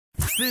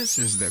This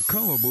is the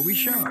Kawabui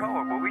Show.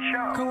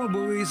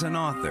 Kawabui is an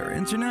author,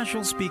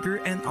 international speaker,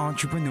 and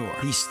entrepreneur.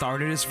 He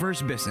started his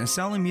first business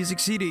selling music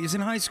CDs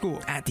in high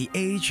school at the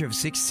age of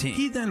 16.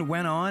 He then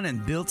went on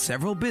and built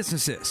several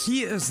businesses.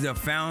 He is the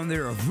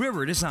founder of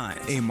River Design,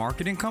 a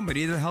marketing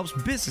company that helps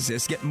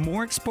businesses get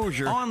more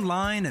exposure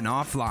online and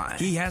offline.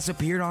 He has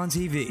appeared on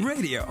TV,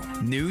 radio,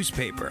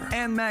 newspaper,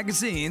 and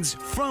magazines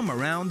from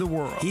around the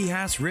world. He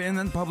has written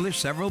and published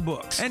several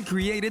books and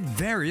created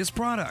various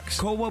products.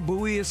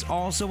 Kawabui is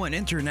also an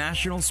international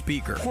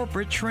speaker,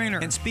 corporate trainer,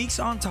 and speaks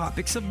on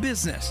topics of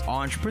business,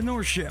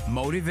 entrepreneurship,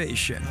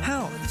 motivation,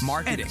 health,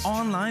 marketing, and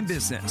online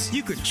business.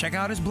 You could check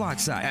out his blog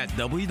site at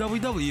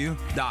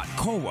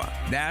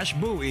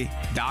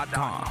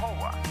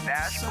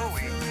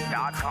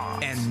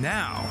www.kowa-bui.com. And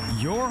now,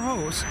 your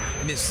host,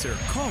 Mr.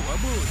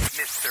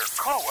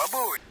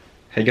 Kawabui.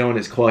 Hey going,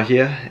 it's Kwa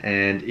here,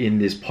 and in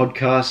this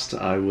podcast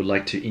I would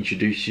like to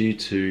introduce you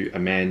to a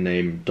man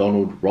named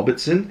Donald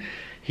Robertson.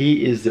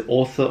 He is the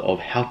author of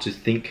How to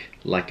Think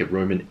Like a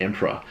Roman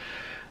Emperor.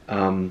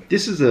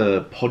 This is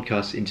a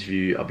podcast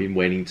interview I've been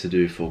waiting to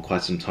do for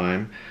quite some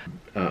time.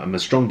 I'm a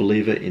strong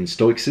believer in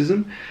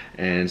Stoicism,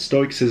 and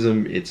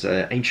Stoicism, it's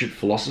an ancient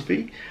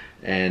philosophy,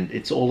 and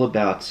it's all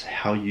about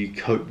how you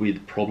cope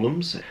with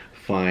problems,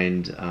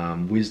 find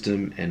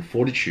wisdom and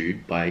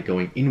fortitude by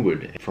going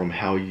inward from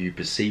how you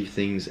perceive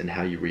things and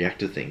how you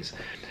react to things.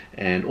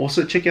 And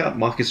also check out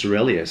Marcus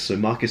Aurelius. So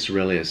Marcus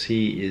Aurelius,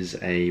 he is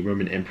a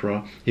Roman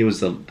emperor. He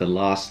was the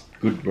last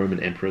good Roman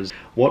emperors.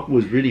 What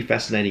was really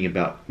fascinating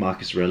about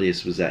Marcus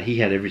Aurelius was that he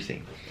had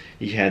everything.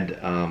 He had,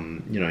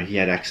 he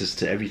had access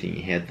to everything.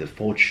 He had the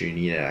fortune.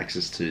 He had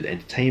access to the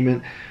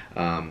entertainment,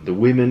 the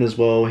women as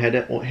well.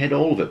 Had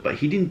all of it. But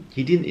he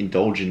didn't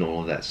indulge in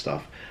all of that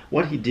stuff.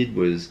 What he did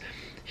was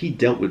he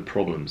dealt with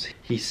problems.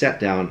 He sat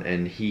down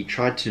and he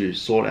tried to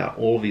sort out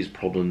all of these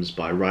problems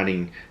by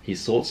writing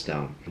his thoughts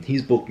down.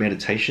 His book,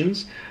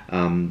 Meditations,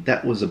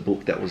 that was a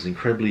book that was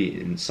incredibly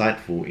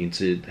insightful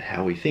into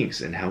how he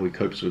thinks and how he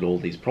copes with all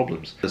these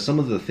problems. Some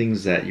of the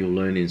things that you'll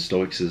learn in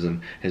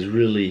Stoicism can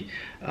really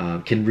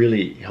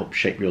help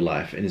shape your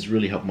life, and it's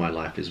really helped my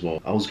life as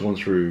well. I was going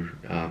through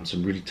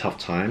some really tough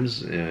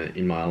times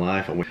in my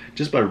life.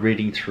 Just by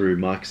reading through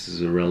Marcus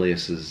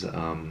Aurelius's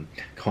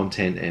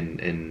content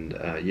and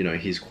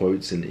his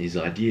quotes and his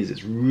ideas,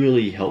 it's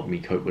really helped me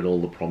cope with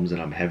all the problems that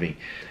I'm having,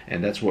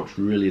 and that's what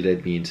really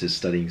led me into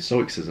studying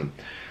Stoicism.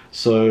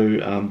 So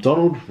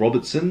Donald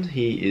Robertson,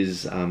 he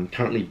is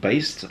currently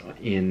based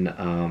in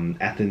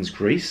Athens,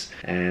 Greece,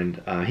 and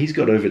he's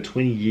got over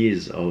 20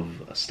 years of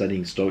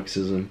studying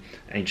Stoicism,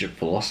 ancient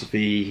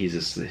philosophy. He's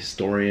a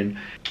historian.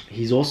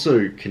 He's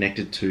also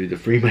connected to the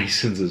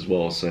Freemasons as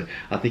well. So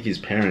I think his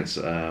parents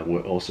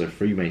were also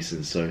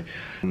Freemasons. So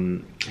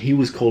he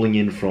was calling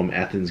in from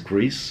Athens,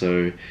 Greece.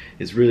 So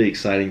it's really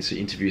exciting to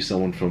interview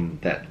someone from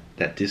that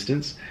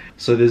distance.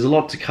 So there's a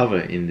lot to cover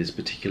in this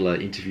particular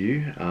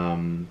interview,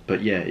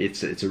 but yeah,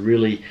 it's a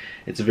very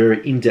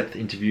in-depth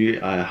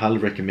interview. I highly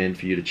recommend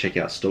for you to check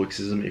out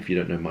Stoicism if you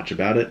don't know much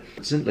about it.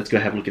 Let's go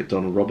have a look at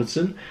Donald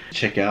Robertson,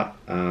 check out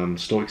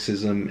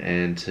Stoicism,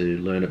 and to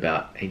learn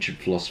about ancient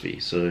philosophy.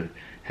 So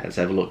let's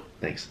have a look.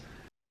 Thanks.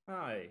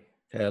 Hi.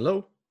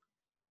 Hello.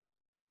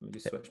 Let me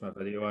just switch my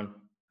video on.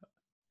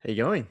 How you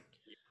going?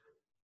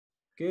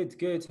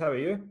 Good. How are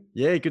you?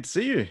 Yeah, good to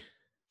see you.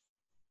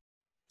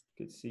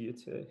 Good to see you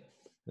too.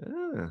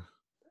 Yeah.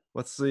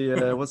 What's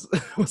the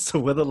what's the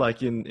weather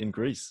like in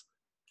Greece?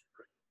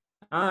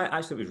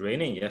 Actually, it was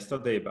raining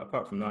yesterday, but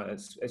apart from that,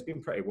 it's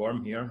been pretty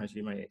warm here, as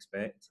you might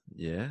expect.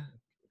 Yeah.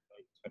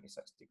 Like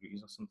 26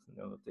 degrees or something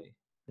the other day.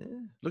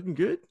 Yeah, looking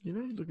good.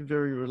 Looking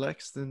very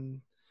relaxed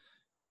and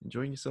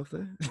enjoying yourself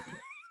there.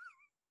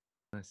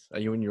 Nice. Are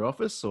you in your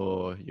office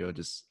or you're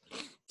just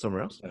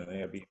somewhere else?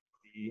 I'll be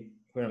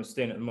where I'm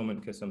staying at the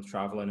moment because I'm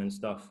traveling and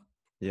stuff.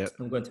 Yeah.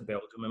 I'm going to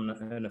Belgium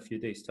in a few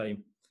days'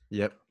 time.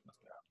 Yep.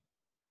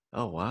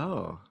 Oh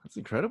wow, that's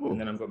incredible. And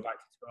then I'm going back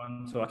to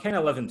Toronto. I kind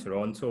of live in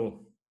Toronto.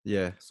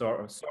 Yeah.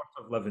 Sort of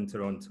live in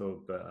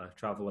Toronto, but I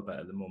travel a bit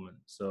at the moment.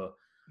 So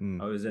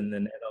I was in the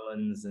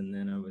Netherlands, and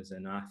then I was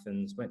in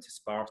Athens. Went to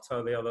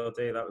Sparta the other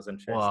day. That was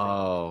interesting.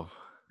 Wow.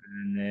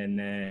 And then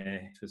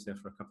was there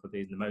for a couple of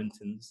days in the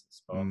mountains,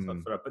 Sparta,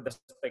 for this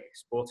big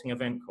sporting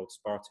event called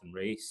Spartan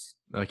Race.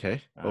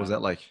 Okay. What was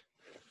that like?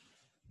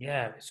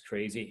 Yeah, it's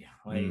crazy.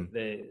 Like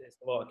there's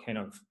a lot of kind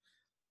of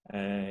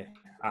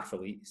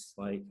athletes,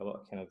 like a lot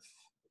of kind of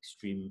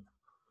extreme.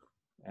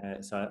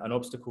 It's an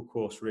obstacle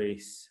course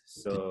race.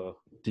 So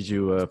did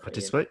you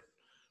participate,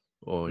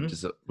 or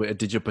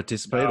did you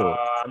participate? No, or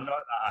I'm not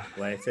that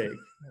athletic.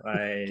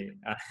 I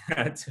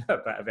do a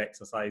bit of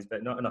exercise,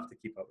 but not enough to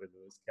keep up with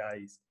those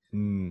guys. I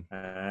can't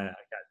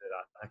do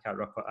that. I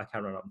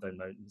can't run up and down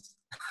mountains.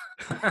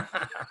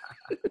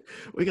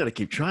 We got to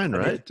keep trying,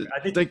 right?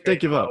 Don't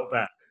give up.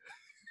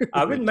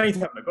 I wouldn't mind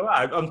having a go.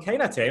 I'm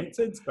kind of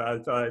tempted,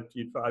 but I'd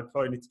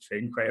probably need to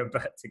train quite a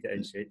bit to get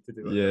in shape to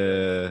do it.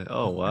 Yeah.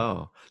 Oh,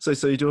 wow. So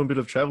you're doing a bit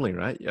of traveling,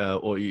 right?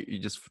 Or you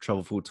just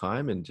travel full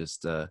time and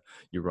just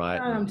you ride?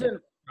 I'm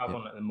doing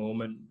traveling at the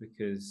moment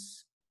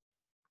because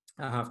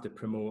I have to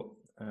promote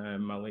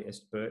my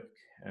latest book,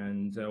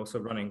 and also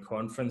running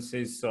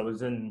conferences. So I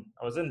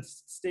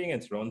was staying in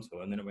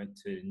Toronto, and then I went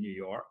to New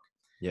York.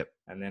 Yep.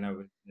 And then I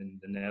was in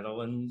the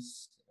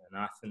Netherlands, in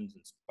Athens,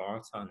 and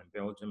Sparta, and in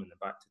Belgium, and then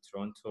back to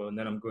Toronto. And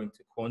then I'm going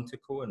to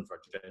Quantico in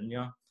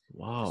Virginia.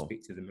 Wow. To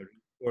speak to the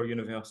Marine Corps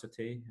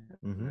University.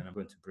 Mm-hmm. And then I'm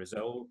going to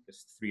Brazil,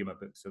 because 3 of my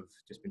books have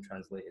just been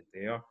translated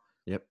there.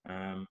 Yep.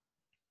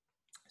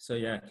 So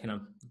yeah, kind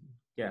of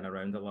getting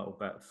around a little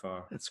bit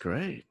for... That's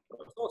great.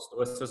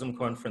 Stoicism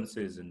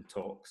conferences and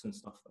talks and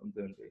stuff that I'm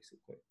doing,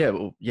 basically. Yeah,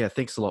 well, yeah,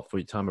 thanks a lot for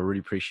your time. I really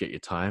appreciate your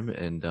time.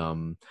 And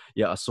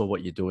yeah, I saw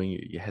what you're doing.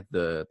 You had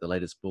the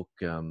latest book,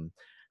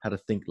 How to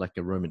Think Like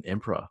a Roman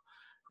Emperor.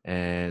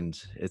 And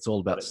it's all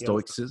about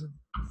Stoicism.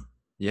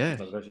 Yeah,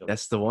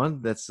 that's the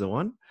one. That's the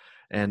one.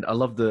 And I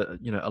love the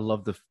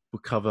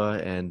book cover.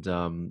 And,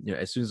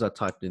 as soon as I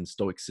typed in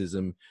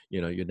Stoicism,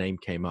 your name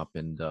came up,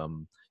 and, I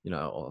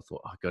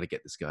thought, I got to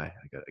get this guy.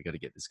 I got to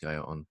get this guy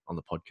on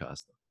the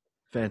podcast.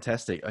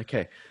 Fantastic.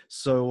 Okay.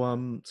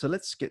 So, so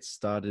let's get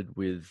started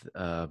with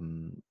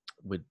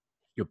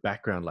your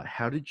background. Like,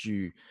 how did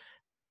you,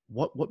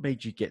 what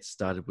made you get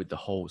started with the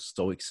whole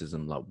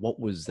Stoicism? Like, what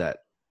was that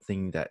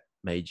thing that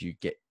made you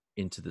get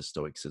into the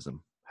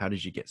Stoicism? How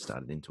did you get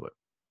started into it?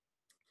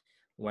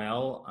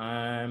 Well,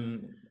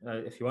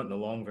 if you want the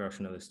long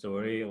version of the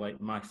story, like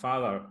my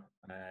father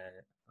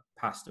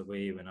passed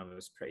away when I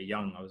was pretty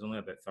young. I was only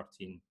about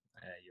 13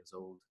 years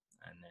old,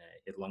 and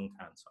he had lung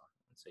cancer,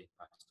 and so he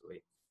passed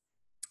away.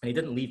 And he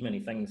didn't leave many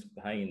things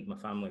behind. My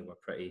family were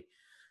pretty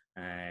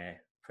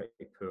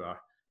poor.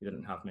 We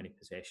didn't have many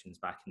possessions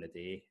back in the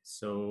day,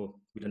 so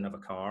we didn't have a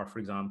car, for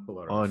example,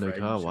 or a no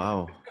car.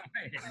 Wow.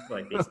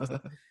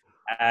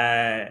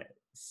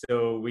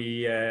 So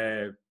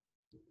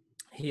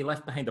he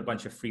left behind a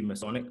bunch of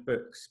Freemasonic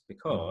books,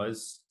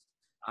 because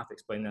I have to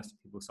explain this to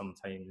people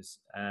sometimes.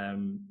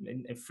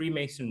 In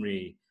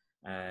Freemasonry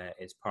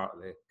is part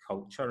of the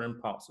culture in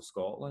parts of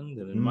Scotland,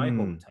 and in my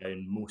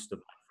hometown, most of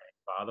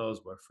my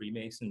fathers were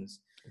Freemasons.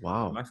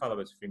 Wow. My father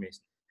was a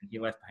Freemason, and he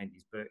left behind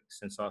these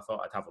books, and so I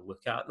thought I'd have a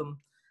look at them.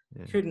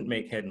 Yeah. Couldn't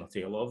make head nor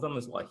tail of them.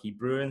 There's a lot of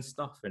Hebrew and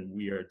stuff and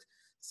weird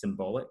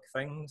symbolic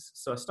things.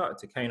 So I started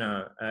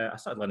to I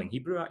started learning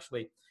Hebrew,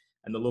 actually,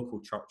 and the local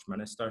church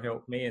minister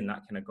helped me, and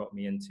that kind of got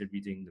me into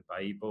reading the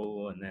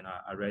Bible. And then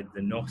I read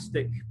the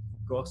Gnostic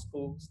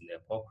Gospels and the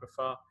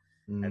Apocrypha.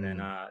 And then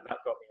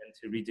that got me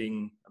into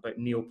reading about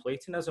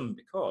Neoplatonism,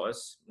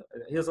 because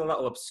here's a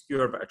little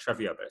obscure bit of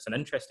trivia, but it's an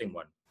interesting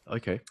one.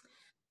 Okay.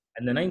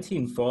 In the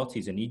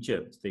 1940s in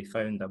Egypt, they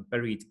found a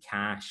buried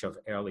cache of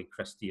early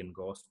Christian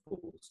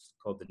Gospels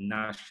called the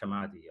Nag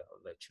Hammadi,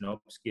 or the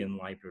Chenobskyan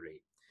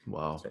Library.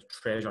 Wow. It's a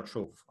treasure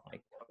trove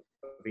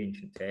of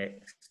ancient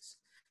texts.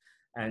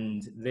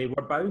 And they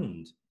were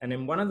bound. And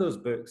in one of those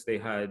books, they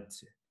had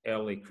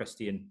early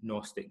Christian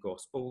Gnostic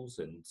Gospels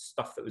and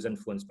stuff that was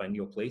influenced by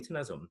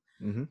Neoplatonism.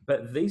 Mm-hmm.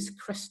 But this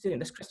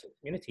Christian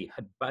community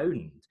had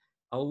bound,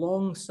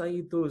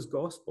 alongside those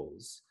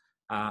Gospels,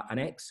 an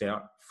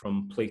excerpt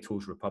from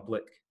Plato's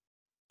Republic.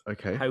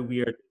 Okay. How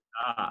weird is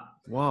that?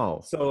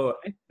 Wow. So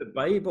if the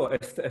Bible,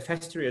 if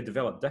history had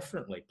developed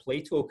differently,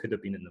 Plato could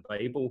have been in the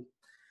Bible.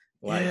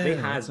 Like, they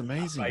had that's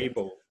amazing. A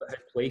Bible that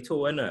had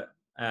Plato in it,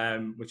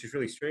 which is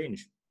really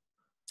strange.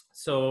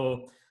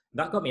 So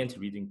that got me into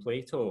reading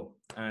Plato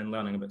and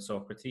learning about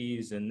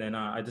Socrates. And then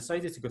I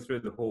decided to go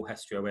through the whole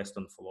history of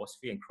Western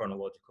philosophy in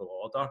chronological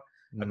order.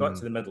 I got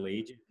to the Middle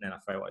Ages, and then I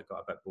felt it got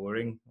a bit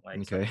boring.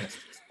 Okay. So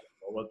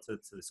forward to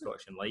the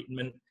Scottish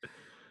Enlightenment.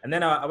 And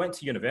then I went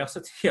to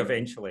university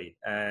eventually,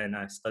 and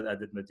I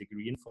did my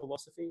degree in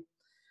philosophy.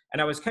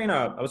 And I was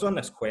on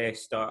this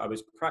quest. I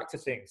was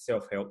practicing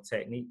self-help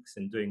techniques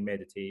and doing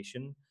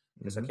meditation,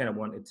 because I kind of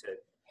wanted to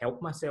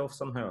help myself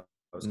somehow.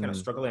 I was kind of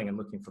struggling and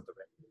looking for the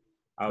right.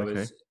 I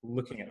was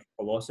looking at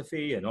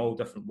philosophy and all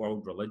different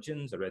world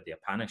religions. I read the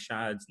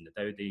Upanishads and the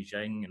Tao Te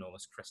Ching and all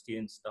this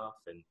Christian stuff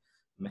and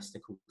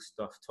mystical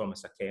stuff,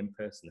 Thomas à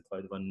Kempis and the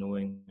Cloud of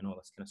Unknowing and all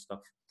this kind of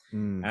stuff.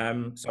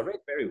 So I read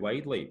very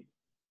widely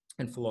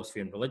in philosophy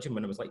and religion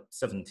when I was like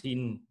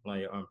 17,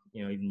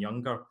 even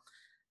younger.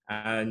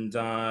 And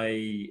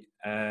I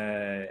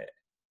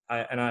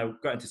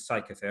got into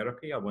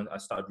psychotherapy. I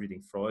started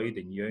reading Freud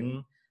and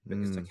Jung,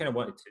 because I kind of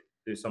wanted to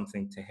do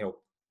something to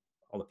help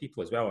other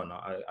people as well. And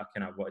I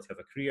kind of wanted to have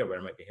a career where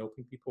I might be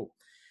helping people.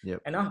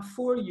 Yep. And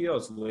 4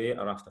 years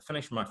later, after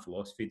finishing my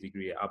philosophy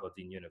degree at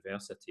Aberdeen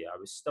University, I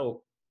was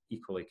still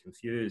equally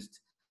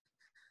confused.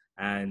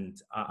 And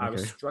I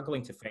was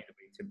struggling to find a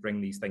way to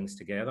bring these things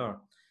together.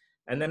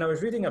 And then I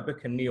was reading a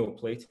book on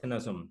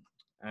Neoplatonism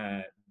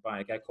by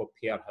a guy called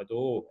Pierre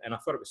Hadot, and I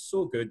thought it was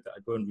so good that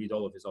I'd go and read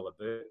all of his other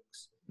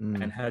books.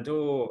 And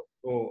Hadot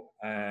wrote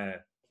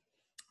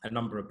a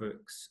number of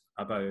books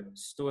about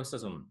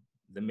Stoicism.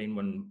 The main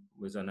one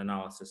was an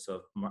analysis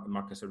of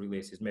Marcus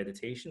Aurelius'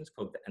 meditations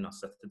called The Inner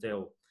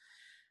Citadel.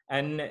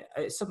 And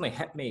it suddenly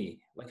hit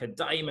me like a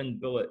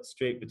diamond bullet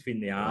straight between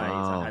the eyes.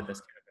 Wow. I had this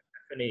kind of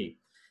epiphany.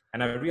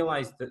 And I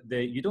realized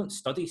that you don't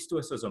study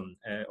Stoicism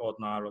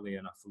ordinarily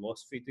in a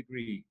philosophy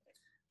degree.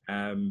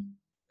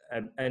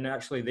 and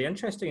actually, the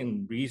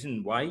interesting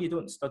reason why you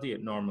don't study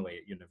it normally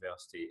at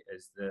university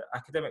is that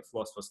academic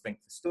philosophers think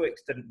the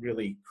Stoics didn't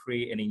really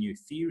create any new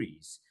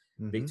theories.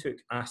 They took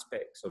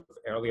aspects of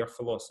earlier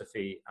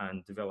philosophy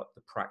and developed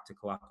the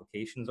practical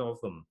applications of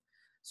them.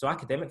 So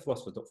academic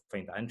philosophers don't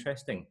find that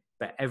interesting,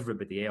 but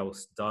everybody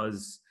else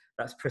does.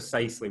 That's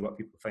precisely what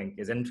people think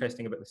is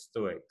interesting about the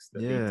Stoics,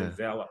 that they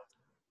developed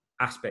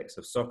aspects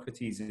of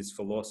Socrates'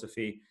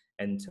 philosophy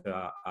into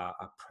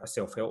a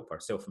self-help or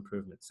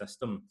self-improvement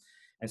system.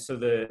 And so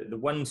the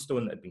one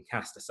stone that had been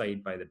cast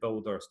aside by the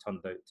builders turned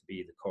out to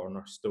be the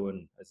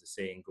cornerstone, as the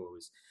saying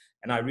goes.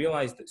 And I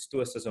realized that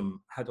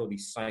Stoicism had all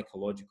these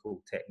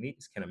psychological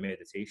techniques, kind of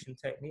meditation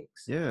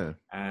techniques. Yeah.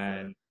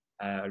 And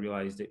I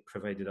realized it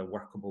provided a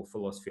workable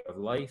philosophy of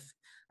life,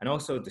 and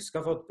also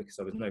discovered, because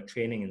I was now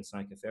training in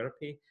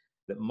psychotherapy,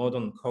 that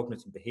modern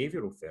cognitive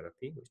behavioral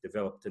therapy, which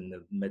developed in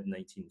the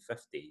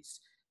mid-1950s,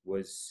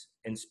 was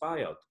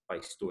inspired by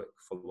Stoic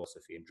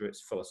philosophy and drew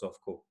its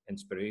philosophical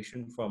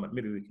inspiration from it.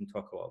 Maybe we can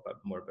talk a little bit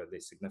more about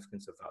the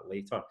significance of that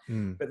later.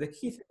 But the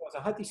key thing was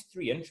I had these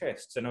three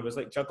interests, and I was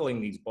like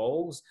juggling these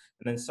balls,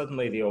 and then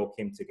suddenly they all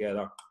came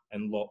together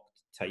and locked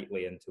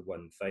tightly into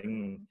one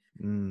thing.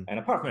 And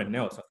apart from anything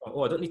else, I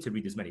thought, I don't need to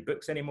read as many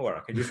books anymore. I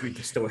can just read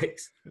the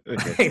Stoics.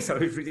 So I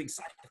was reading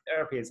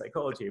psychotherapy and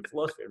psychology and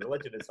philosophy and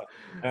religion and stuff.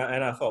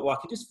 And I thought, I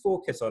could just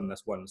focus on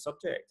this one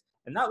subject.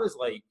 And that was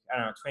like, I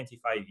don't know,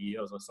 25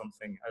 years or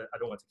something. I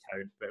don't want to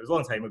count, but it was a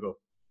long time ago.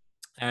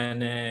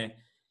 And it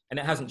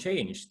hasn't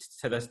changed.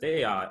 To this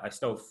day, I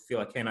still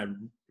feel a kind of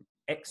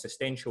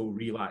existential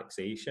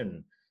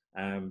relaxation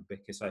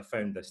because I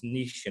found this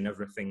niche and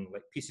everything,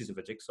 like pieces of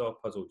a jigsaw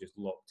puzzle, just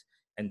locked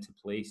into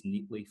place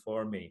neatly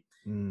for me.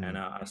 And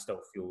I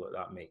still feel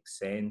that makes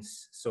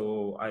sense.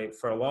 So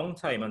for a long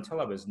time,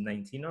 until I was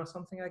 19 or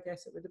something, I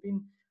guess it would have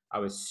been, I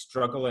was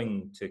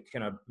struggling to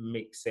kind of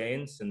make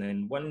sense. And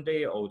then one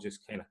day it all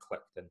just kind of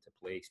clicked into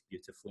place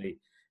beautifully.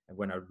 And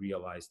when I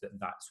realized that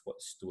that's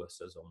what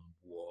Stoicism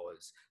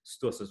was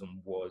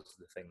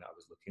the thing that I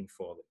was looking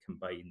for, that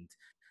combined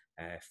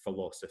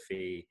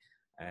philosophy,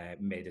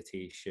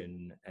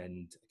 meditation,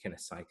 and kind of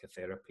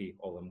psychotherapy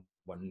all in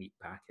one neat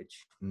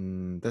package.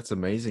 That's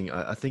amazing.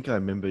 I think I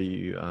remember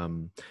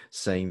you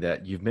saying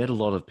that you've met a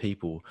lot of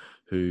people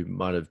who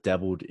might have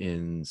dabbled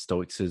in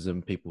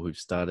Stoicism, people who've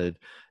started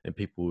and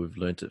people who've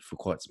learnt it for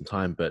quite some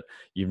time, but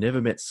you've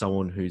never met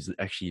someone who's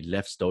actually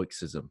left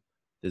Stoicism.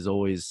 There's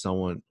always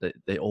someone that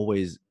they're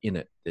always in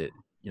it. That,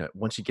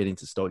 once you get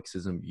into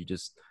Stoicism, you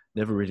just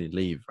never really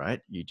leave,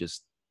 right? You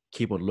just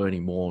keep on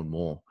learning more and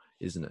more,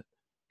 isn't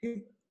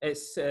it?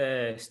 It's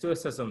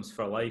Stoicism's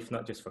for life,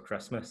 not just for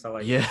Christmas. I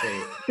like to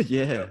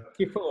say.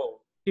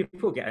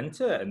 People get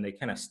into it and they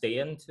kind of stay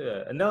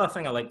into it. Another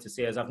thing I like to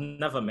say is I've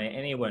never met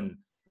anyone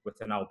with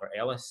an Albert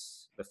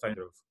Ellis, the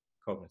founder of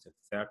cognitive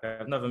therapy.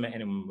 I've never met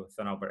anyone with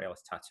an Albert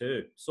Ellis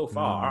tattoo so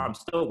far. I'm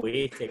still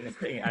waiting to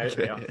bring it out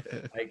there.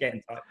 I get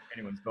in touch if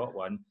anyone's got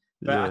one.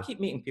 But I keep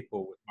meeting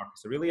people with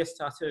Marcus Aurelius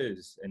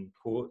tattoos and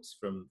quotes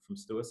from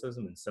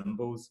Stoicism and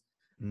symbols.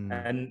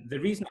 And the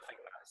reason I think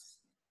that's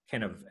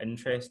kind of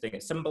interesting,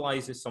 it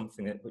symbolizes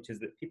something which is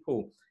that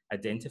people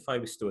identify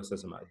with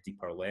Stoicism at a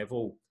deeper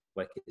level.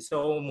 Like it's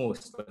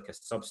almost like a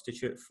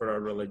substitute for a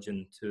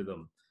religion to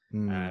them.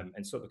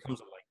 And so it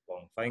becomes a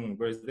lifelong thing,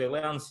 whereas they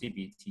learn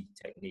CBT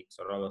techniques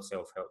or other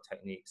self-help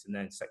techniques, and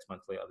then 6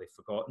 months later they've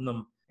forgotten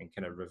them and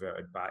kind of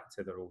reverted back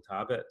to their old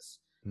habits.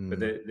 But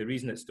the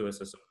reason that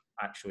Stoicism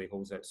actually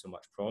holds out so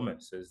much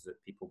promise is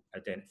that people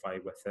identify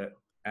with it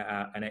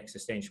at an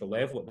existential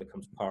level. It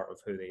becomes part of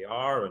who they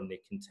are, and they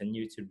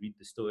continue to read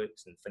the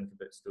Stoics and think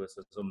about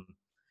Stoicism,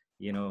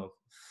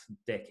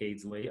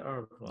 decades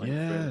later, throughout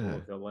all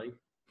of their life.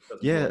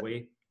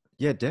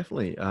 Yeah,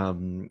 definitely. I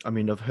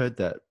mean, I've heard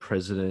that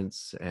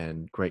presidents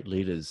and great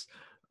leaders,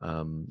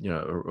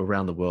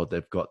 around the world,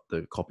 they've got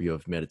the copy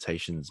of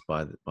Meditations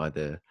by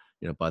the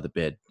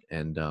bed,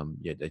 and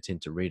they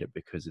tend to read it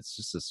because it's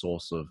just a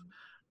source of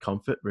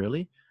comfort,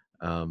 really,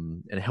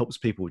 and it helps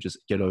people just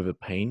get over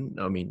pain.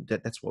 I mean,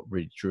 that's what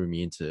really drew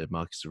me into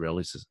Marcus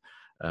Aurelius.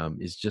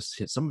 Is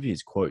just some of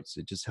his quotes.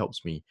 It just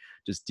helps me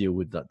just deal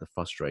with the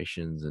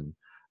frustrations. And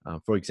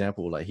for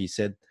example, like he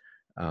said.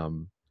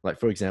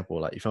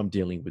 If I'm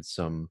dealing with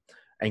some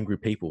angry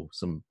people,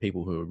 some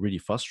people who really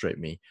frustrate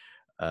me,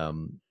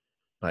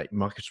 like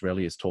Marcus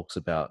Aurelius talks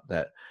about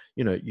that,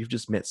 you've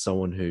just met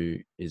someone who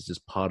is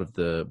just part of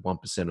the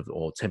 1%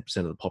 or 10%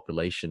 of the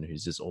population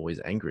who's just always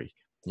angry.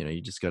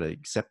 You just got to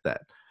accept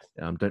that.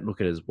 Don't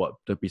look at it as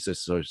don't be so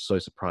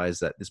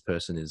surprised that this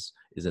person is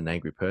an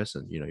angry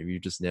person. You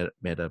just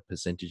met a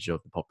percentage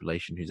of the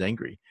population who's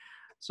angry.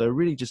 So it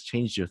really just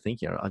changed your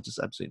thinking. I just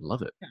absolutely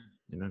love it.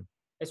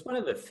 It's one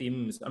of the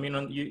themes. I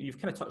mean, you've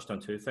kind of touched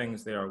on two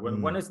things there.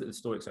 One is that the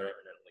Stoics are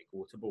eminently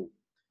quotable.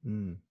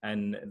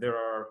 And there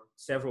are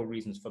several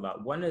reasons for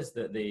that. One is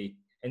that they,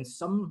 in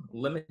some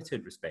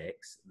limited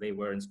respects, they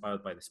were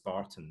inspired by the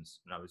Spartans.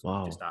 And I was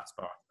just at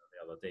Sparta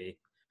the other day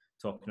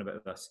talking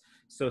about this.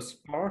 So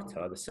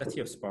Sparta, the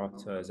city of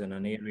Sparta, is in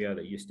an area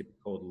that used to be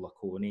called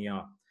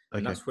Laconia.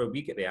 And that's where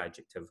we get the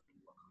adjective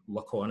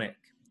laconic.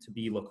 to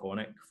be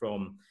laconic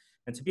from.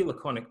 And to be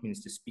laconic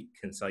means to speak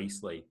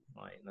concisely.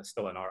 Right? And that's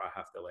still an art I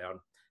have to learn.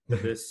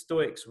 But the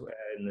Stoics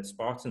and the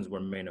Spartans were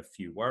men of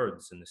few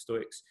words, and the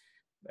Stoics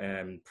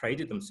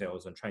prided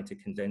themselves on trying to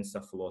condense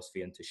their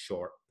philosophy into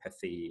short,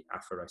 pithy,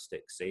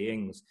 aphoristic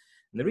sayings.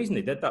 And the reason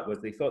they did that was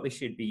they thought they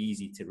should be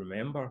easy to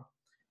remember.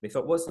 They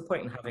thought, what's the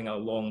point in having a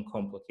long,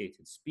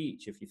 complicated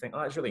speech if you think,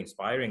 oh, that's really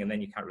inspiring, and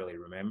then you can't really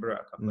remember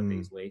it a couple of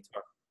days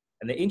later?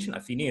 And the ancient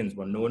Athenians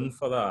were known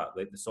for that.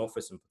 Like the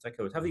Sophists in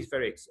particular would have these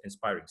very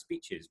inspiring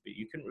speeches, but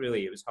you couldn't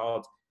really, it was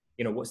hard,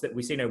 you know,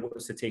 we say now,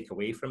 what's the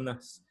takeaway from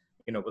this?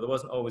 You know, but there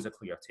wasn't always a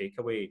clear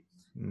takeaway.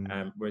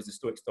 Whereas the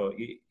Stoics thought,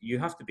 you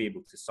have to be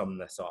able to sum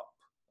this up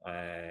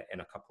in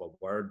a couple of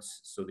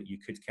words so that you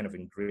could kind of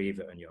engrave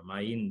it in your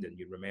mind and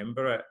you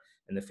remember it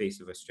in the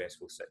face of a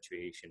stressful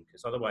situation,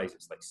 because otherwise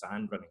it's like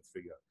sand running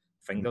through your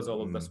fingers,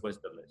 all of this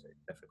wisdom. It's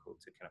difficult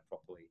to kind of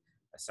properly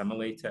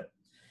assimilate it.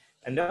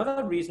 And the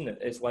other reason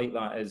it's like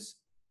that is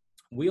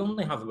we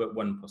only have about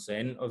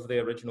 1% of the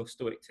original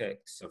Stoic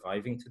texts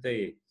surviving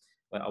today.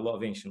 Like a lot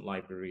of ancient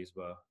libraries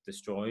were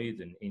destroyed,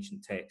 and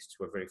ancient texts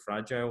were very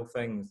fragile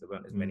things. There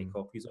weren't as many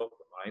copies of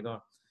them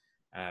either.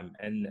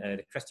 And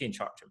the Christian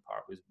Church in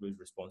part was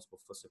responsible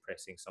for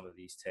suppressing some of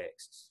these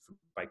texts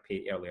by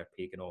earlier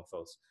pagan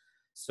authors.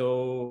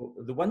 So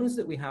the ones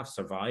that we have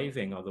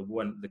surviving are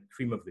the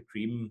cream of the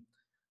cream,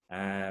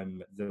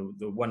 the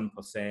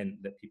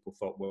 1% that people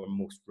thought were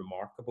most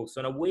remarkable. So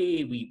in a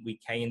way, we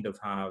kind of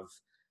have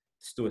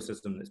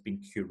Stoicism that's been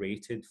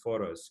curated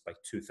for us by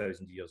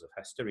 2,000 years of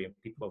history, and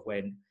people have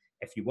went,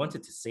 if you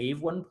wanted to save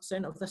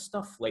 1% of this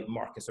stuff, like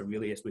Marcus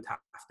Aurelius would have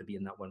to be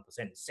in that 1%,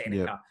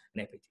 Seneca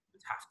and Epictetus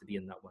would have to be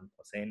in that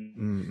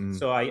 1%.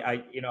 So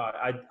I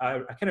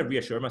kind of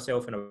reassure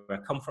myself and I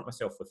comfort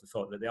myself with the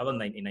thought that the other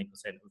 99%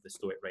 of the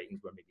Stoic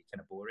writings were maybe kind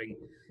of boring.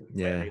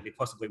 Yeah, they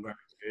possibly weren't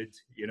good.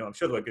 You know, I'm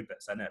sure there were good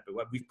bits in it,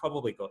 but we've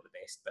probably got the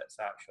best bits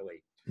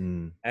actually.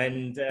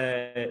 And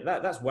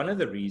that's one of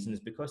the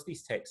reasons, because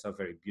these texts are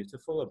very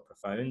beautiful and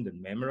profound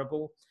and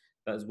memorable.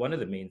 That's one of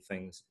the main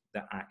things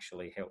that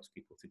actually helps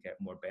people to get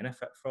more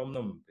benefit from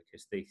them,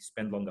 because they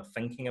spend longer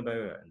thinking about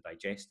it and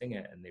digesting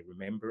it, and they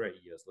remember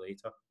it years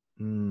later.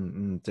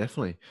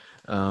 Definitely.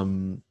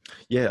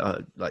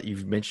 Like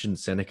you've mentioned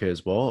Seneca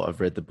as well.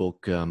 I've read the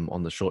book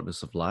on the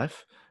shortness of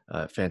life.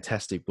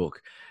 Fantastic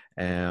book.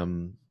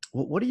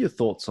 What are your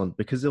thoughts on,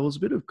 because there was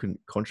a bit of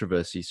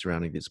controversy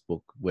surrounding this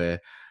book, where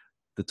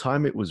the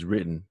time it was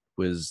written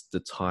was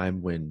the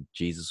time when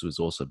Jesus was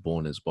also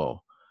born as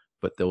well,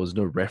 but there was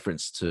no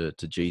reference to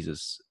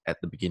Jesus at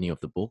the beginning of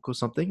the book or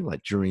something,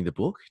 like during the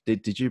book.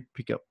 Did you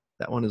pick up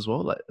that one as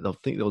well? Like, I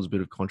think there was a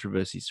bit of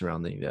controversy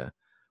surrounding there.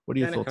 What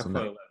are your thoughts on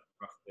that?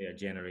 Roughly a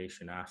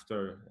generation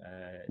after.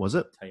 Was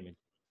it? Time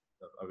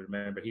I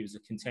remember he was a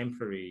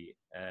contemporary.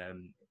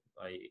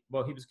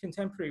 He was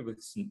contemporary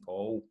with St.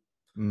 Paul.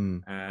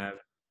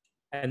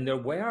 And there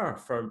were,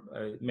 for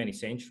many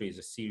centuries,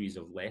 a series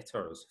of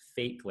letters,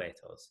 fake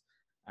letters.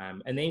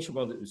 In the ancient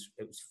world, it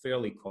was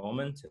fairly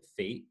common to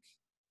fake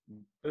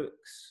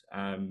books,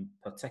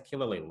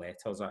 particularly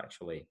letters,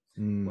 actually,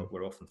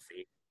 were often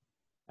fake.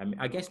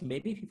 I guess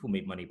maybe people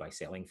made money by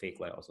selling fake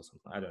letters or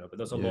something. I don't know, but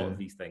there's a lot of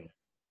these things.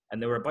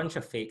 And there were a bunch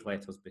of fake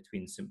letters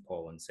between St.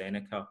 Paul and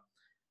Seneca.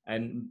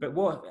 But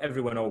what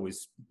everyone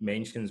always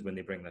mentions when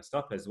they bring this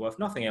up is, well, if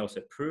nothing else,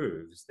 it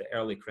proves that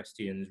early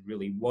Christians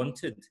really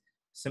wanted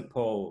St.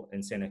 Paul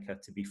and Seneca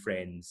to be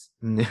friends.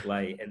 And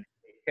they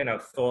kind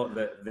of thought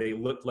that they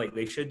looked like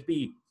they should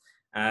be.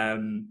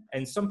 And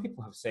some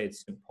people have said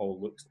St. Paul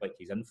looks like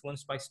he's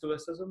influenced by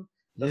Stoicism.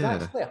 There's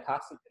actually a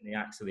passage in the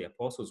Acts of the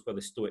Apostles where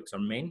the Stoics are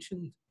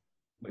mentioned,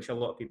 which not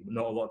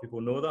a lot of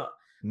people know that.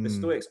 The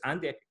Stoics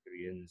and the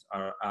Epicureans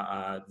are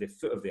at the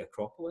foot of the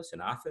Acropolis in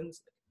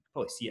Athens. You can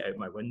probably see it out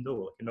my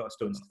window, like not a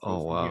stone's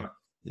throw from here.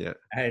 Yeah.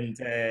 And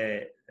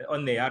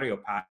on the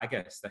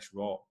Areopagus, this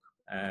rock,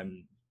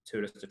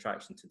 tourist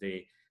attraction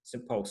today,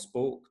 St. Paul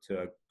spoke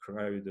to a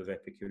crowd of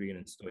Epicurean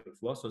and Stoic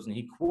philosophers, and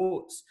he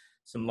quotes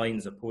some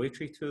lines of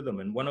poetry to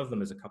them. And one of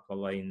them is a couple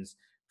of lines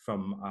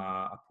from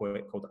a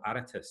poet called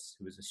Aratus,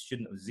 who was a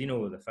student of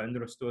Zeno, the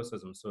founder of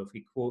Stoicism. So if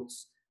he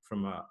quotes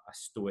from a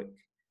Stoic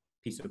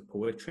piece of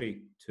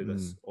poetry to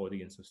this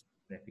audience of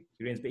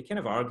Epicureans, but he kind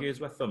of argues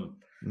with them.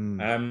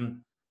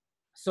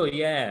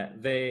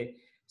 The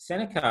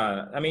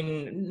Seneca, I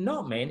mean,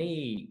 not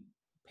many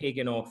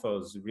pagan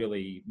authors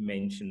really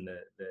mention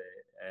the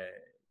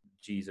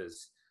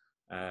Jesus,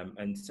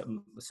 and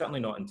certainly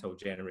not until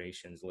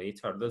generations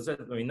later. That's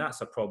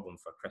a problem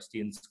for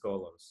Christian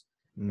scholars,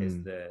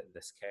 is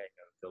this kind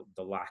of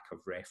the lack of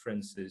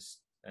references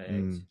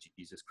to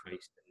Jesus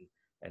Christ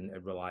and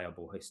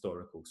reliable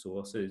historical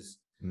sources.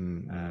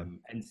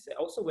 And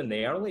also when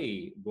the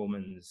early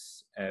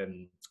Romans,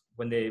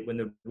 when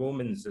the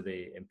Romans of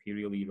the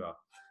imperial era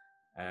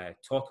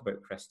talk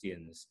about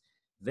Christians,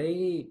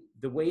 the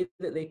way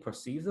that they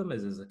perceive them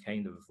is as a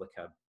kind of like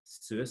a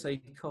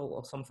suicide cult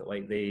or something.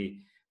 Like they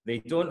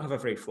don't have a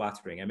very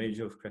flattering image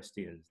of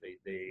Christians.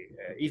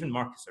 Even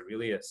Marcus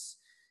Aurelius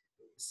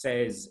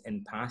says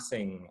in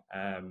passing,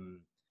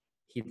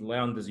 he'd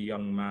learned as a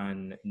young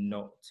man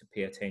not to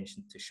pay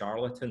attention to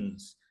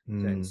charlatans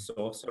and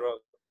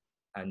sorcerers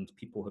and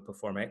people who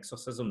perform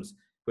exorcisms,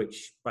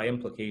 which by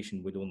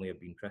implication would only have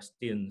been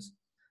Christians.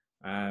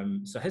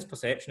 So his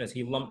perception is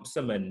he lumps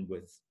them in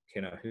with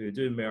kind of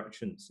hoodoo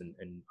merchants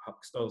and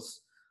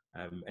hucksters,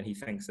 and he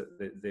thinks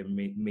that they're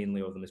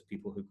mainly of them as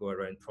people who go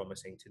around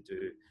promising to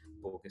do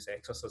bogus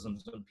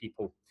exorcisms on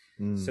people.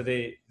 So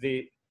the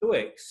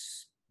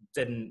Stoics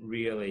didn't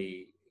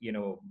really,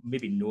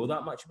 maybe know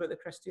that much about the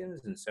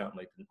Christians, and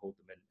certainly didn't hold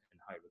them in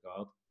high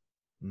regard.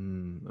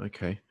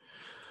 Okay.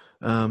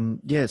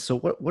 So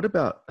what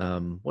about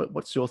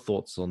what's your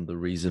thoughts on the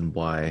reason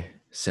why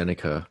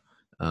Seneca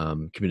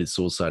committed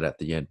suicide at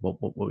the end?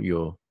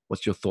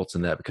 What's your thoughts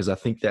on that? Because I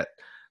think that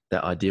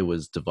idea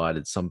was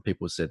divided. Some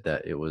people said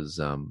that it was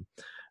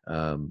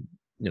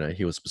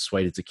he was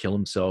persuaded to kill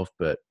himself,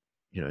 but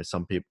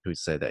some people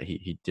say that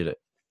he did it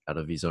out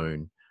of his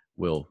own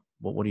will.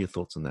 What are your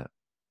thoughts on that?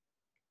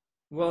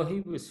 Well, he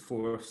was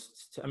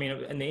forced to,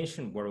 in the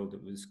ancient world,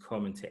 it was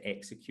common to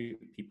execute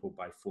people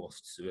by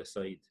forced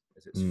suicide,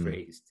 as it's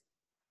phrased.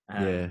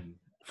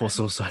 Forced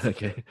suicide,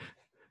 okay.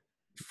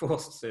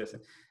 Forced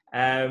suicide.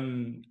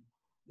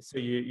 So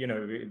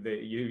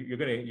you're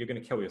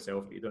gonna kill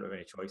yourself, but you don't have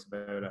any choice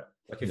about it.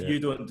 Like if you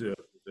don't do it,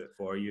 we'll do it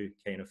for you,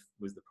 kind of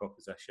was the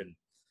proposition.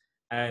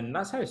 And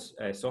that's how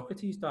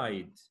Socrates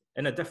died,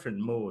 in a different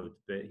mode,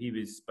 but he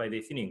was, by the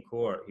Athenian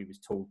court, he was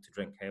told to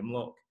drink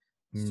hemlock.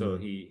 So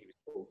he was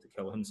told to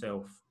kill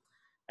himself.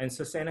 And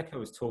so Seneca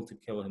was told to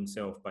kill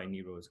himself by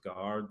Nero's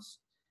guards.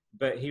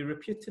 But he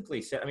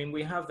reputedly said,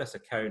 we have this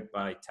account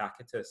by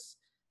Tacitus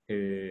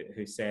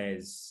who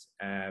says,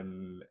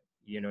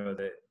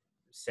 that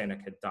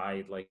Seneca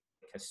died like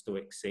a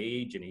Stoic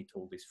sage, and he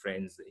told his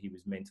friends that he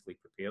was mentally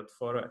prepared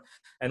for it.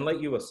 And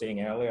like you were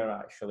saying earlier,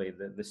 actually,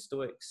 the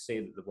Stoics say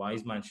that the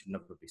wise man should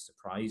never be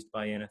surprised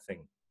by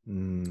anything.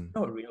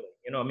 Not really.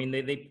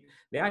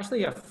 They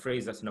actually have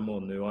phrased this in a more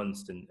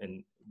nuanced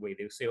and way.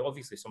 They'll say,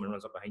 obviously, someone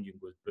runs up behind you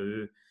and goes,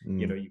 boo,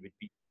 you would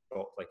be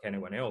shocked like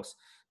anyone else.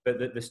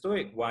 But the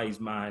Stoic wise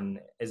man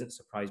isn't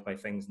surprised by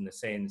things in the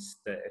sense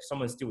that if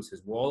someone steals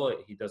his wallet,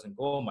 he doesn't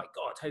go, oh my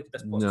God, how could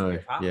this possibly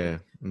have happened?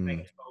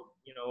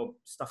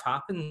 Stuff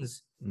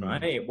happens,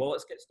 right?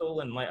 Wallets get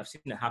stolen. Like I've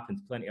seen it happen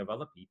to plenty of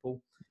other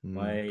people.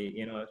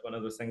 It's one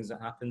of those things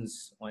that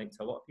happens like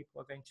to a lot of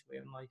people eventually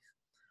in life.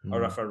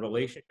 Or if a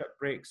relationship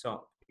breaks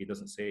up, he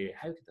doesn't say,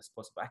 how could this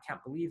possibly, I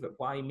can't believe it,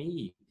 why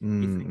me?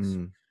 He thinks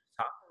it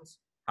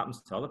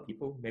happens to other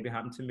people, maybe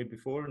happened to me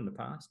before in the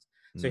past.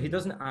 So he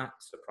doesn't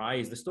act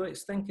surprised. The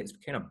Stoics think it's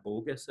kind of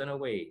bogus in a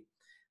way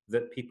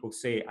that people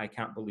say, I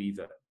can't believe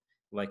it.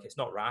 Like it's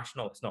not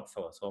rational, it's not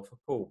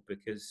philosophical,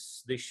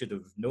 because they should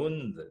have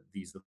known that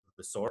these are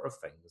the sort of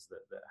things that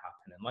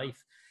happen in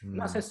life. And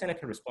that's how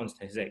Seneca responds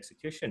to his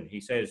execution. He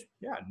says,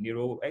 yeah,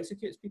 Nero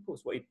executes people.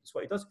 It's what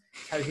he does.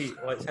 It's how he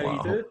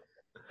do it.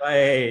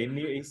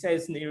 He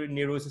says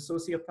Nero's a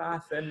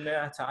sociopath and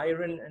a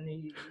tyrant, and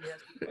he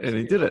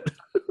did it.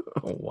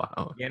 Oh,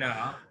 wow.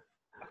 I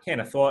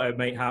kind of thought it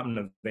might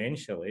happen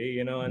eventually,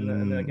 and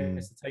I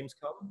guess the time's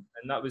come,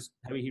 and that was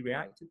how he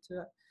reacted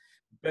to it.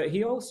 But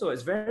he also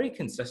is very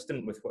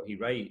consistent with what he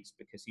writes,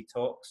 because he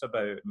talks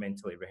about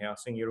mentally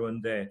rehearsing your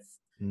own death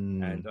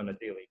and on a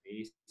daily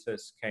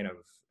basis, kind of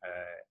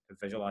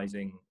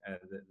visualizing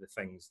the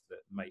things that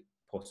might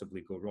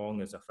possibly go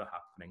wrong as if they're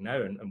happening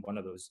now. And one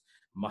of those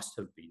must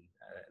have been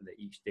that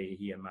each day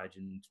he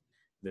imagined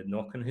the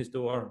knock on his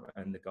door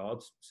and the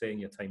guards saying,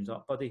 your time's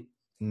up, buddy.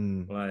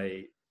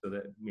 So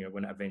that,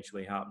 when it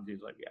eventually happened, he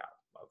was like, yeah,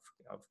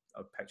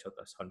 I've pictured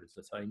this hundreds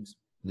of times.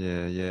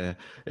 Yeah.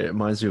 It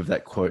reminds me of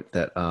that quote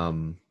that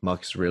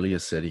Marcus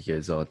Aurelius said. He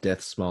goes, oh,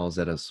 death smiles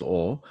at us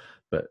all,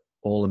 but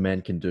all a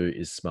man can do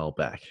is smile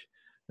back.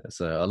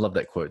 So I love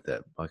that quote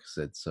that Marcus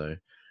said. So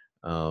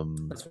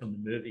that's from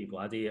the movie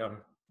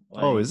Gladiator.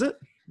 Is it?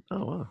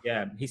 Oh, wow.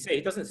 Yeah,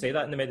 he doesn't say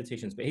that in the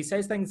Meditations, but he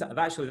says things that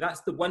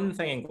that's the one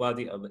thing in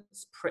Gladiator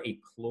that's pretty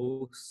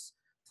close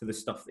to the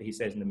stuff that he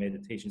says in the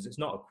Meditations. It's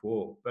not a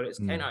quote, but it's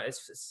kind of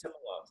it's similar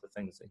to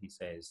things that he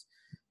says.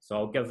 So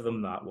I'll give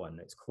them that one.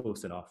 It's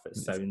close enough. It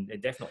definitely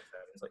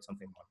sounds like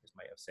something Marcus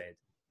might have said.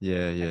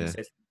 Yeah. He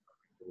says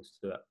close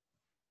to it.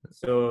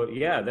 So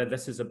yeah,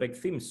 this is a big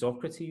theme.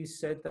 Socrates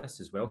said this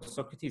as well.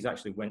 Socrates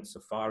actually went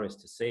so far as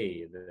to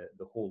say that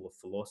the whole of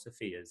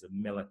philosophy is a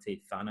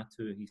milite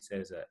thanatou. He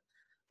says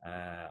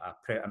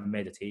a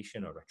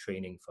meditation or a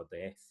training for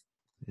death.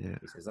 Yeah.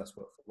 He says that's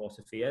what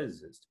philosophy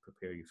is. It's to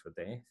prepare you for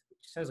death,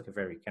 which sounds like a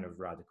very kind of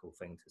radical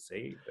thing to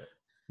say, but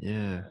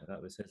yeah,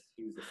 that was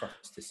he was the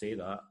first to say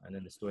that, and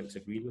then the Stoics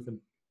agreed with him.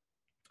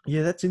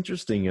 Yeah, that's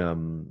interesting.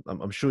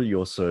 I'm sure you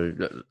also,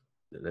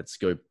 let's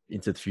go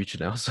into the future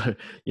now. So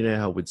you know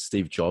how with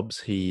Steve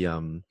Jobs, he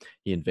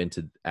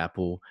invented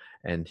Apple,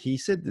 and he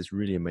said this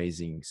really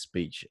amazing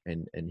speech,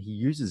 and he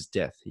uses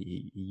death.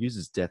 He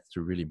uses death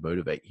to really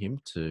motivate him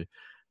to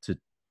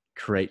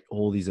create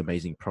all these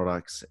amazing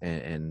products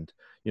and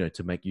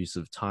to make use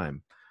of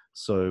time.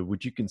 So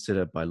would you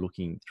consider, by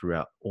looking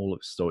throughout all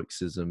of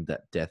Stoicism,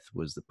 that death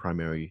was the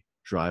primary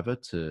driver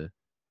to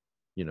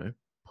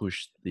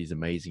push these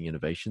amazing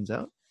innovations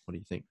out? What do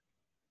you think?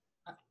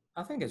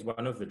 I think it's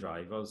one of the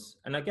drivers.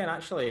 And again,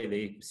 actually,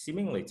 they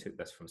seemingly took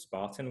this from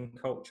Spartan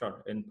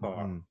culture in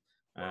part.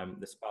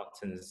 The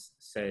Spartans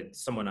said,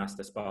 someone asked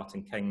the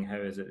Spartan king, how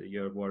is it that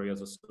your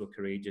warriors are so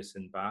courageous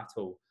in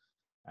battle?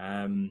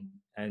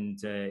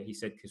 He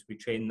said, because we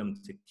train them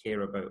to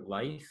care about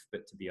life,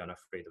 but to be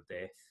unafraid of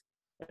death.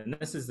 And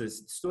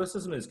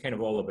Stoicism is kind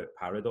of all about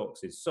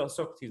paradoxes. So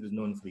Socrates was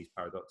known for these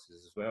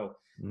paradoxes as well.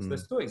 So the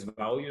Stoics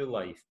value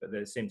life, but at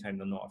the same time,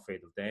 they're not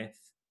afraid of death.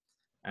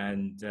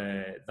 And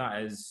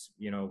that is,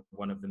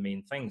 one of the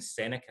main things.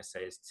 Seneca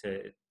says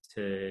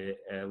to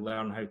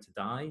learn how to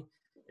die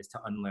is to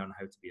unlearn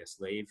how to be a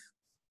slave.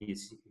 He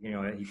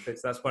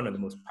puts, that's one of the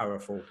most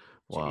powerful.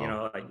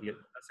 Wow.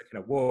 That's a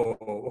kind of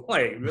whoa,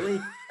 like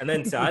really. And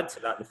then to add to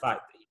that, the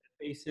fact that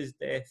he faces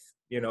death,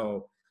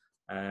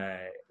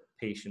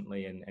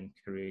 patiently and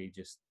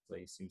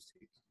courageously, seems to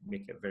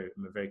make it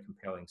a very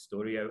compelling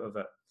story out of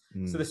it.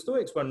 So the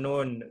Stoics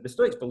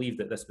believed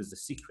that this was the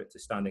secret to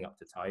standing up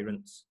to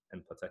tyrants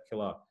in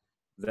particular,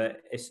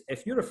 that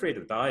if you're afraid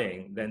of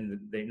dying, then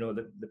they know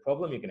that the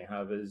problem you're going to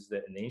have is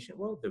that in the ancient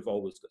world, they've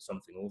always got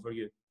something over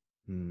you.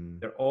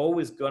 They're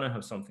always going to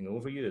have something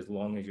over you as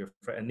long as you're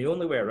free. And the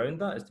only way around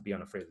that is to be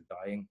unafraid of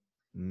dying.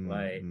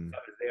 That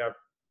was their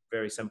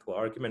very simple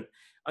argument.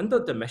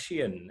 Under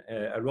Domitian,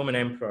 a Roman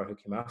emperor who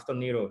came after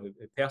Nero, who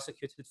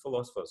persecuted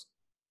philosophers,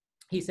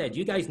 he said,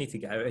 you guys need to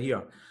get out of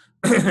here.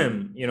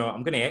 I'm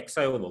going to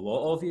exile a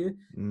lot of you,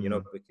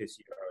 because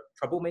you're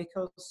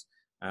troublemakers.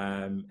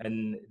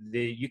 And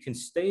you can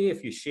stay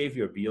if you shave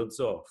your beards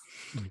off.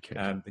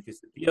 Okay.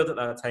 Because the beard at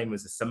that time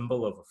was a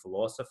symbol of a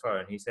philosopher.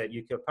 And he said,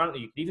 you could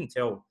even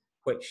tell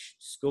which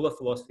school of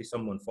philosophy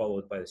someone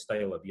followed by the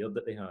style of beard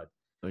that they had.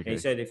 Okay. And he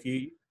said, if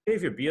you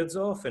shave your beards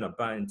off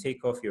and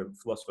take off your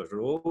philosopher's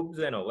robes,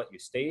 then I'll let you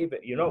stay.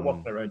 But you're not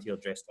walking around here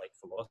dressed like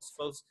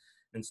philosophers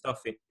and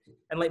stuff.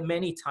 And like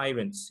many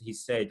tyrants, he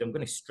said, I'm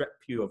going to strip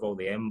you of all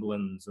the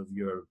emblems of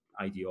your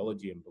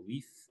ideology and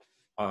belief,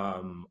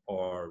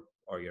 or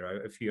you're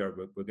out of here.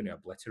 We're going to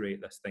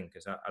obliterate this thing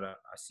because I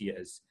see it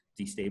as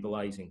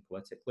destabilizing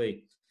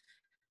politically.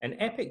 And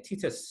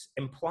Epictetus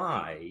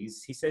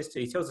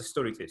he tells a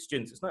story to his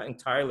students. It's not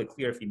entirely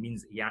clear if he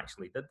means that he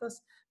actually did this,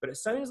 but it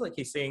sounds like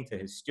he's saying to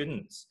his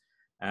students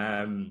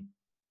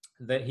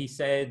that he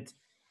said,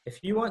 if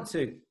you want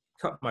to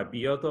cut my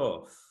beard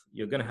off,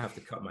 you're going to have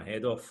to cut my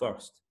head off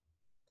first.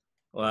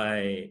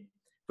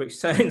 Which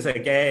sounds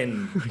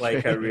again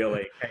like a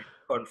really kind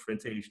of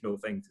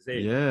confrontational thing to say.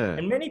 Yeah.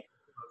 And many people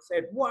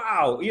said,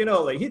 wow,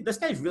 this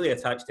guy's really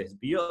attached to his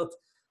beard.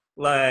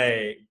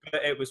 But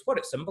it was what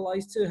it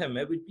symbolized to him.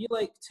 It would be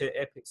like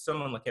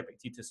someone like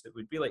Epictetus, it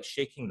would be like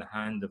shaking the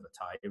hand of a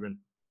tyrant.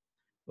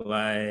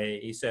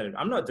 He said,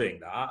 I'm not doing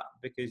that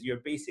because you're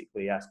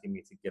basically asking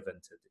me to give in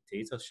to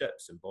dictatorship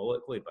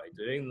symbolically by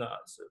doing that.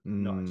 So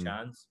not a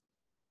chance.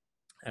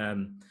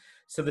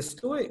 So the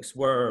Stoics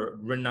were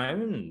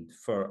renowned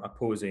for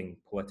opposing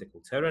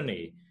political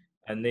tyranny,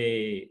 and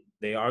they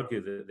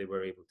argue that they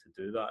were able to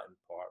do that in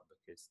part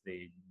because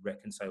they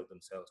reconciled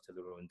themselves to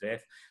their own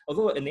death.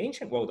 Although in the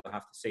ancient world, I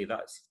have to say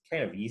that's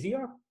kind of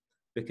easier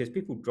because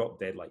people drop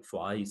dead like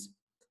flies.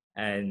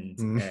 And,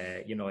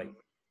 like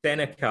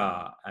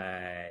Seneca,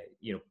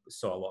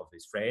 saw a lot of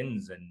his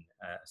friends and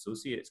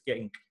associates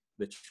getting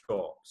the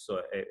chop.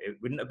 So it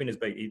wouldn't have been as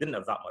big. He didn't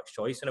have that much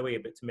choice in a way,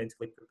 but to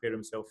mentally prepare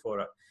himself for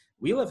it.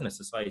 We live in a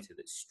society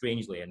that's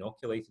strangely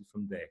inoculated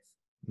from death.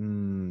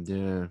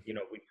 Yeah.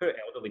 We put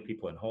elderly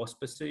people in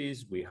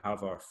hospices. We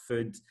have our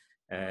food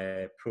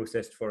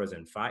processed for us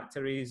in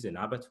factories, in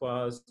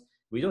abattoirs.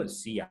 We don't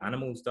see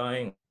animals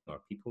dying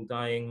or people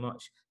dying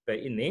much. But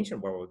in the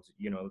ancient world,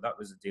 that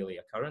was a daily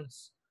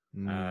occurrence.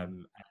 And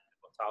the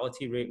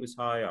mortality rate was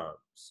higher.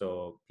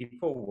 So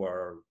people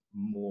were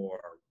more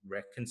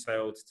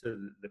reconciled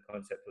to the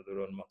concept of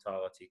their own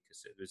mortality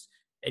because it was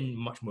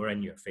much more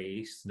in your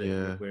face.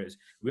 Whereas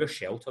we're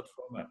sheltered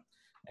from it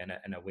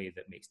in a way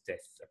that makes death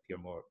appear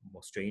more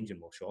strange and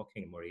more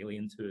shocking and more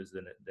alien to us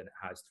than it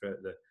has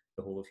throughout the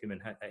whole of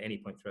at any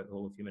point throughout the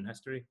whole of human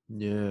history.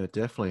 Yeah,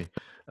 definitely.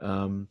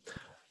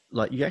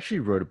 You actually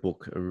wrote a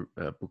book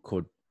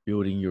called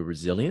Building Your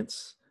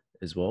Resilience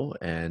as well.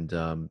 And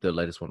the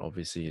latest one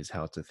obviously is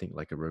How to Think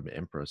Like a Roman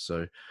Emperor.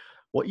 So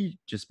what you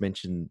just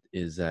mentioned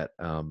is that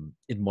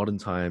in modern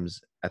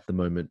times at the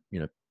moment,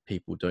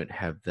 people don't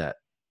have that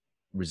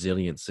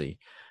resiliency.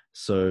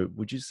 So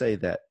would you say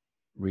that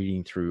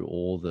reading through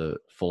all the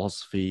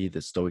philosophy,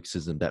 the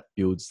Stoicism, that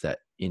builds that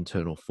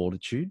internal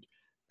fortitude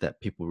that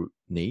people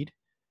need,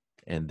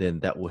 and then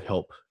that will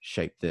help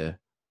shape their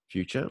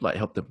future,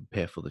 help them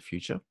prepare for the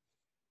future?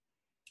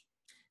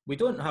 We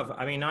don't have,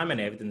 I'm an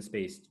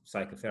evidence-based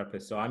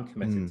psychotherapist, so I'm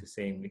committed to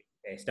saying we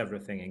test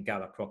everything and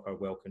gather proper,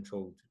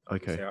 well-controlled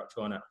research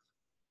on it.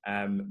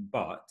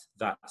 But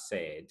that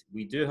said,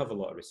 we do have a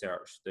lot of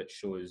research that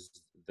shows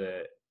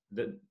the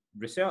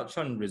research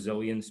on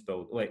resilience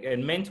build,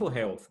 in mental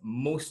health,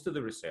 most of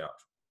the research,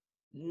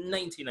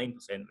 99%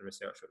 of the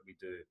research that we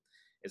do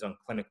is on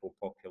clinical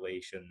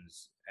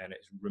populations, and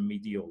it's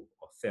remedial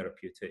or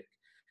therapeutic.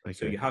 Okay.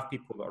 So you have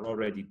people that are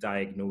already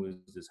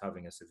diagnosed as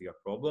having a severe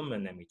problem,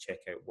 and then we check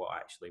out what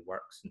actually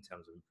works in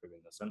terms of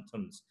improving their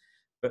symptoms.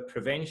 But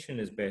prevention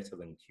is better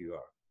than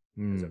cure,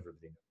 as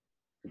everybody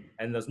knows.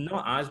 And there's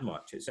not as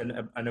much. It's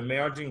an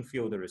emerging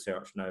field of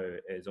research now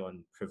is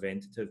on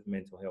preventative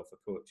mental health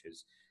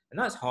approaches. And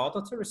that's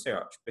harder to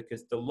research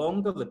because the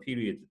longer the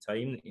period of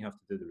time that you have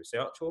to do the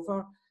research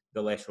over,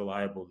 the less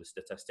reliable the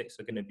statistics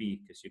are going to be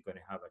because you're going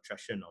to have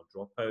attrition or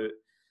dropout.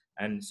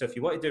 And so if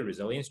you want to do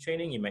resilience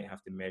training, you might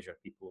have to measure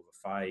people over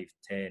 5,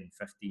 10,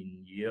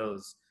 15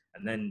 years.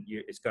 And then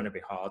it's going to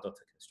be harder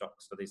to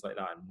construct studies like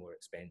that and more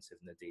expensive,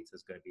 and the data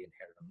is going to be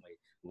inherently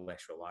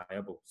less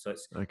reliable. So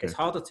it's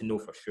harder to know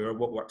for sure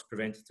what works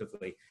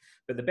preventatively.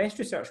 But the best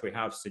research we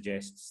have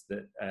suggests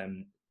that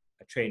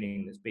a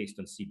training that's based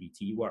on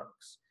CBT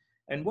works.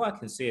 And what I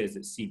can say is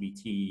that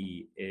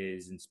CBT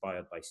is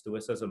inspired by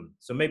Stoicism.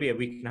 So maybe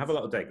we can have a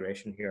little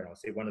digression here, and I'll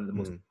say one of the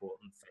most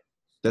important things.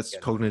 That's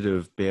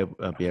cognitive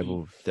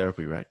behavioral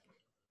therapy, right?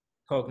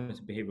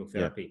 Cognitive behavioral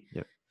therapy.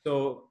 Yeah.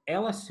 So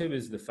Ellis, who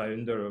is the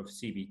founder of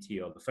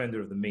CBT, or the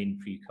founder of the main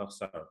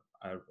precursor,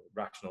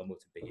 rational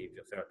emotive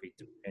behavior therapy,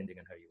 depending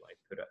on how you like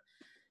to put it,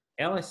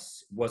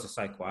 Ellis was a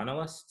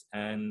psychoanalyst,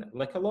 and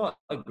like a lot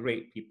of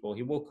great people,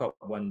 he woke up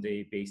one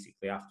day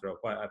basically after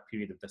a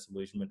period of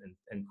disillusionment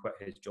and quit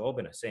his job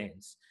in a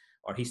sense.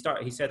 Or he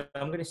said,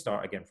 I'm going to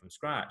start again from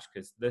scratch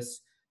because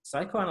this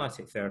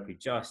psychoanalytic therapy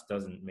just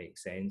doesn't make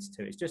sense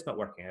to me. It's just not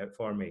working out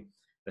for me,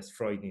 this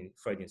Freudian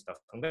stuff.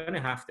 I'm going to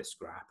have to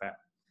scrap it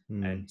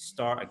and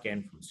start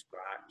again from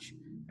scratch.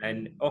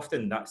 And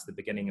often that's the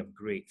beginning of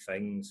great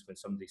things, when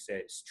somebody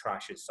says,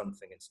 trashes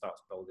something and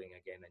starts building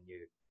again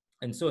anew.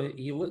 And so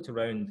he looked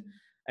around,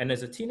 and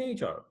as a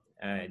teenager,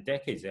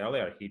 decades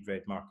earlier, he'd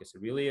read Marcus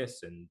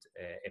Aurelius and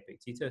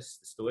Epictetus,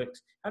 the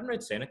Stoics. Hadn't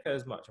read Seneca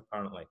as much,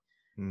 apparently.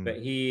 But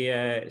he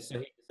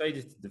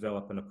decided to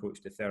develop an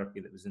approach to therapy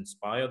that was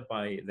inspired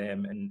by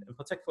them, and in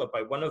particular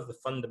by one of the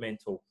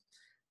fundamental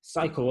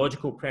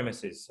psychological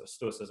premises of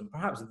Stoicism,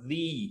 perhaps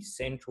the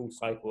central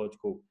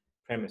psychological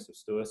premise of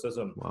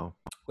Stoicism,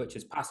 which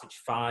is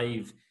passage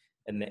 5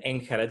 in the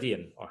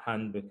Enchiridion, or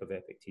Handbook of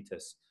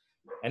Epictetus.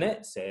 And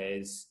it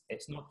says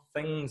it's not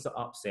things that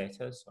upset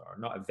us, or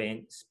not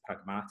events,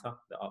 pragmata,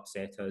 that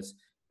upset us,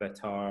 but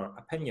our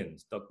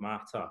opinions,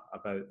 dogmata,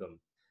 about them.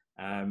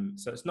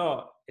 So it's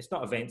not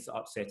events that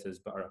upset us,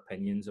 but our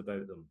opinions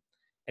about them.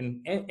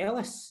 And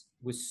Ellis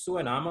was so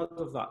enamored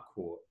of that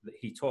quote that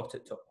he taught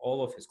it to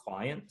all of his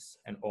clients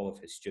and all of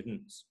his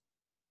students.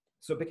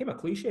 So it became a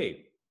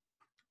cliche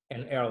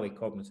in early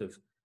cognitive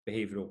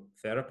behavioral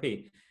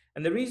therapy.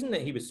 And the reason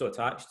that he was so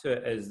attached to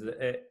it is that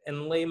it,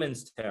 in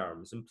layman's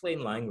terms, in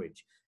plain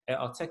language, it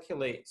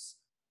articulates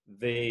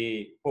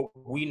what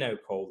we now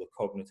call the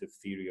cognitive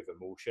theory of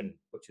emotion,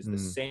 which is the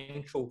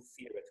central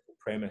theoretical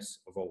premise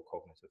of all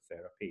cognitive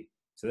therapy.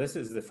 So this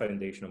is the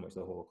foundation on which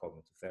the whole of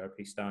cognitive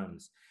therapy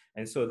stands.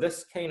 And so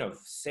this kind of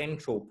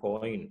central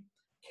point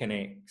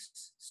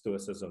connects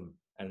Stoicism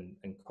and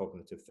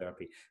cognitive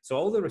therapy. So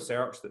all the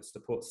research that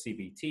supports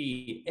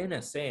CBT, in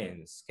a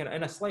sense, kind of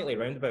in a slightly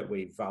roundabout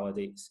way,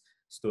 validates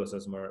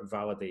Stoicism, or it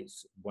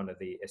validates one of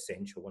the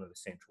central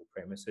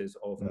premises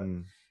of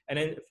it. And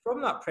then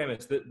from that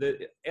premise,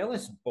 the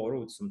Ellis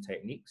borrowed some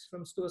techniques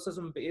from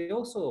Stoicism, but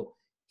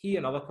he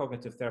and other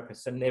cognitive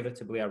therapists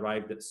inevitably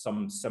arrived at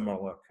some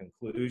similar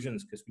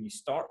conclusions, because when you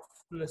start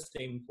from the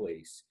same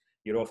place,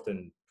 you're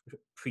often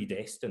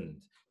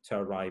predestined to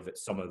arrive at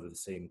some of the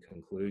same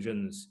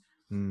conclusions.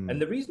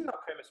 And the reason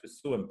that premise was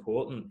so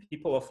important,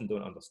 people often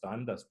don't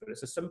understand this, but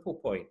it's a simple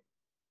point.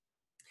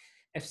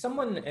 If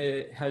someone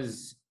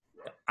has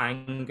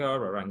anger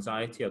or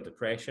anxiety or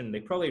depression, they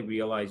probably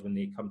realize when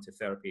they come to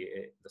therapy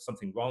there's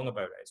something wrong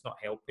about it. It's not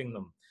helping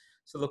them.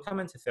 So they'll come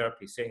into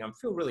therapy saying, I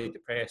feel really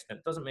depressed and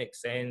it doesn't make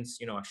sense.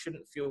 I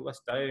shouldn't feel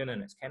this down,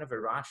 and it's kind of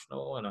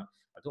irrational, and I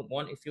don't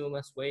want to feel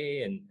this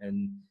way.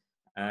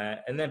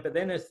 But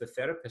then as the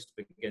therapist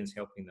begins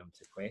helping them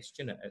to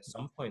question it, at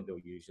some point they'll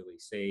usually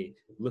say,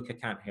 look, I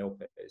can't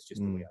help it. It's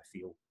just the way I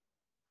feel.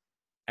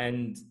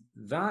 And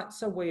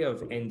that's a way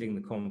of ending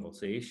the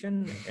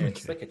conversation.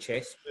 It's like a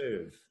chess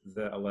move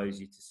that allows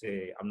you to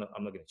say, I'm not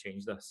going to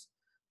change this.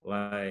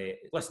 Like,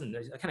 listen,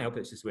 I can't help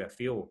it. It's just the way I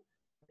feel.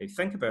 If you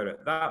think about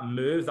it, that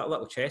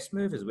little chess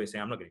move is a way of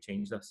saying, I'm not going to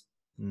change this.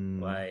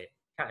 Like,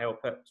 can't help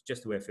it. It's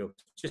just the way I feel.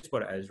 It's just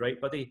what it is, right,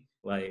 buddy?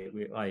 Like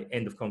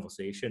end of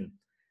conversation.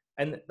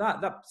 And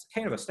that's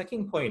kind of a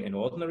sticking point in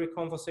ordinary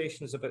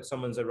conversations about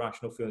someone's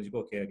irrational feelings. You go,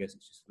 okay, I guess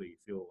it's just the way you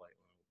feel.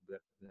 Like,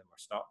 then we're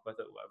stuck with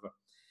it, whatever.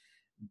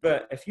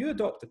 But if you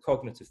adopt the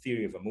cognitive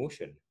theory of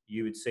emotion,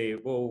 you would say,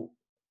 well,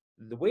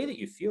 the way that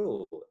you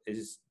feel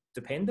is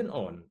dependent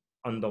on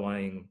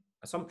underlying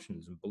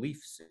assumptions and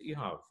beliefs that you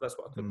have. That's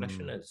what a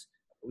cognition is,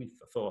 a belief,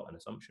 a thought, an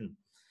assumption.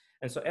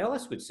 And so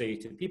Ellis would say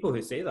to people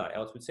who say that,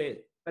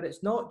 but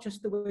it's not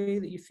just the way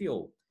that you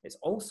feel, it's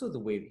also the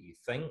way that you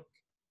think.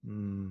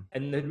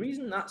 And the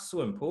reason that's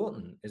so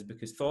important is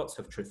because thoughts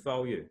have truth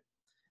value.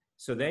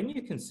 So then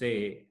you can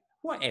say,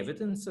 what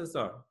evidence is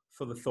there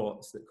for the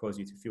thoughts that cause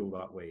you to feel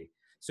that way?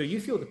 So you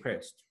feel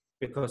depressed.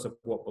 because of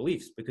what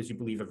beliefs? Because you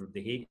believe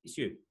everybody hates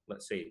you.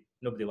 Let's say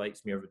nobody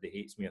likes me, everybody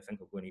hates me. I think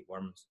I'll go and eat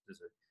worms.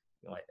 There's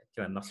a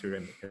kind of nursery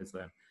rhyme that kids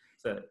learn.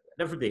 So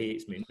everybody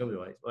hates me, nobody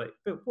likes.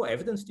 But what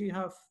evidence do you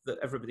have that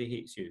everybody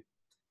hates you?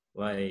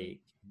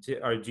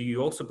 Do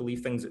you also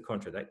believe things that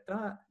contradict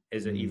that?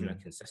 Is it even a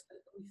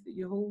consistent belief that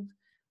you hold?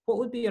 What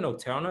would be an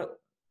alternate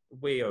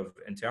way of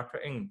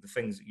interpreting the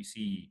things that you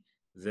see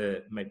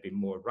that might be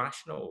more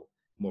rational,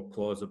 more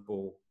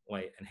plausible,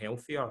 and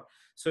healthier?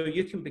 So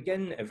you can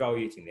begin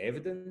evaluating the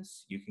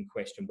evidence. You can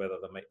question whether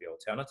there might be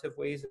alternative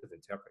ways of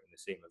interpreting the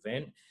same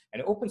event,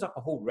 and it opens up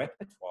a whole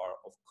repertoire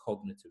of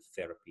cognitive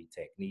therapy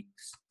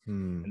techniques.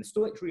 And the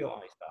Stoics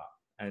realized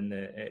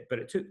that, but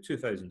it took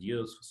 2,000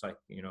 years for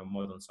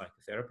modern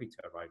psychotherapy to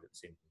arrive at the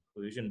same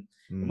conclusion.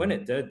 And when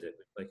it did, it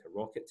was like a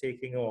rocket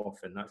taking off,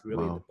 and that's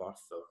really the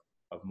birth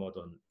of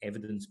modern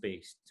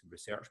evidence-based,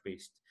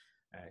 research-based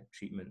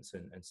treatments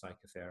and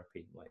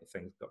psychotherapy.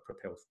 Things got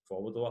propelled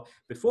forward a lot.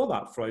 Before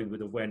that, Freud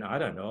would have went, I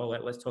don't know,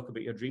 let's talk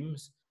about your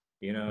dreams.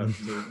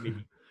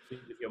 Maybe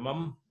with your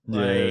mum.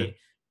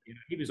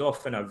 He was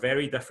off in a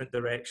very different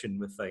direction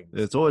with things.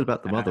 It's always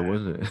about the mother,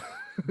 wasn't it?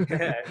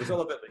 Yeah, it was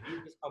all about the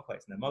Oedipus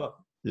complex and the mother.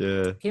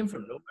 Yeah, it came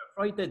from nowhere.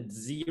 Freud did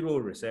zero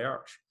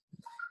research.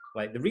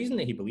 The reason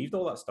that he believed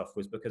all that stuff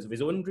was because of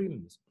his own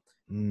dreams.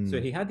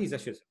 So he had these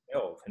issues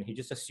himself, and he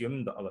just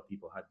assumed that other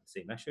people had the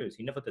same issues.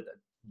 He never did a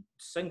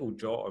single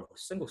jot or a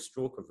single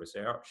stroke of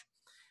research.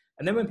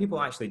 And then when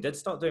people actually did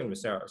start doing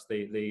research,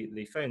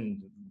 they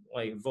found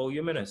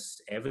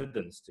voluminous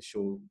evidence to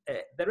show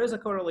there is a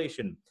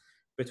correlation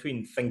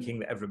between thinking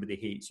that everybody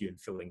hates you and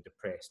feeling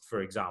depressed,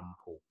 for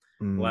example.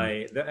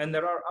 And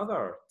there are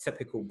other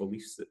typical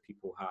beliefs that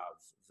people have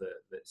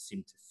that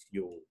seem to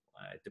fuel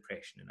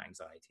depression and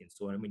anxiety and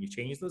so on. And when you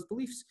change those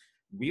beliefs,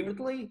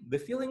 weirdly, the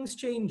feelings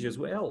change as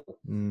well.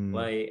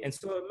 And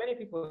so many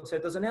people have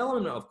said there's an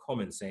element of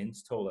common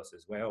sense to all this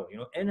as well.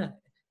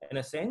 In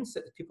a sense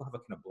that people have a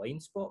kind of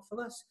blind spot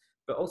for this,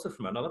 but also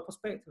from another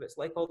perspective, it's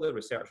like all the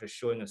research is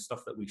showing us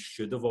stuff that we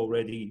should have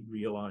already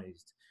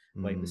realized.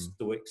 The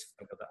Stoics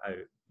figured it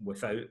out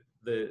without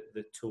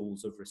the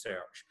tools of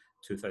research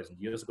 2,000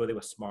 years ago. They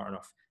were smart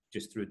enough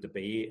just through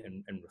debate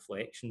and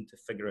reflection to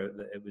figure out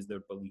that it was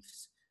their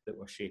beliefs that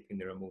were shaping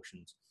their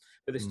emotions.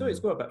 But the Stoics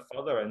go a bit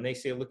further, and they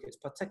say, look, it's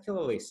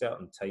particularly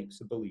certain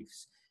types of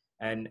beliefs.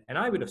 And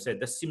I would have said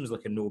this seems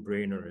like a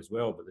no-brainer as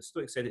well, but the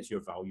Stoics said it's your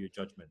value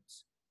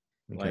judgments.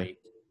 Okay.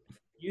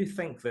 You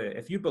think that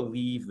if you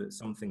believe that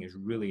something is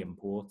really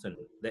important,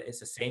 that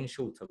it's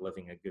essential to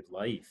living a good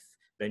life,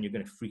 then you're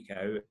going to freak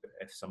out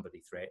if somebody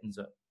threatens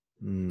it.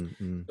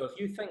 So if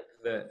you think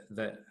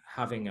that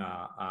having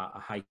a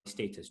high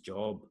status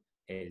job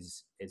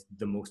is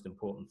the most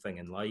important thing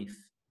in life,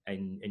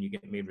 and you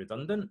get made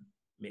redundant,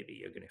 maybe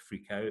you're going to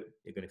freak out,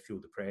 you're going to feel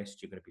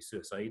depressed, you're going to be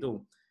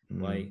suicidal.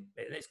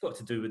 It's got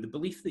to do with the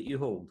belief that you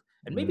hold.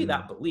 And maybe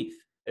that belief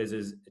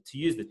is to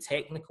use the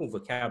technical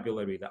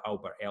vocabulary that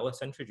Albert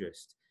Ellis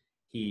introduced,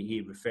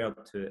 he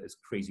referred to it as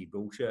crazy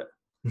bullshit.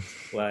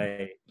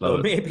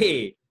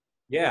 Maybe,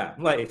 yeah,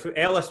 if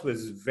Ellis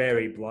was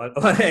very blunt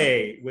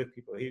with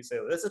people, he'd say,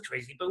 this is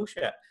crazy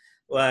bullshit.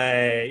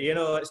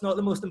 It's not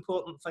the most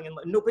important thing in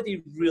life.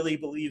 Nobody really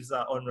believes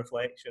that on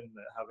reflection,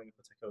 that having a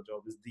particular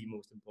job is the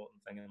most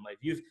important thing in life.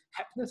 You've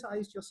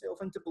hypnotized yourself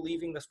into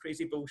believing this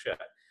crazy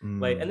bullshit.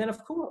 And then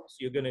of course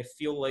you're going to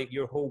feel like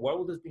your whole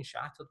world has been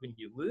shattered when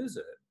you lose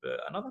it. But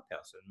another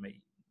person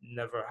might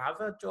never have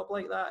a job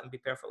like that and be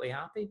perfectly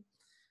happy.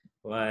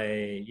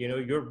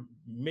 You're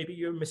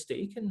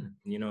mistaken.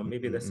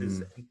 Maybe this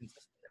is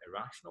inconsistent and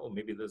irrational.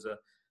 Maybe there's a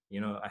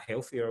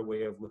healthier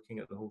way of looking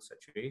at the whole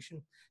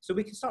situation. So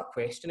we can start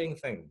questioning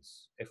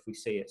things if we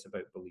say it's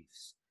about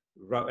beliefs.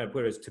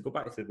 Whereas to go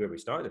back to where we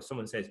started, if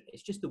someone says,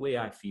 it's just the way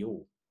I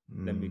feel,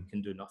 then we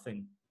can do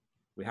nothing.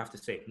 We have to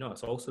say, no,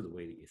 it's also the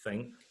way that you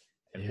think.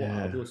 And what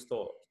are those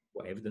thoughts?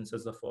 What evidence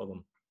is there for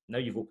them? Now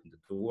you've opened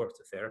the door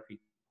to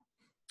therapy.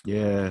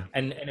 Yeah.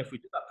 And if we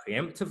do that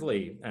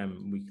preemptively,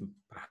 we can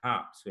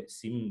perhaps, it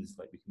seems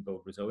like we can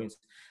build resilience.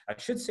 I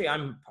should say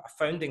I'm a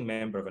founding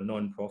member of a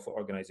non-profit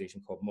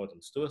organization called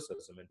Modern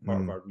Stoicism, and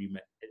part of our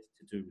remit is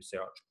to do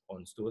research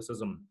on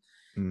Stoicism.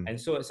 And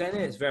so it's in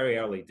its very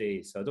early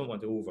days, so I don't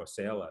want to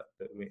oversell it,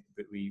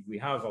 but we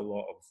have a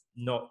lot of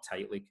not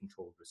tightly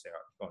controlled research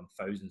on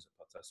thousands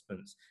of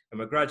participants, and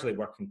we're gradually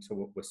working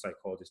with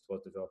psychologists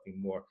towards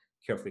developing more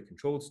carefully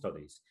controlled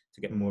studies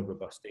to get more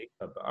robust data.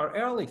 But our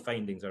early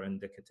findings are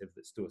indicative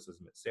that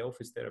Stoicism itself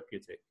is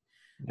therapeutic.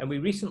 And we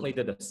recently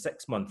did a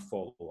 6-month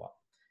follow-up.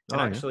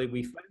 And actually,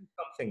 we found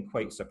something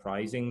quite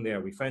surprising there.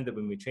 We found that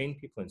when we train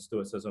people in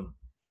Stoicism,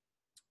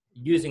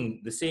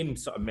 using the same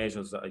sort of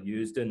measures that are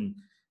used in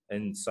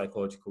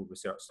psychological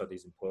research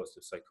studies in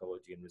positive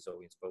psychology and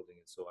resilience building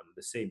and so on,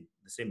 the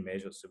same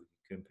measures so we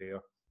can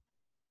compare.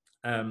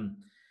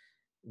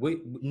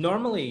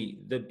 Normally,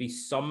 there'd be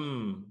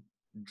some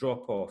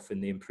drop-off in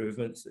the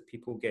improvements that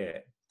people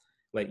get.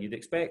 You'd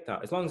expect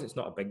that, as long as it's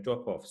not a big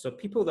drop-off. So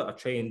people that are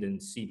trained in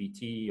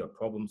CBT or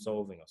problem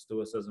solving or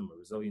Stoicism or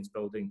resilience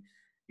building,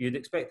 you'd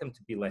expect them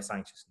to be less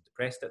anxious and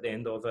depressed at the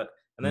end of it.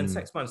 And then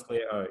 6 months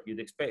later, you'd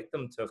expect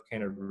them to have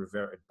kind of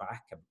reverted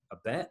back a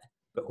bit,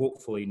 but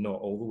hopefully not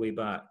all the way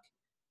back,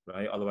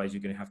 right? Otherwise,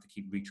 you're going to have to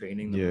keep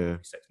retraining them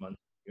every 6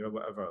 months or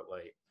whatever.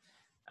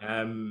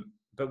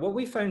 But what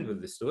we found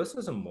with the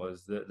Stoicism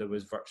was that there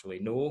was virtually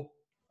no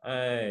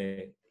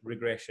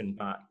regression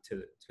back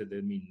to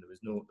the mean. There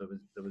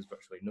was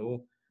virtually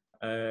no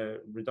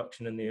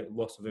reduction in the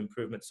loss of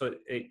improvement. So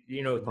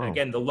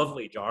again, the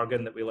lovely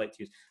jargon that we like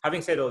to use.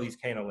 Having said all these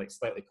kind of like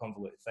slightly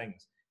convoluted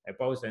things, it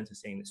boils down to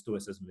saying that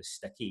Stoicism is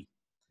sticky,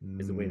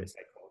 is the way that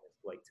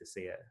psychologists like to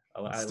say it.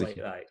 I like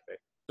that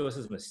expression.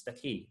 Stoicism is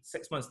sticky.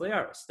 6 months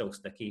later, it's still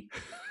sticky.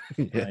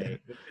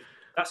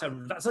 That's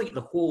like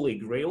the holy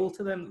grail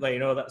to them.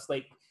 That's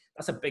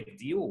a big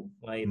deal.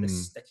 The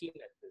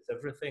stickiness is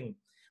everything.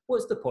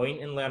 What's the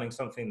point in learning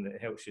something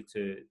that helps you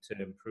to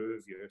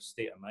improve your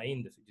state of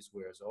mind if it just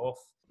wears off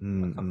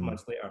a couple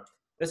months later?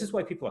 This is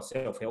why people are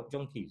self-help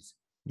junkies.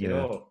 You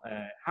know,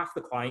 half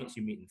the clients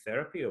you meet in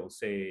therapy will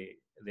say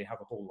they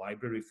have a whole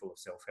library full of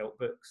self-help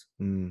books.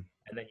 And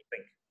then you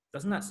think,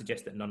 doesn't that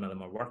suggest that none of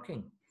them are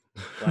working?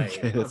 That's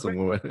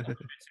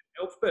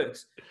self-help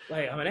books.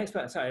 I'm an expert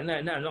at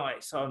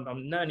that. So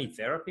I'm now I need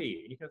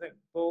therapy. You can think,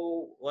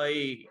 well,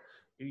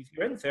 if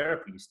you're in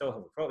therapy, you still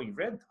have a problem. You've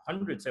read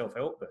 100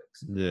 self-help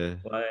books. Most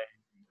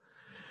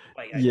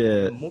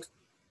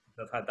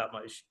have had that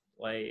much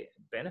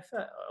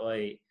benefit.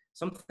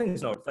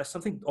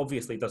 Something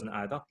obviously doesn't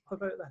add up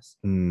about this.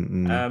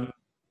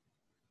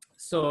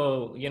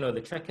 So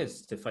the trick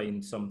is to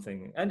find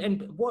something,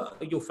 and what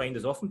you'll find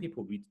is often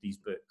people read these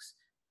books,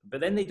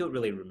 but then they don't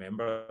really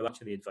remember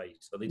much of the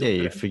advice, or they don't.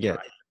 You forget.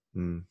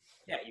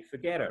 Yeah, you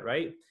forget it,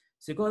 right?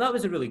 So you go, that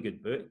was a really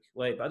good book,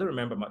 but I don't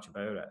remember much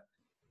about it.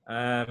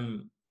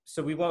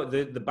 So we want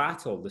the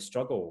battle, the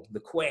struggle, the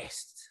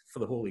quest for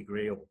the Holy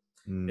Grail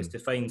is to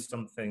find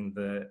something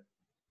that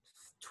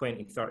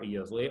 20, 30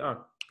 years later,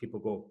 people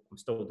go, I'm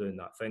still doing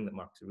that thing that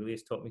Marcus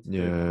Aurelius taught me to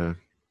do.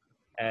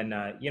 And,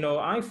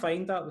 I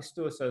find that with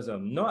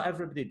Stoicism, not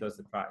everybody does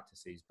the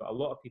practices, but a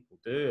lot of people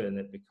do, and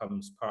it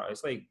becomes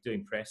it's like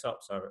doing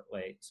press-ups or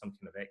like some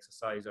kind of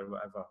exercise or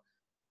whatever.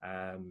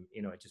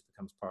 It just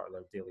becomes part of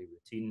their daily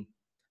routine.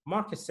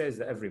 Marcus says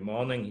that every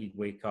morning he'd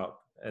wake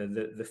up,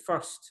 the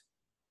first,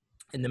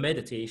 in the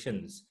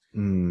meditations. He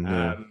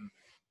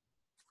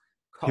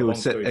would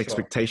set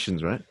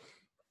expectations, right?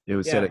 He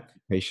would set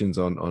expectations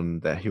on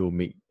that he will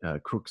meet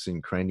crooks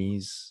and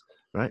crannies,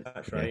 right?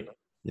 That's right.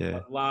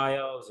 Like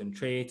liars and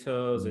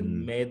traitors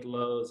and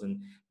meddlers,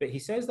 but he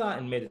says that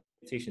in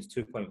Meditations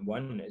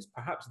 2.1 is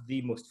perhaps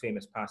the most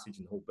famous passage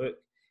in the whole book.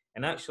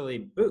 And actually,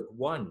 book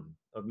 1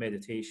 of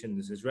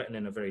Meditations is written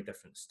in a very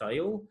different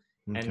style.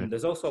 And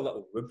there's also a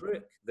little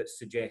rubric that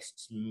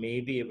suggests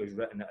maybe it was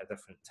written at a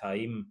different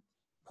time,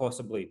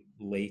 possibly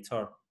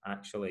later,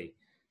 actually.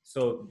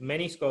 So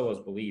many scholars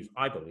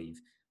I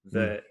believe,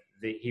 that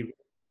he wrote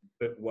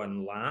book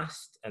 1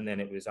 last, and then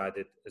it was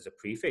added as a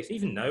preface.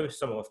 Even now,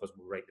 some of us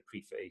will write the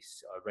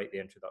preface or write the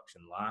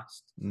introduction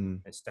last and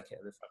stick it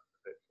at the front of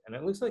the book. And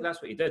it looks like that's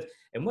what he did.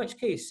 In which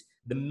case,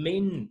 the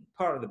main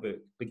part of the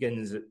book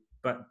begins at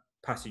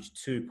passage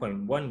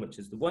 2.1, which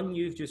is the one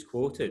you've just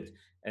quoted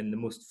and the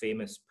most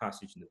famous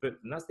passage in the book.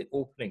 And that's the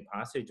opening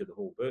passage of the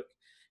whole book.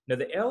 Now,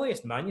 the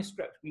earliest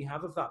manuscript we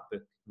have of that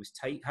book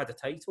had a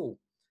title,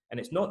 and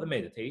it's not the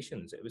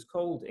Meditations. It was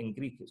called, in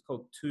Greek, it's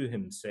called To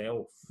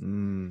Himself.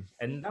 And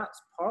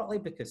that's partly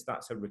because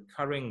that's a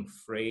recurring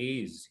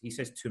phrase. He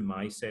says, to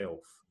myself,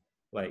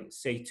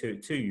 say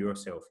to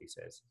yourself, he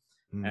says.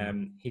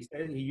 He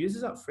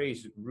uses that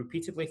phrase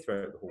repeatedly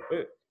throughout the whole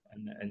book.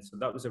 And so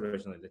that was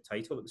originally the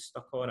title that was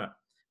stuck on it.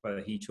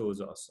 Whether he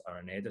chose us or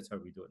an editor,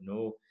 we don't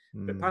know.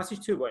 But passage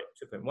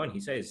 2.1,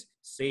 he says,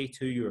 say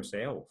to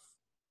yourself.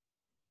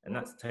 And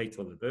that's the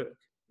title of the book.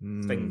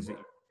 Things that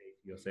you say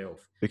to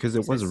yourself. Because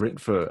it wasn't written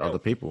for other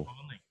people.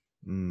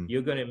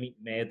 You're going to meet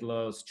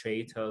meddlers,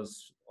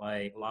 traitors,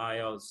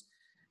 liars.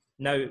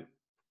 Now,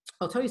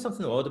 I'll tell you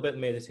something odd about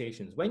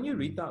Meditations. When you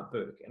read that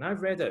book, and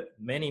I've read it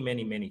many,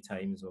 many, many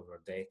times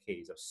over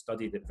decades, I've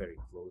studied it very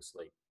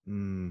closely.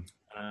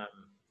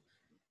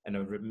 And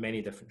I've read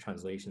many different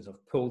translations.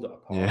 I've pulled it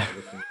apart.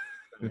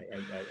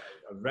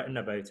 I've written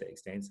about it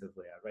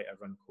extensively. I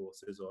run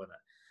courses on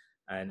it.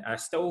 And I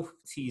still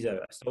tease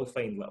out, I still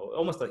find little,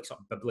 almost like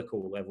sort of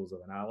biblical levels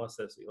of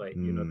analysis, but I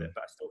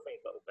still find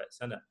little bits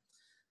in it.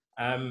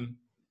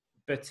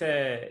 But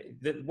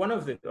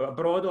a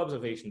broad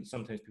observation that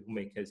sometimes people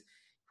make is,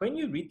 when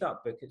you read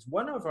that book, it's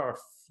one of our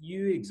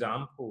few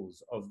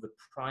examples of the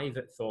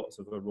private thoughts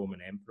of a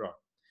Roman emperor.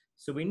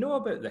 So we know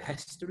about the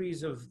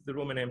histories of the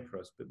Roman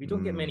emperors, but we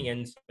don't get many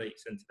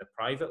insights into the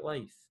private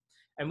life.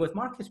 And with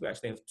Marcus, we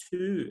actually have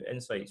 2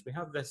 insights. We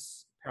have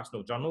this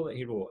personal journal that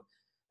he wrote.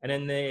 And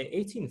in the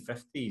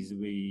 1850s,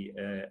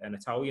 an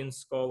Italian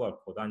scholar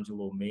called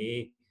Angelo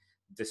May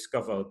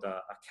discovered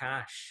a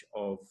cache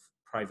of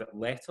private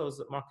letters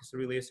that Marcus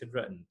Aurelius had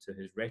written to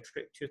his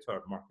rhetoric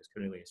tutor, Marcus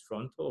Cornelius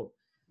Fronto.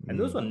 And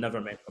those were never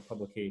meant for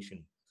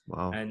publication.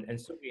 Wow. And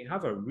so we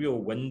have a real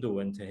window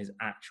into his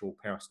actual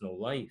personal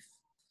life.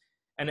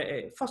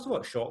 And first of all,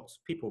 it shocks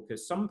people,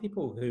 because some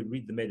people who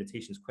read the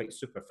Meditations quite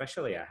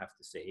superficially, I have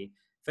to say,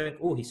 think,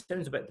 oh, he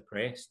sounds a bit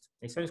depressed.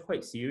 He sounds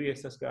quite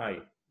serious, this guy.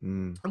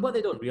 And what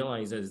they don't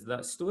realize is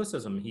that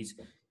Stoicism,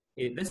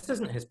 this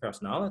isn't his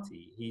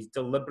personality. He's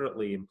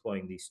deliberately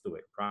employing these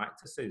Stoic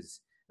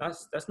practices.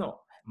 That's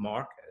not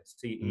Marcus.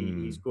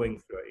 He's going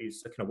through it.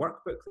 It's a kind of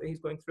workbook that he's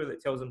going through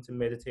that tells him to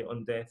meditate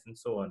on death and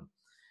so on.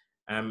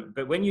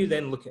 But when you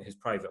then look at his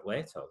private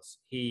letters,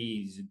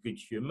 he's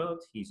good-humoured.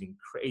 He's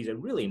a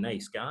really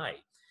nice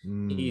guy.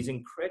 He's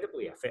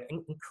incredibly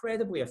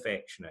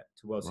affectionate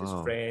towards his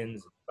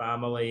friends,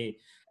 family,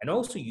 and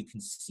also you can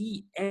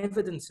see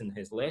evidence in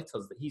his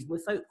letters that he's,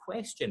 without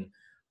question,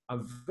 a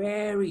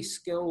very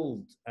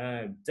skilled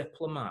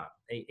diplomat.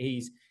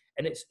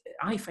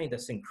 I find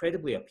this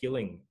incredibly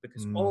appealing,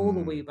 because all the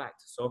way back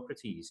to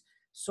Socrates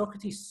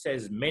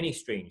says many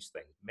strange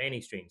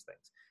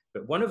things.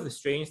 But one of the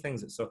strange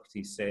things that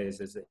Socrates says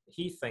is that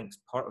he thinks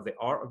part of the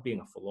art of being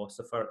a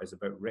philosopher is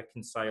about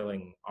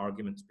reconciling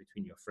arguments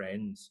between your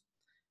friends,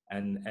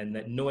 and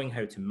that knowing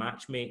how to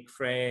matchmake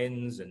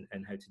friends and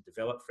how to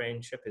develop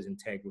friendship is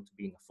integral to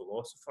being a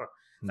philosopher.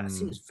 That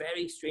seems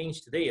very strange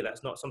today.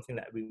 That's not something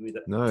that we would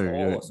at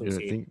all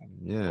associate.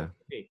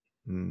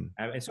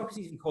 And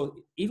Socrates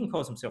even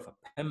calls himself a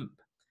pimp.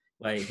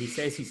 Like, he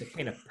says he's a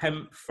kind of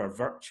pimp for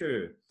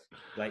virtue.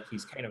 Like,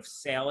 he's kind of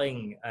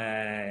selling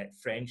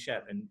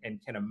friendship and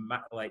kind of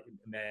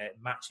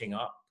matching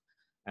up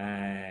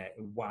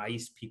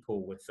wise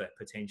people with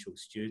potential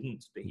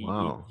students. But he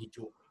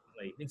jokes,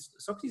 like,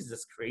 Socrates is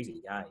this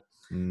crazy guy.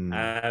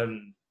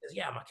 I'm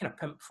a kind of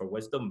pimp for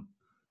wisdom.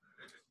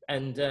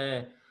 And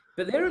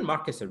but there in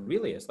Marcus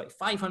Aurelius, like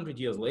 500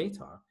 years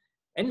later,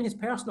 in his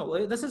personal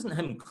life, this isn't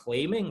him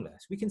claiming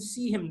this. We can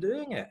see him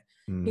doing it.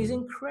 He's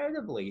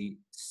incredibly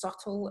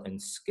subtle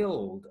and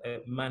skilled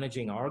at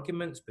managing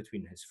arguments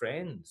between his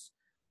friends.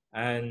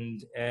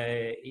 And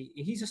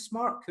he's a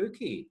smart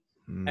cookie.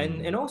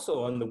 And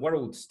also on the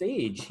world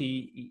stage,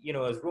 he,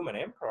 as Roman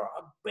emperor,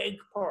 a big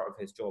part of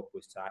his job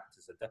was to act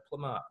as a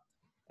diplomat.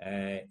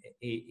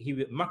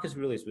 Marcus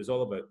Aurelius was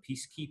all about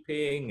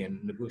peacekeeping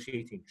and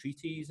negotiating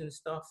treaties and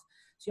stuff.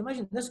 So you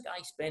imagine this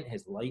guy spent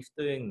his life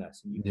doing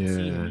this, and you can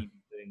see him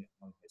even doing it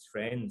among his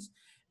friends.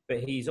 But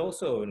he's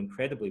also an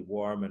incredibly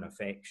warm and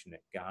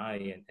affectionate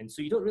guy. And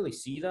so you don't really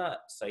see that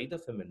side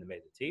of him in the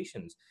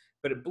Meditations.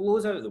 But it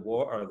blows out of the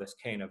water this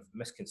kind of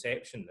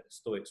misconception that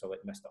Stoics are like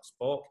Mr.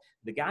 Spock.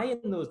 The guy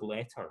in those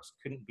letters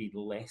couldn't be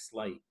less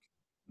like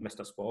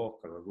Mr. Spock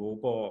or a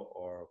robot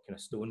or kind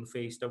of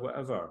stone-faced or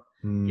whatever.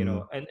 And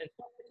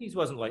Socrates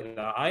wasn't like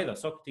that either.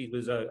 Socrates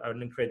was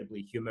an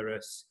incredibly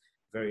humorous,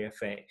 very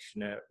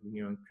affectionate,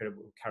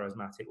 incredibly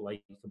charismatic,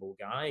 likable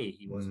guy.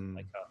 He wasn't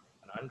like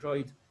an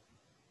android.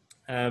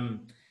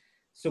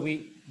 So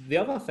the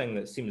other thing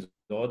that seems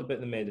odd about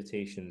the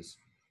Meditations,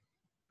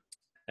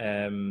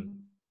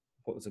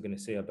 what was I going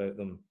to say about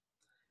them?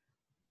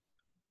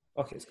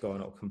 Okay, it's gone.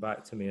 It'll come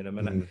back to me in a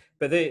minute.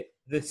 But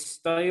the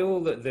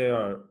style that they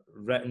are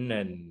written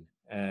in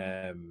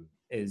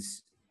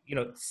is,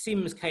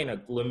 seems kind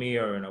of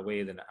gloomier in a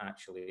way than it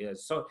actually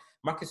is. So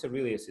Marcus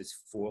Aurelius is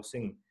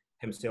forcing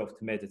himself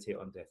to meditate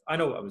on death. I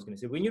know what I was going to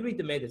say. When you read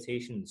the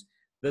Meditations,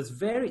 there's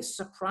very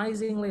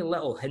surprisingly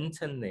little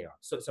hint in there.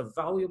 So it's a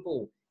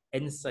valuable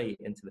insight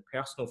into the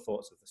personal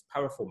thoughts of this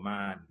powerful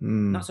man.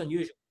 That's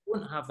unusual. You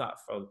wouldn't have that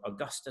for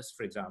Augustus,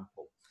 for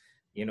example,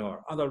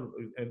 or other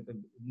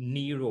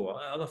Nero,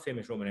 other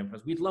famous Roman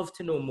emperors. We'd love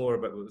to know more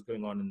about what was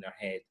going on in their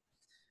head,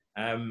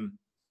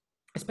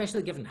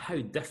 especially given how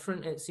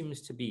different it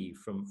seems to be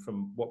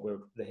from what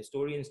the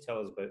historians tell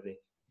us about the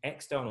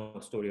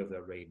external story of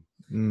their reign.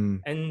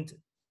 And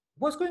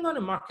what's going on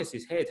in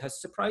Marcus's head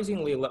has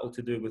surprisingly little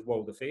to do with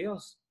world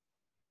affairs.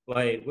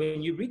 Like,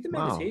 when you read the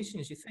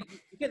Meditations, you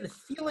get the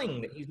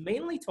feeling that he's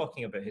mainly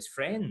talking about his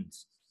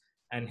friends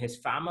and his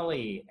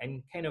family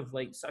and kind of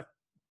like sort of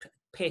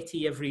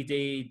petty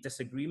everyday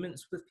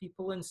disagreements with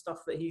people and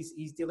stuff that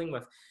he's dealing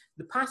with.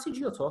 The passage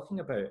you're talking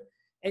about,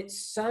 it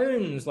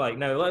sounds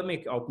like,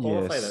 I'll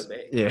qualify that, but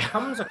it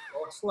comes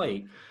across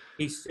like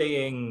he's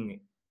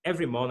saying,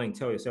 every morning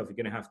tell yourself you're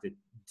going to have to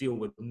deal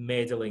with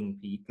meddling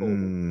people,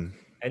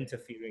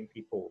 interfering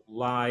people,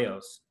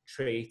 liars,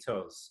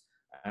 traitors,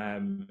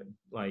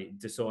 like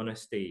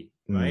dishonesty,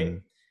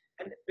 right?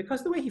 And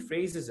because the way he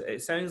phrases it,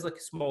 it sounds like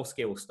small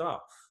scale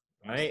stuff,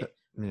 right?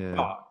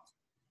 But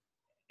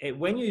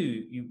when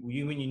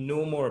you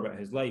know more about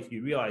his life,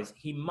 you realize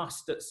he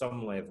must at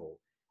some level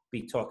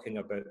be talking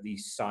about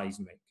these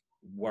seismic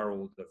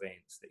world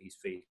events that he's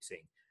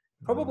facing.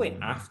 Probably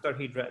after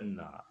he'd written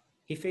that,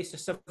 he faced a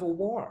civil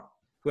war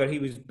where he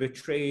was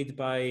betrayed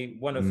by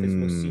one of his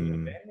most senior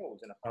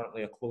generals and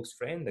apparently a close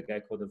friend, a guy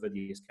called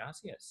Avidius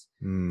Cassius.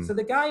 So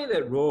the guy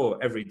that wrote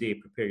every day,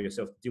 prepare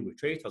yourself to deal with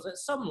traitors, at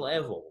some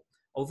level,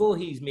 although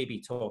he's maybe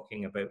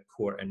talking about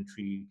court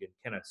intrigue and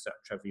kind of sort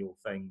of trivial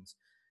things,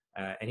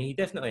 and he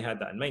definitely had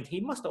that in mind, he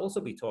must also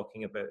be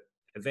talking about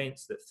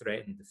events that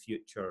threatened the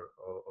future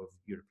of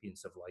European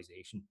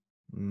civilization.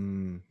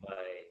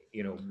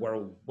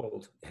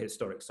 world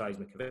historic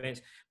seismic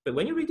events. But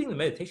when you're reading the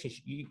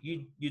Meditations,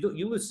 you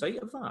lose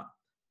sight of that.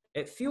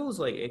 It feels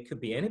like it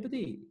could be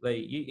anybody.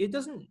 Like it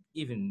doesn't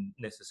even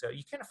necessarily.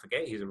 You kind of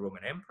forget he's a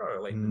Roman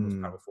emperor, like the most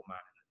powerful man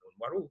in the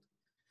known world.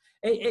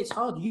 It's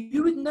hard.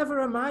 You would never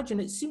imagine.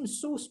 It seems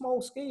so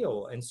small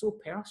scale and so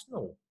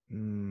personal.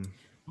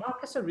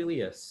 Marcus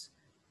Aurelius,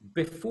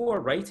 before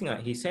writing it,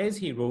 he says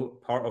he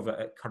wrote part of it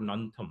at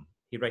Carnuntum.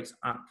 He writes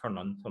at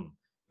Carnuntum.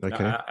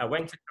 Okay. I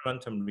went to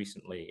Carnuntum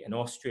recently in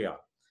Austria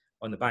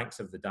on the banks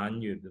of the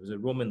Danube. There was a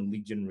Roman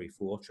legionary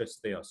fortress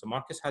there. So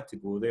Marcus had to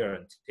go there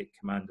and take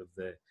command of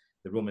the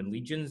Roman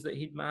legions that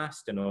he'd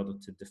massed in order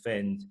to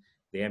defend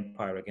the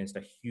empire against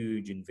a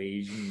huge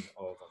invasion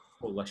of a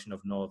coalition of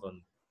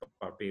northern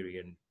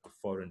barbarian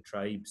foreign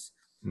tribes.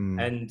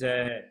 And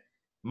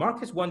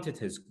Marcus wanted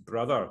his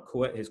brother,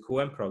 his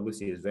co-emperor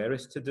Lucius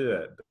Verus, to do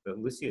it, but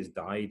Lucius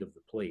died of the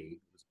plague.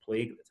 It was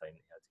plague at the time.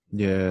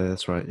 Yeah,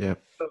 that's right. Yeah.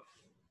 So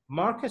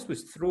Marcus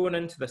was thrown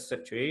into this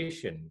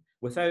situation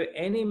without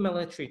any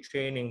military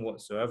training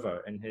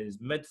whatsoever in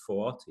his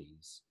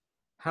mid-40s,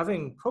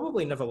 having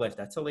probably never left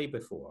Italy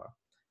before.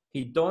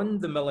 He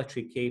donned the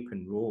military cape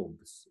and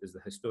robes, as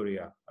the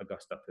Historia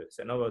Augusta puts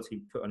it. In other words,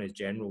 he put on his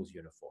general's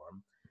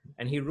uniform,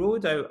 and he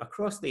rode out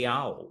across the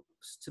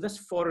Alps to this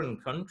foreign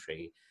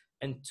country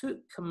and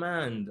took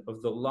command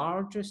of the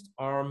largest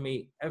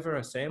army ever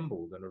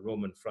assembled on a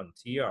Roman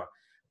frontier,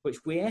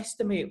 which we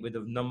estimate would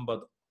have numbered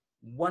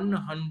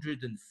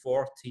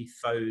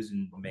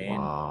 140,000 men,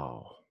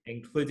 Wow.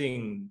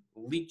 including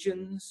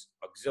legions,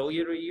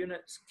 auxiliary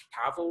units,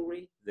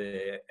 cavalry,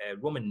 the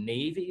Roman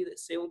navy that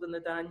sailed in the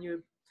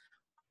Danube.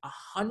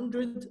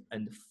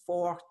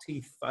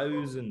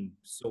 140,000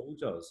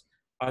 soldiers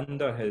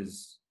under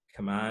his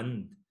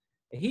command.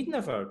 He'd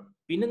never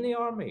been in the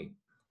army.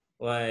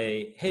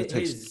 Like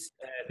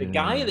the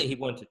guy that he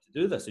wanted to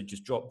do this had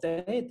just dropped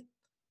dead.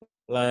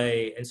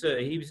 Like, and so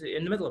he was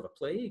in the middle of a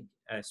plague,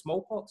 a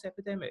smallpox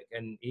epidemic,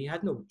 and he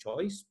had no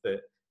choice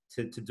but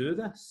to do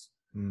this.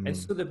 And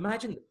so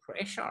imagine the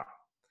pressure.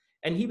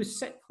 And he was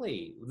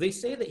sickly. They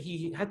say that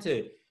he had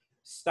to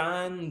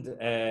stand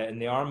in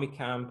the army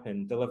camp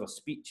and deliver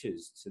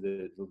speeches to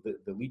the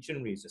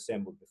legionaries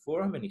assembled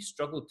before him, and he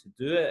struggled to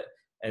do it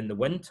in the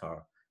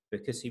winter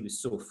because he was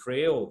so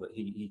frail that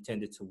he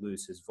tended to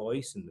lose his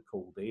voice in the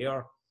cold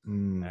air.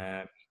 He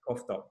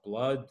coughed up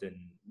blood,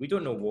 and we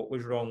don't know what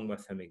was wrong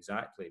with him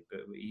exactly,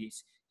 but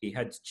he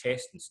had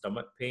chest and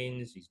stomach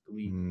pains. He's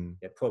believed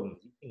he had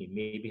problems eating. He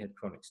maybe had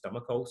chronic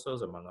stomach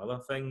ulcers, among other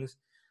things.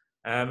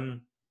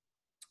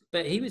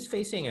 But he was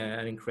facing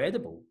an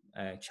incredible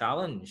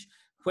challenge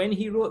when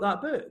he wrote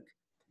that book.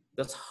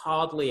 There's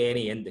hardly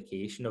any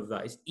indication of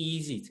that. It's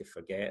easy to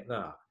forget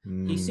that.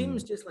 He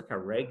seems just like a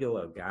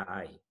regular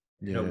guy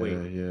in a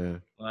way. Yeah.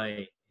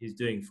 Like he's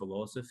doing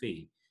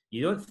philosophy.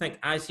 You don't think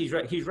as he's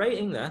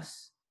writing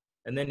this,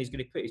 and then he's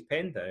going to put his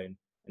pen down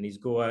and he's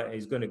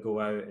going to go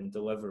out and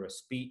deliver a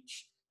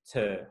speech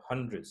to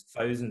hundreds,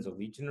 thousands of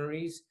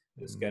legionaries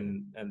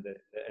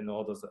in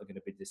orders that are going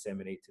to be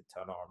disseminated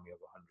to an army of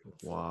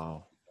 100.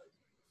 Wow.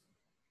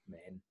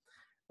 Men.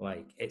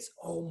 Like, it's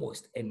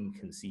almost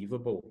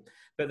inconceivable.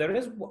 But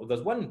there's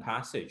one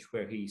passage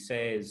where he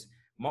says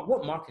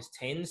what Marcus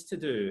tends to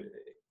do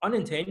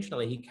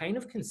unintentionally. He kind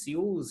of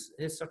conceals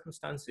his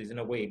circumstances in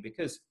a way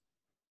because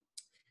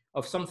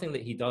of something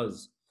that he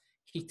does.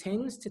 He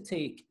tends to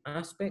take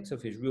aspects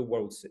of his real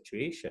world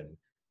situation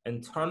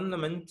and turn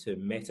them into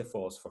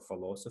metaphors for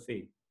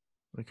philosophy.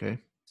 Okay.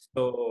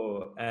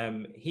 So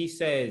he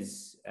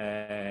says,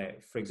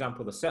 for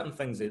example, there's certain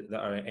things that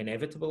are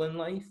inevitable in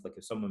life. Like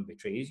if someone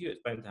betrays you,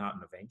 it's bound to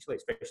happen eventually,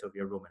 especially if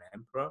you're a Roman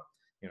emperor.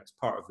 You know, it's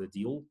part of the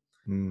deal.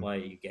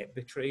 Like you get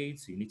betrayed,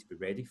 so you need to be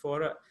ready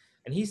for it.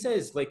 And he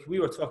says, like we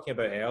were talking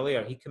about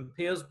earlier, he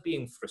compares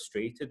being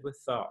frustrated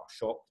with that or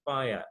shocked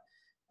by it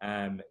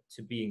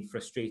to being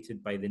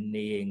frustrated by the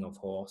neighing of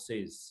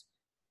horses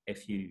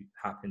if you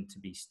happen to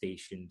be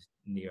stationed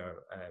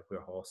near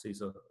where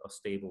horses are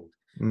stabled.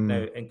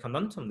 Now, in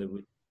Carnuntum, there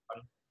would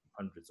be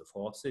hundreds of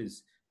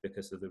horses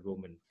because of the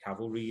Roman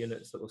cavalry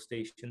units that were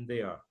stationed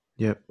there.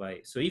 Yep.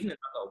 Like, so even in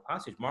that little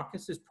passage,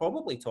 Marcus is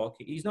probably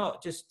talking, he's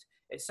not just,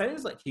 it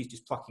sounds like he's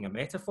just plucking a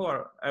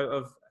metaphor out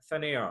of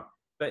thin air,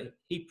 but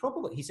he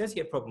says he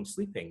had problems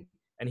sleeping,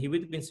 and he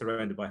would have been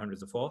surrounded by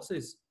hundreds of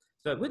horses.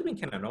 So it would have been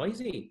kind of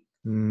noisy.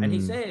 And he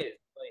said,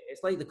 like,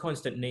 it's like the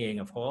constant neighing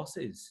of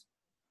horses.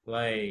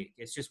 Like,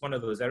 it's just one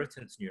of those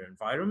irritants in your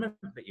environment,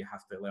 but you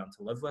have to learn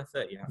to live with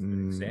it. You have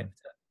to accept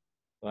it.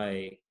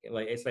 Like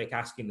it's like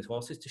asking the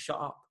horses to shut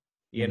up.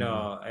 You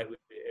know, it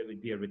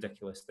would be a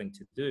ridiculous thing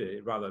to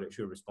do. Rather, it's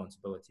your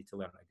responsibility to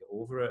learn to get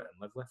over it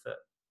and live with it.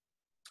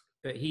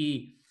 But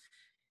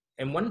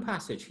in one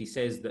passage, he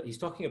says that he's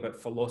talking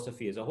about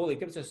philosophy as a whole. He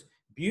gives us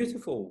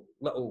beautiful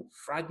little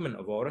fragment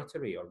of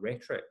oratory or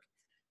rhetoric,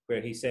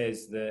 where he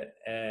says that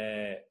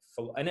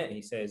in it,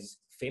 he says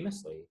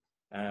famously,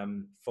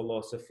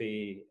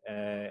 philosophy,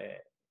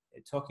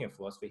 talking of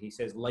philosophy, he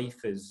says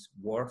life is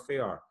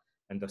warfare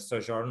and a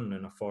sojourn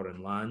in a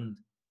foreign land.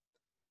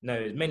 Now,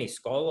 as many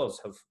scholars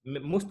have,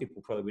 most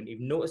people probably wouldn't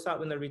even notice that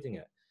when they're reading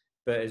it,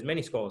 but as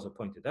many scholars have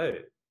pointed out,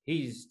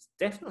 he's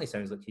definitely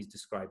sounds like he's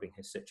describing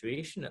his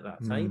situation at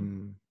that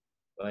time.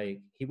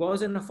 Like, he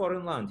was in a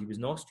foreign land. He was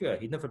in Austria.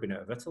 He'd never been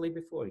out of Italy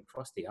before. He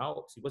crossed the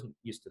Alps. He wasn't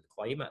used to the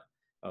climate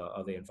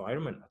or the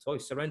environment at all.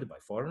 He's surrounded by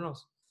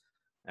foreigners.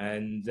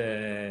 And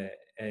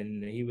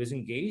he was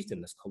engaged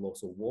in this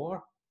colossal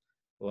war.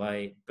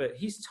 Like, but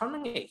he's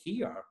turning it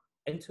here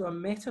into a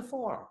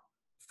metaphor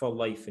for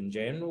life in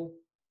general.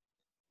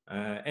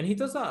 And he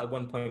does that at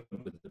one point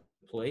with the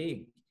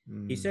plague.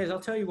 He says, I'll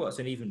tell you what's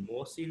an even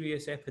more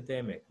serious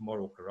epidemic,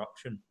 moral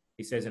corruption.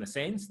 He says, in a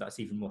sense, that's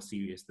even more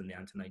serious than the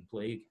Antonine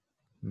Plague.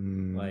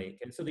 Like,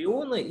 and so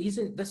he's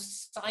in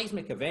this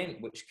seismic event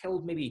which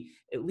killed maybe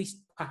at least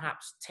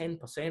perhaps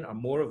 10% or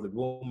more of the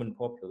Roman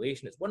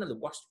population. It's one of the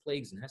worst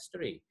plagues in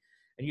history.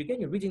 And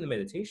you're reading the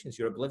Meditations,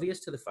 you're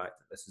oblivious to the fact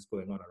that this is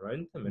going on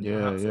around him.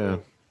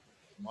 And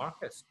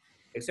Marcus.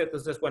 Except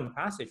there's this one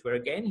passage where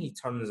again he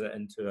turns it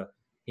into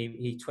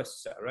he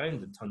twists it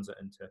around and turns it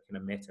into a kind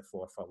of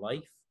metaphor for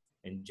life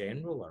in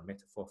general, or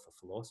metaphor for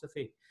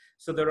philosophy.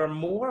 So there are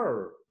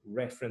more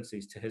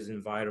references to his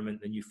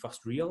environment than you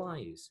first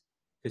realize,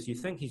 because you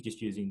think he's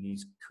just using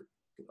these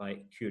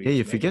like curious. Yeah,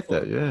 you forget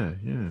metaphors.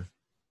 that.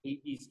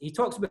 He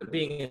talks about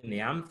being in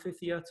the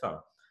amphitheater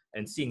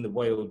and seeing the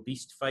wild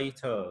beast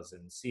fighters,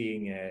 and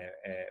seeing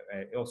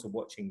also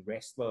watching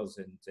wrestlers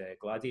and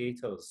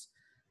gladiators.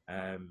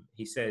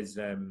 He says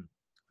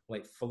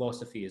like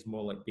philosophy is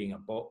more like being a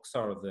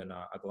boxer than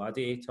a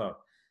gladiator,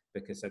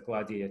 because a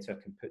gladiator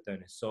can put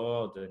down his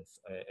sword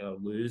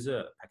and lose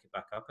it, pick it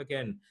back up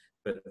again,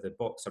 but the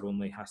boxer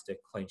only has to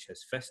clench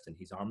his fist and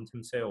he's armed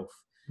himself.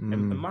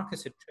 And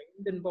Marcus had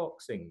trained in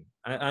boxing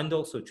and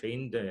also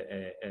trained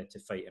to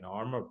fight in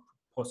armour,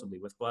 possibly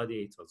with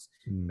gladiators,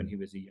 when he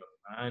was a young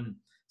man.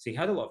 So he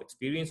had a lot of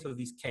experience of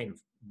these kind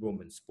of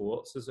Roman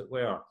sports, as it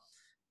were.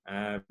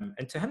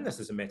 And to him, this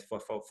is a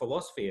metaphor for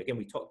philosophy. Again,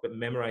 we talked about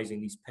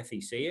memorising these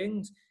pithy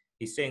sayings.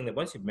 He's saying that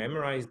once you've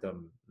memorised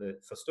them,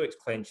 for Stoics,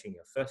 clenching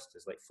your fist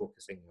is like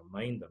focusing your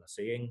mind on a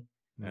saying.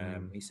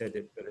 He said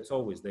it, but it's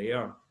always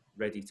there,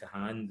 ready to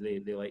hand.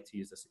 They like to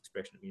use this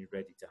expression, it means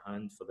ready to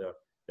hand for their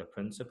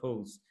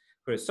principles.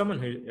 Whereas someone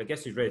who, I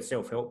guess, who's read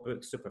self-help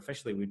books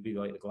superficially would be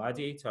like the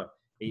gladiator.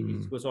 He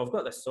goes, oh, I've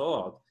got this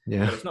sword,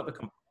 but it's not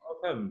become part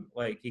of him.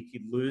 Like, he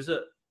could lose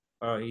it,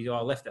 or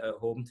I left it at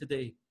home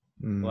today.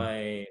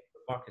 Like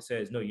Marcus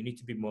says, no, you need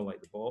to be more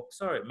like the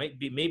boxer. It might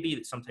be maybe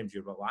that sometimes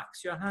you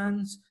relax your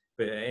hands,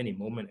 but at any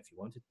moment, if you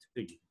wanted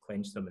to, you can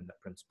clench them, and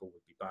that principle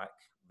would be back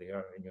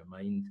there in your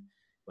mind.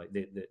 Like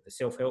the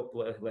self-help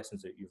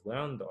lessons that you've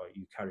learned, or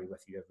you carry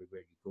with you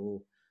everywhere you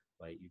go.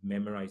 Like, you've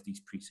memorized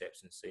these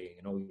precepts and saying,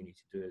 and all you need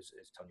to do is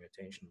turn your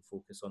attention and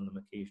focus on them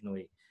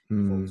occasionally.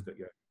 You've always got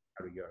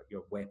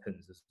your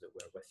weapons, as it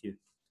were, with you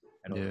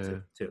in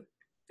order to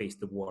face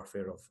the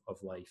warfare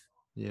of life.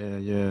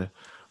 Yeah.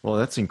 Well,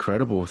 that's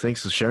incredible.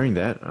 Thanks for sharing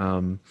that.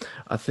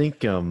 I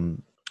think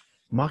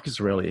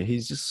Marcus Aurelius,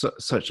 he's just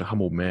such a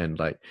humble man.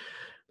 Like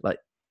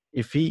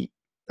if he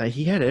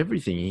had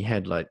everything. He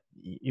had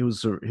he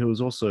was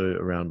also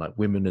around like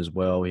women as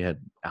well. He had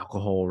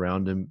alcohol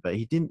around him, but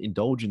he didn't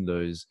indulge in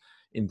those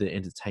in the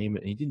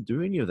entertainment. He didn't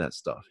do any of that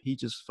stuff. He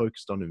just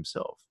focused on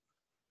himself.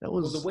 That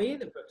was the way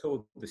that we're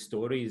told the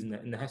stories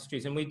and the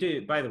histories, and we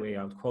do. By the way,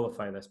 I'll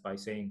qualify this by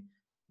saying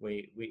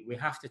we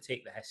have to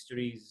take the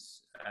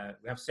histories.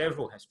 We have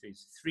several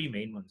histories, 3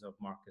 main ones of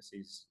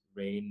Marcus's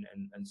reign,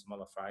 and some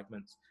other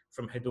fragments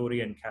from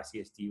Hedorian,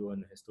 Cassius Dio,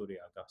 and the Historia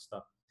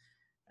Augusta.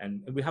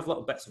 And we have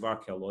little bits of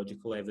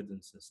archaeological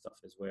evidence and stuff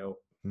as well.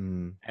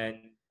 And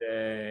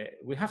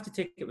we have to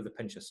take it with a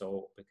pinch of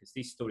salt, because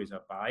these stories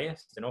are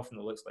biased, and often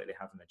it looks like they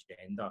have an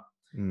agenda.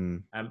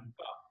 But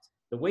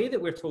the way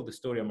that we're told the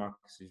story of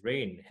Marcus's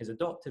reign, his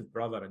adoptive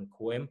brother and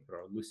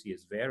co-emperor,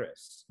 Lucius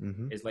Verus,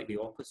 is like the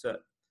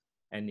opposite.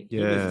 And he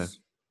was,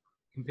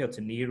 compared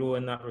to Nero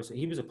in that,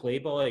 he was a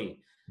playboy.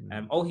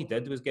 All he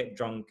did was get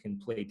drunk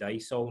and play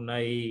dice all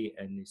night,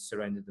 and he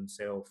surrounded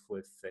himself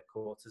with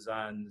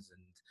courtesans,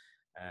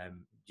 and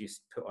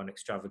just put on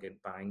extravagant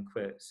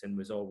banquets, and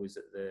was always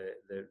at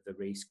the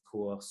race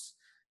course,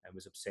 and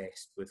was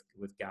obsessed with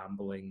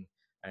gambling,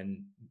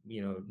 and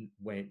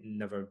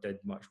never did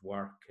much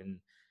work, and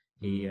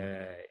he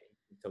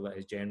to let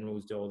his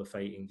generals do all the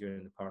fighting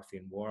during the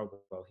Parthian War,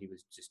 while he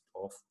was just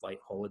off like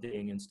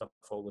holidaying and stuff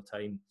all the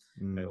time,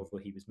 although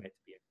he was meant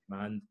to be in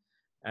command.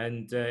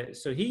 And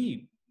so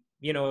he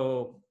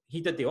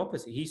did the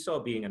opposite. He saw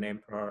being an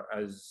emperor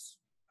as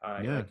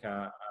like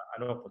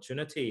an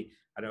opportunity.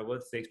 I don't know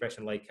what's the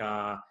expression,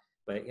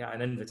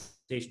 an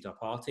invitation to a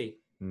party.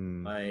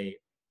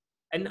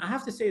 And I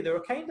have to say, there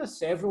are kind of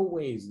several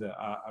ways that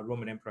a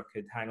Roman emperor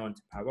could hang on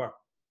to power.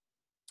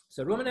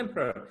 So a Roman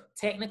emperor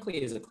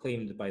technically is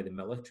acclaimed by the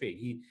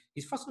military.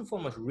 He's first and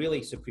foremost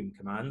really supreme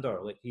commander.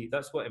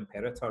 That's what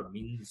imperator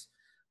means.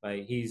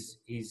 He's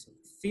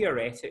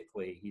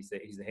theoretically he's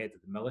the head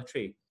of the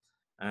military.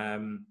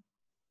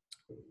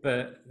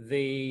 But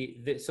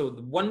so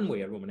the one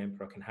way a Roman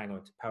emperor can hang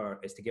on to power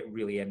is to get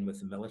really in with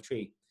the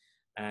military.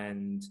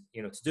 And,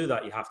 to do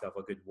that, you have to have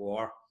a good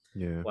war,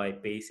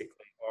 like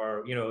basically,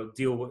 or,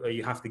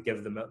 you have to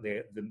give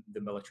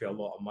the military a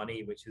lot of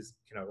money, which is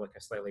kind of like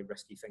a slightly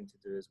risky thing to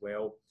do as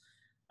well.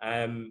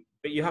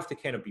 But you have to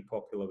kind of be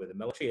popular with the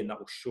military, and that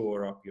will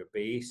shore up your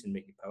base and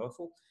make you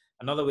powerful.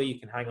 Another way you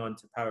can hang on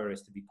to power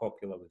is to be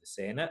popular with the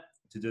Senate.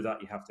 To do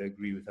that, you have to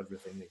agree with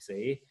everything they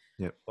say,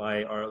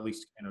 or at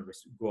least kind of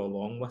go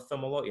along with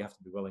them a lot. You have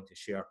to be willing to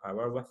share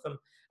power with them.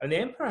 And the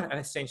emperor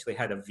essentially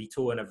had a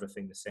veto on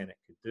everything the Senate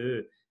could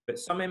do. But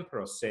some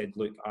emperors said,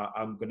 look,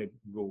 I'm going to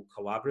go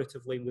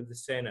collaboratively with the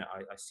Senate.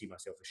 I see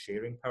myself as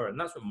sharing power. And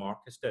that's what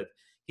Marcus did.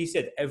 He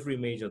said every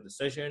major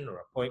decision or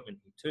appointment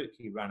he took,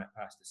 he ran it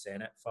past the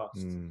Senate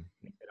first. And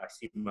he said, I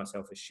see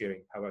myself as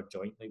sharing power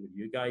jointly with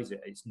you guys.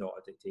 It's not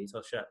a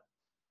dictatorship.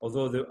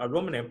 Although a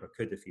Roman emperor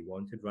could, if he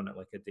wanted, run it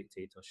like a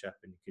dictatorship,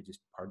 and he could just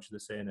purge the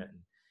Senate.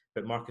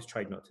 But Marcus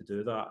tried not to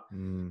do that.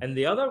 And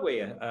the other way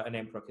an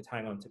emperor could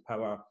hang on to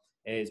power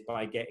is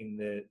by getting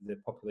the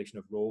population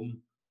of Rome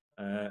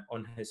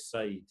on his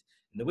side.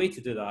 And the way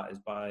to do that is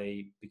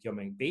by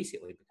becoming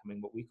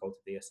what we call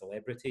today a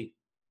celebrity.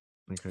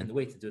 And the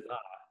way to do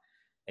that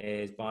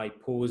is by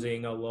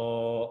posing a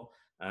lot,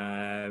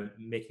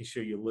 making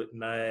sure you look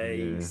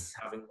nice,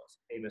 having lots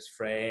of famous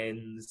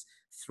friends,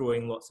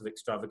 throwing lots of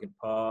extravagant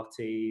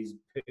parties,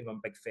 putting on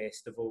big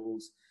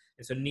festivals.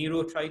 And so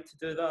Nero tried to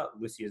do that.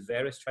 Lucius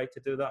Verus tried to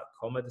do that.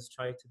 Commodus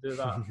tried to do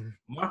that.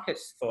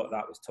 Marcus thought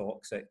that was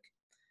toxic.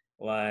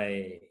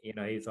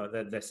 He thought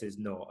that this is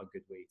not a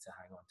good way to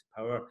hang on to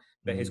power.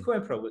 But his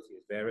co-emperor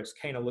Lucius Verus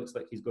kind of looks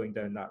like he's going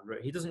down that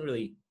route. He doesn't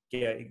really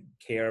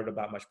care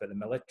about much about the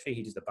military.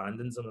 He just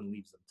abandons them and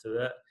leaves them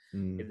to it.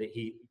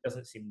 He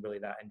doesn't seem really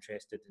that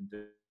interested in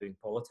doing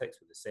politics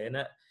with the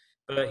Senate.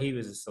 But he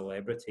was a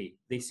celebrity.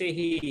 They say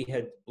he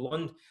had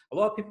blonde. A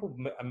lot of people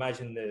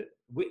imagine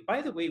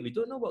by the way, we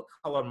don't know what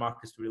color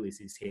Marcus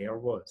Aurelius' hair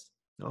was.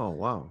 Oh,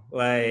 wow.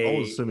 I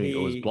was assuming it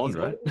was blonde,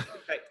 right? He's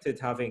depicted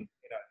having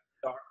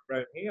dark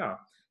brown hair.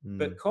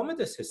 But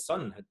Commodus, his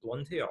son, had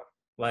blonde hair.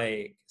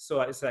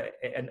 So it's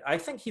and I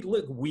think he'd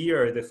look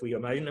weird if we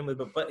imagine him with,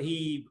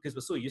 because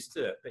we're so used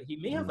to it. But he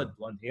may have had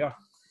blonde hair.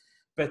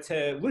 But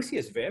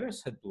Lucius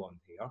Verus had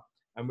blonde hair.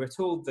 And we're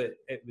told that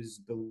it was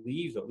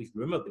believed, or at least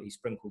rumoured, that he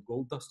sprinkled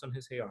gold dust on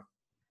his hair.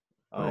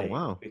 Oh,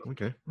 wow.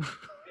 Okay.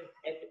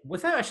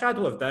 Without a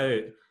shadow of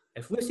doubt,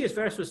 if Lucius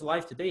Verus was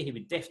alive today, he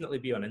would definitely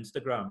be on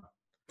Instagram.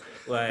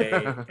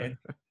 And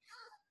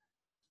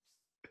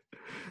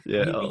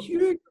he'd be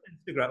huge on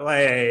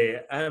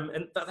Instagram.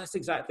 And that's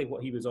exactly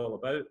what he was all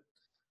about.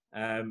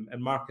 And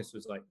Marcus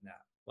was like, nah.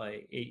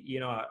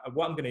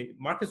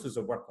 Marcus was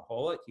a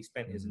workaholic. He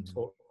spent his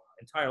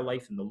entire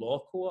life in the law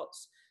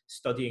courts,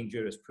 studying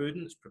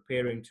jurisprudence,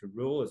 preparing to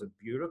rule as a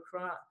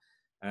bureaucrat,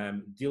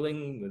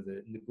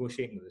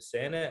 negotiating with the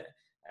Senate.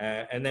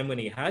 And then when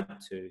he had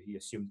to, he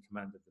assumed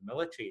command of the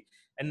military.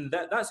 And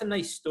that's a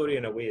nice story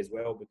in a way as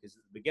well, because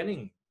at the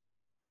beginning,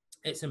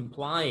 it's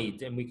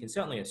implied, and we can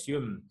certainly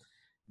assume,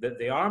 that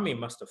the army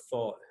must have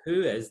thought,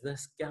 who is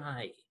this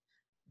guy?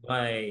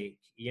 The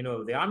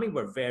army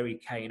were very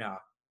kind of,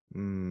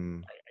 as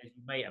you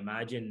might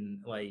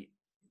imagine,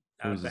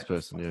 who's this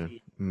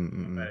person?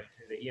 Who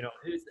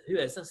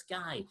is this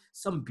guy?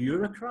 Some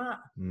bureaucrat,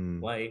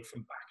 from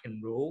back in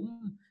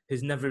Rome,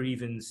 who's never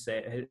even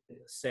set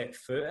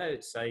foot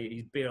outside.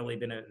 He's barely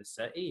been out of the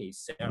city.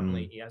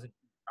 He hasn't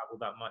traveled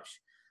that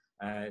much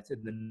to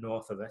the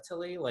north of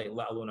Italy,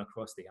 let alone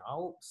across the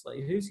Alps.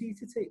 Who's he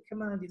to take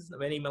command? He doesn't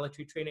have any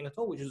military training at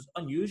all, which is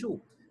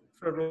unusual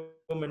for a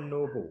Roman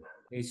noble.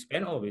 He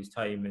spent all of his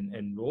time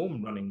in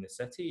Rome running the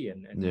city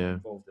and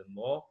involved in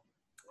law.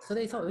 So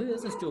they thought, who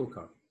is this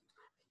joker?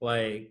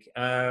 But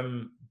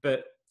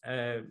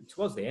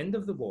towards the end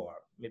of the war,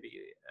 maybe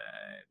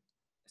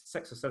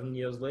 6 or 7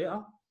 years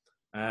later,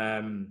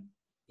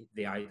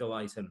 they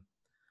idolize him.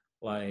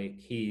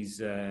 He's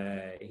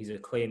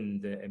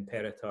acclaimed the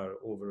imperator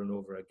over and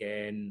over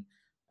again.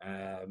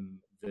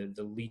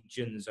 The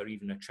legions are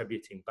even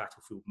attributing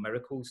battlefield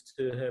miracles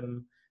to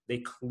him. They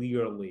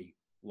clearly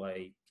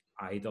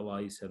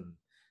idolize him.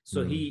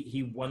 So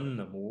he won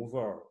them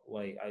over.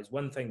 As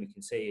one thing we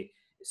can say,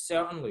 it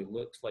certainly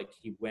looks like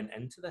he went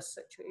into this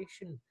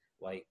situation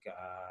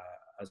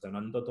as an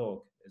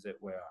underdog, as it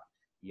were.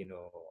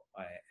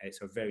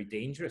 It's a very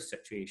dangerous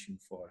situation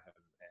for him.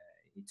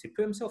 To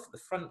put himself at the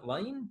front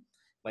line,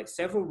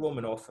 several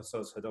Roman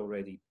officers had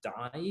already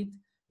died.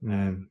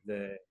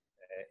 The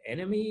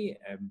enemy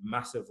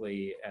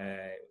massively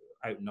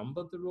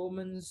outnumbered the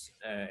Romans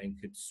and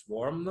could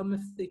swarm them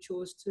if they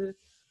chose to.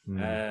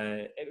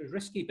 It was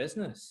risky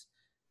business.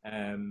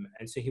 And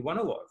so he won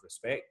a lot of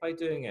respect by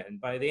doing it.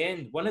 And by the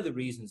end, one of the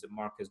reasons that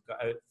Marcus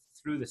got out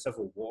through the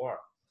Civil War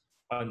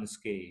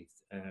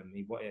unscathed,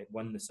 he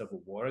won the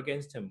Civil War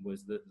against him,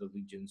 was that the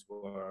legions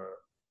were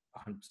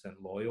 100%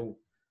 loyal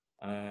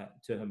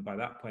to him by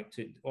that point.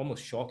 To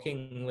almost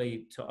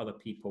shockingly to other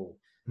people,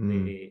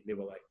 they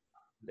were like,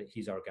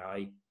 he's our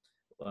guy.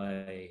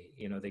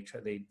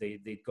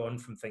 They'd gone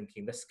from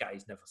thinking, this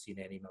guy's never seen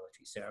any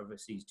military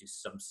service, he's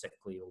just some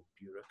sickly old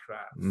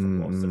bureaucrat,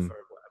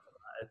 philosopher, whatever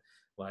that is.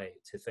 like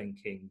to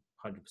thinking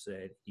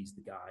 100% he's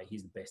the guy,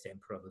 he's the best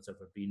emperor there's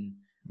ever been.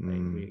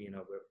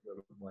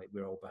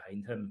 We're all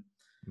behind him.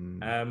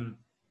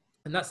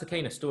 And that's the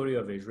kind of story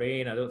of his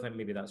reign. I don't think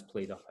maybe that's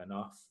played up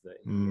enough that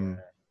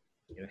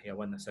he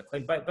won this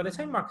acclaim. But by the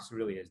time Marcus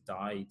Aurelius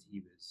died,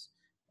 he was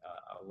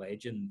a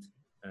legend.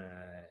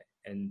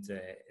 And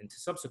to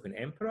subsequent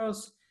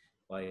emperors,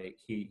 like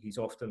he's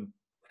often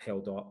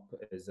held up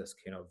as this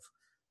kind of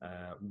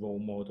role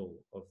model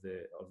of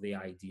the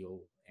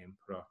ideal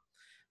emperor.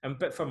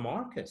 But for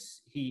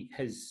Marcus,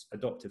 his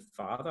adoptive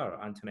father,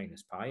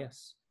 Antoninus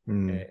Pius,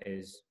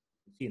 is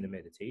in the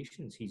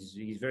Meditations.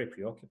 He's very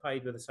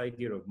preoccupied with this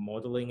idea of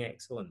modeling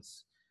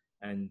excellence.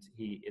 And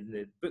in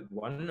the book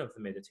 1 of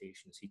the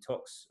Meditations, he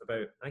talks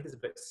about, I think it's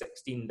about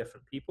 16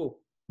 different people.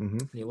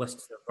 And he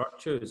lists their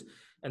virtues,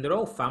 and they're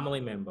all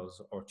family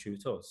members or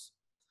tutors.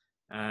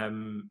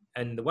 And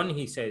the one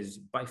he says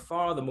by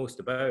far the most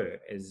about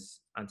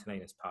is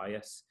Antoninus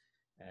Pius,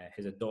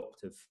 his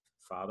adoptive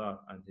father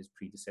and his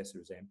predecessor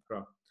as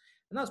emperor.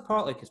 And that's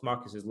partly because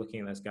Marcus is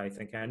looking at this guy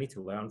thinking, I need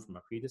to learn from my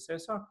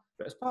predecessor,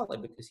 but it's partly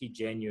because he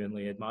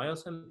genuinely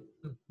admires him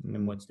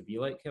and wants to be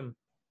like him.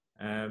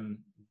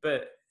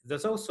 But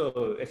there's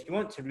also, if you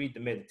want to read the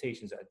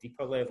Meditations at a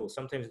deeper level,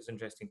 sometimes it's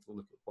interesting to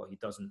look at what he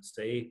doesn't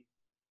say.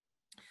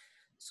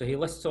 So he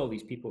lists all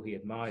these people he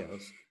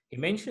admires. He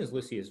mentions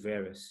Lucius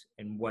Verus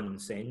in one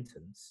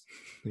sentence.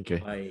 Okay.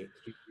 Like,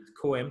 he's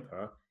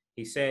co-emperor.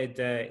 He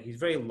said he's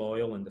very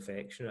loyal and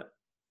affectionate.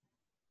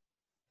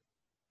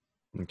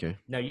 Okay.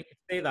 Now, you could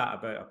say that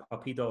about a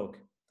puppy dog.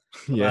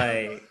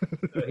 Yeah.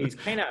 Like, he's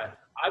kind of,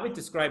 I would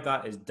describe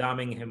that as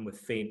damning him with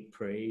faint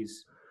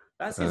praise.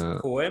 That's his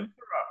co-emperor.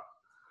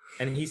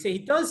 And he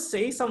does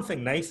say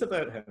something nice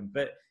about him,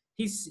 but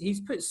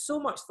he's put so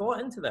much thought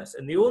into this,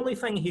 and the only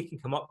thing he can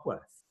come up with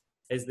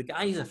is the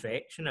guy's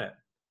affectionate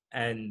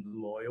and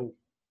loyal.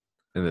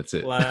 And that's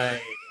it.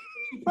 Like,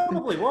 he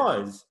probably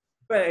was.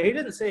 But he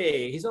didn't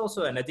say he's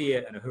also an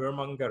idiot and a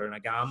whoremonger and a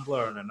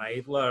gambler and an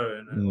idler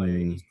and like,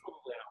 he's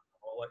probably an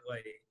alcoholic.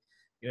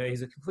 Like,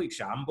 he's a complete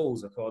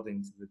shambles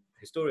according to the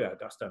Historia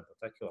Augusta in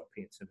particular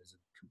paints him as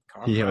a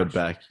car He had crash. it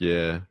back,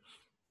 yeah.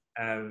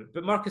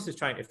 But Marcus is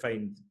trying to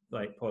find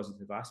like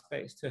positive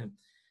aspects to him,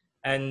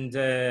 and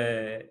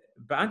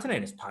but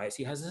Antoninus Pius,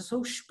 he has this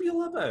whole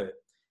spiel about.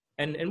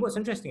 And what's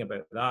interesting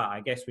about that,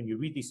 I guess, when you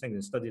read these things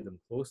and study them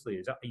closely,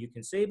 is that you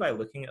can say by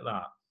looking at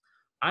that,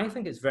 I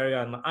think it's very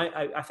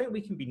I think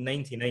we can be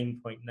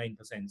 99.9%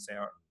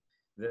 certain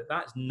that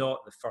that's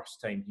not the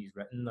first time he's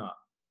written that.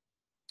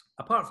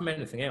 Apart from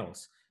anything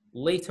else,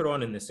 later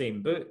on in the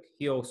same book,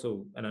 he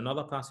also, in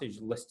another passage,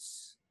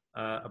 lists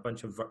a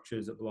bunch of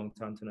virtues that belong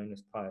to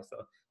Antoninus Pius that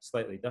are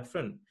slightly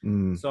different.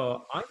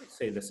 So I would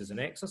say this is an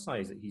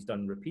exercise that he's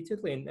done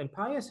repeatedly. And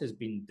Pius has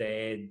been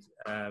dead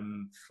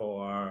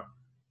for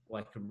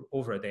like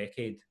over a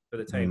decade by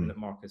the time that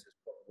Marcus is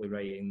probably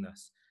writing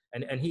this.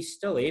 And he's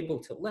still able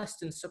to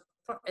list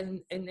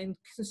in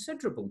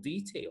considerable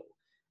detail.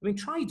 I mean,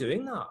 try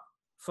doing that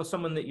for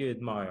someone that you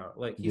admire.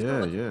 Like, he's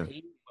got a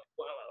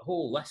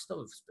whole list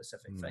of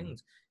specific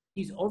things.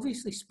 He's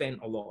obviously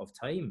spent a lot of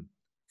time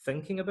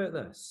thinking about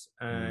this.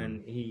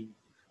 And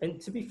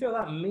to be fair,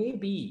 that may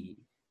be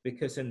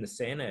because in the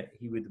Senate,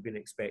 he would have been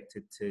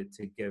expected to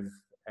give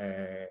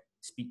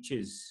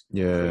speeches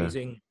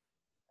praising.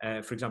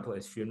 For example, at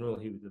his funeral,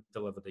 he would have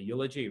delivered a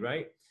eulogy,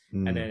 right?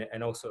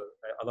 And also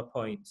at other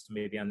points,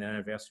 maybe on the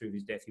anniversary of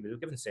his death, he would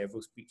have given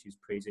several speeches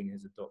praising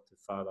his adoptive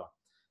father.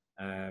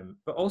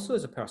 But also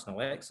as a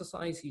personal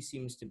exercise, he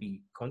seems to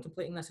be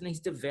contemplating this, and he's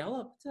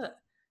developed it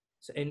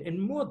in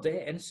more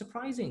depth, in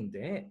surprising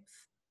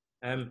depth.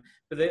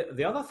 But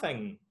the other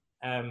thing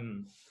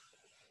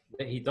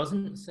that he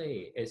doesn't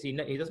say is he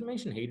doesn't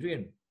mention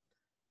Hadrian.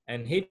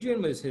 And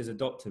Hadrian was his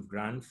adoptive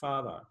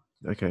grandfather.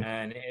 Okay.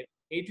 And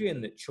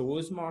Hadrian that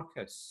chose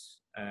Marcus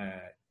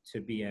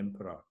to be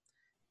emperor.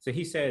 So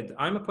he said,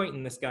 I'm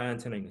appointing this guy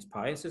Antoninus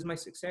Pius as my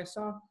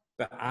successor,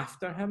 but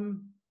after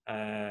him,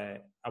 I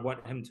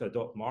want him to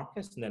adopt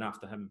Marcus, and then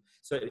after him.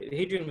 So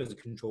Hadrian was a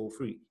control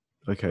freak.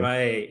 Okay.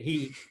 Right.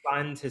 He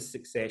planned his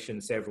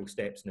succession several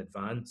steps in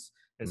advance.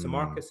 And so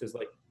Marcus is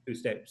like 2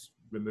 steps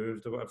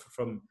removed or whatever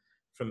from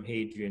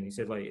Hadrian. He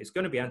said, like, it's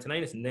going to be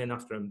Antoninus, and then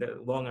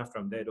long after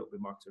I'm dead, it'll be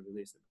Marcus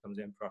Aurelius that becomes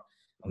emperor.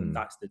 And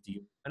that's the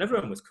deal. And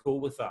everyone was cool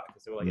with that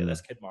because they were like, yeah,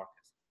 this kid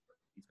Marcus,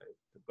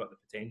 he's got the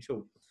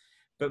potential.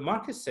 But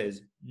Marcus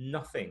says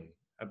nothing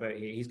about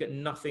him. He's got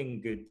nothing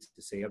good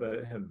to say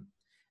about him.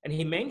 And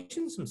he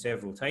mentions him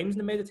several times in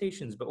the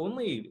Meditations, but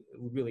only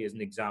really as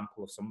an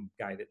example of some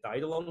guy that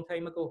died a long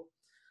time ago,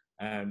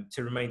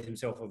 to remind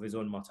himself of his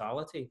own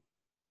mortality.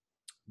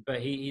 But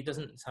he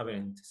doesn't have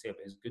anything to say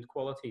about his good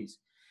qualities.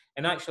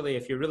 And actually,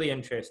 if you're really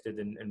interested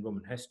in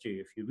Roman history,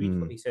 if you read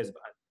what he says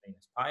about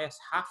Antoninus Pius,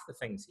 half the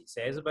things he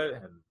says about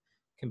him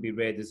can be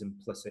read as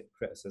implicit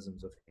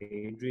criticisms of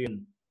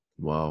Hadrian.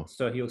 Wow.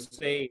 So he'll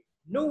say,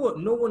 no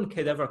one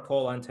could ever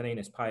call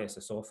Antoninus Pius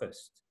a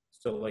sophist.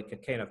 So like a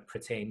kind of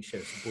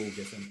pretentious,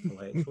 bogus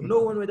intellectual. No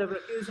one would ever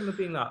accuse him of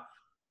being that.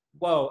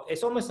 Well,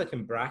 it's almost like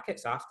in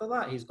brackets after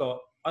that, he's got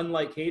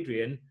unlike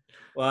Hadrian,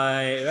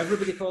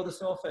 everybody called the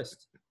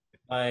sophist.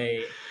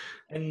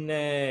 And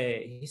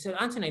he said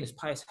Antoninus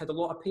Pius had a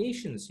lot of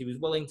patience. He was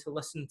willing to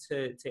listen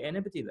to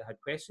anybody that had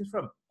questions for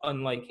him,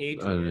 unlike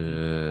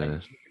Hadrian.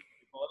 And he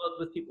bothered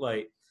with people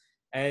like.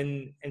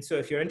 And so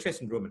if you're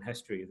interested in Roman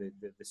history,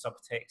 the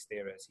subtext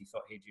there is he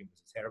thought Hadrian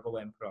was a terrible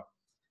emperor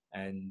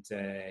and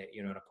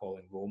an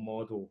appalling role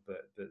model.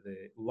 But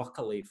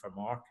luckily for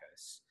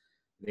Marcus,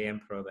 the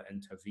emperor that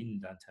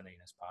intervened,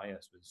 Antoninus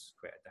Pius, was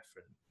quite a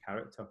different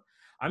character.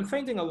 I'm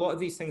finding a lot of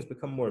these things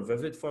become more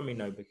vivid for me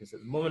now because at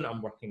the moment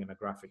I'm working in a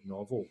graphic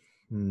novel.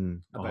 Oh,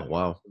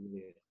 wow.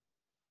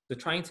 So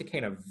trying to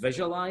kind of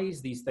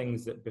visualize these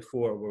things that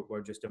before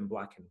were just in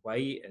black and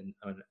white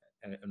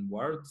and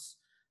words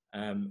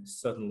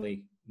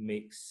suddenly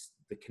makes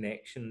the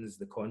connections,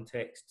 the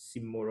context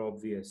seem more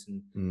obvious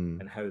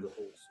and how the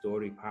whole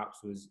story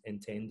perhaps was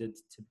intended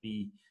to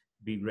be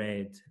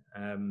read.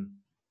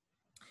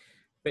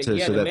 So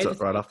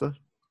that's right after?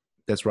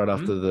 That's right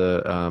after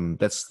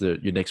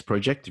your next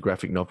project, the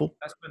graphic novel?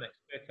 That's my next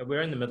project.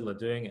 We're in the middle of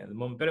doing it at the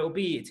moment, but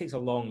it takes a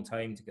long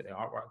time to get the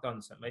artwork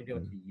done. So it might be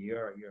like a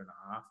year and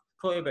a half,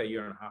 probably about a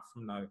year and a half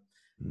from now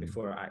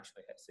before it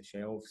actually hits the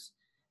shelves.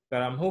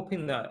 But I'm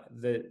hoping that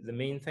the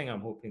main thing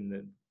I'm hoping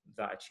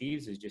that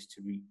achieves is just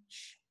to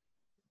reach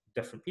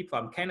different people.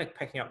 I'm kind of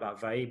picking up that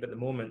vibe at the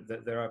moment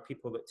that there are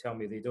people that tell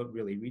me they don't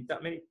really read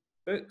that many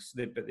books,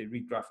 but they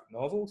read graphic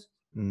novels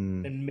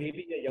and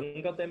maybe a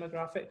younger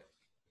demographic.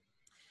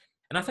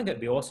 And I think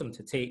it'd be awesome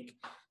to take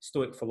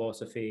Stoic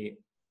philosophy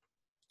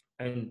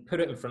and put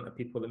it in front of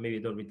people that maybe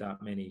don't read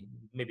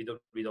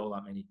all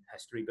that many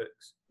history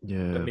books,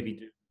 but maybe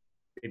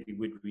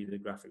would read a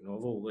graphic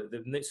novel.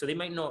 So they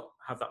might not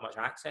have that much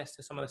access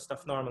to some of this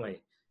stuff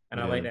normally. And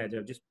I like the idea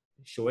of just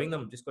showing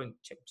them, just going,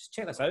 just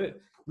check this out,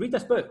 read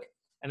this book.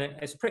 And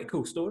it's a pretty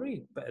cool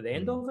story, but at the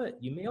end of it,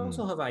 you may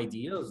also have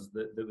ideas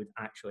that would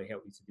actually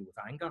help you to deal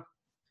with anger,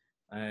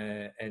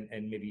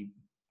 and maybe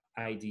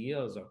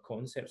ideas or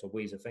concepts or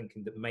ways of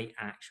thinking that might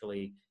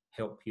actually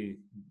help you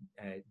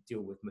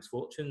deal with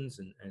misfortunes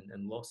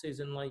and losses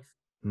in life.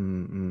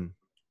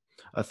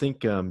 I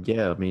think, I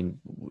mean,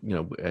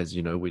 as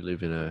you know, we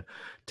live in a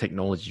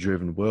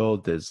technology-driven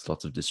world. There's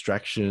lots of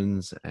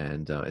distractions,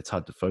 and it's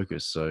hard to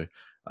focus. So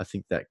I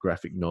think that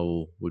graphic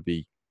novel would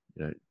be,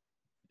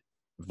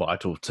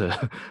 vital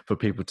for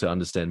people to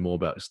understand more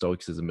about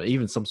Stoicism.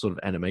 Even some sort of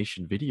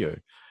animation video,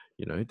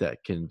 that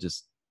can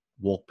just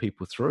walk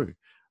people through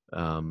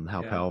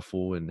how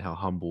powerful and how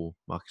humble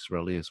Marcus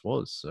Aurelius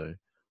was. So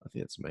I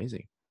think that's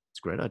amazing. It's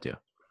a great idea.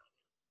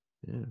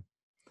 Yeah.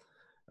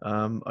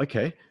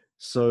 Okay.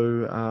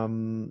 So,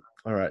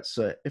 all right.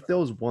 So if there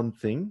was one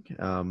thing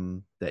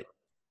that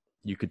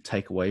you could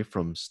take away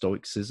from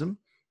Stoicism,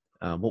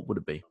 what would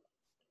it be?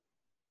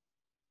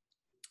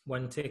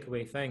 One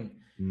takeaway thing.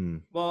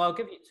 Well, I'll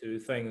give you two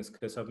things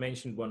because I've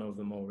mentioned one of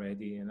them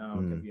already, and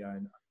I'll give you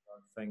another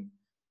thing.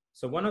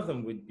 So one of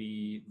them would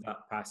be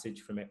that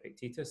passage from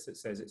Epictetus that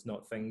says it's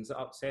not things that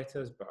upset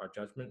us, but our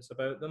judgments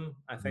about them.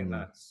 I think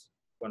that's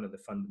one of the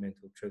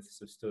fundamental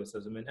truths of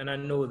Stoicism. And I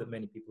know that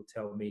many people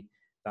tell me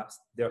that's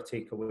their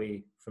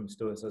takeaway from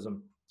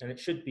Stoicism. And it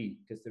should be,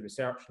 because the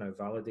research now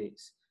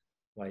validates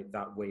like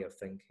that way of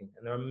thinking.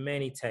 And there are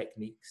many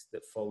techniques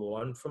that follow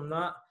on from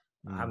that.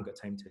 I haven't got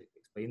time to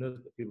explain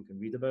those, but people can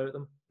read about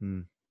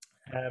them.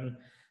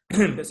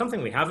 But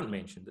something we haven't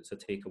mentioned that's a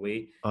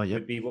takeaway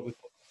would be what we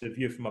call the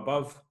view from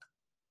above.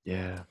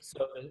 Yeah.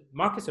 So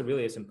Marcus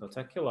Aurelius in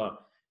particular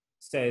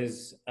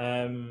says,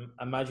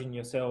 imagine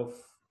yourself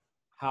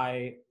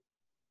high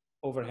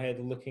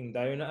overhead looking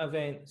down at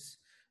events,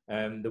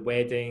 the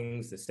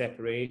weddings, the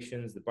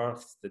separations, the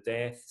births, the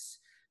deaths,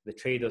 the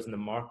traders in the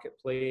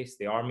marketplace,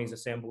 the armies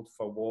assembled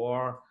for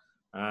war,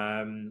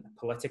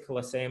 political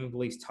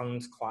assemblies,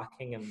 tongues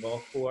clacking in law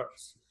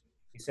courts.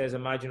 He says,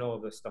 imagine all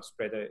of this stuff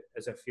spread out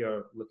as if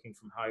you're looking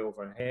from high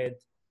overhead.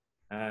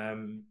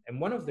 And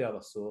one of the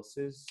other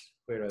sources,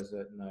 where is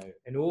it now?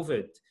 In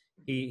Ovid,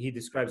 he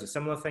describes a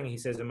similar thing. He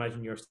says,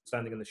 imagine you're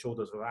standing on the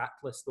shoulders of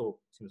Atlas, though.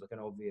 Seems like an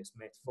obvious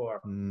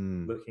metaphor,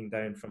 looking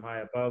down from high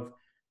above.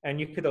 And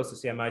you could also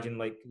say, imagine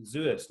like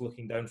Zeus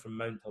looking down from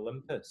Mount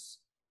Olympus.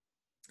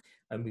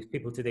 And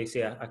people today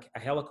say a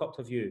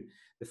helicopter view.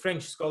 The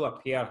French scholar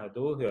Pierre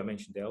Hadot, who I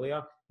mentioned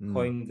earlier,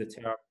 coined the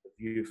term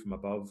view from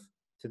above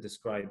to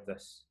describe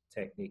this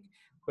technique,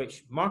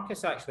 which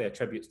Marcus actually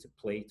attributes to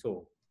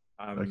Plato.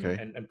 And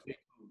Plato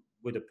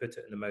would have put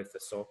it in the mouth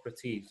of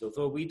Socrates,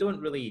 although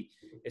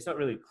it's not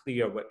really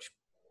clear which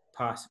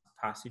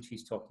passage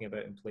he's talking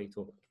about in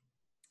Plato.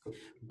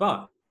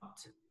 But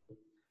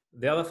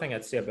the other thing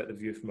I'd say about the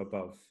view from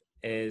above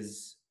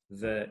is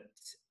that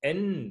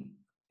in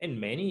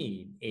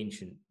many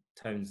ancient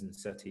towns and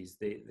cities,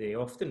 they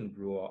often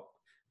grow up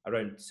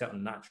around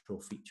certain natural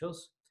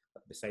features,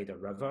 like beside a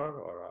river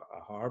or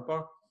a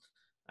harbour.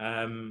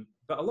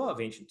 But a lot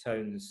of ancient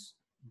towns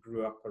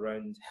grew up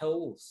around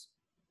hills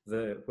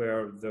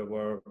where there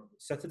were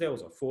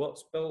citadels or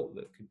forts built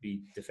that could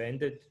be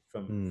defended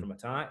from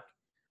attack.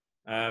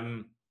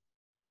 And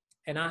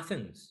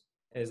Athens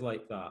is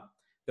like that.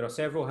 There are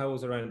several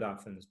hills around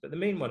Athens, but the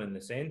main one in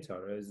the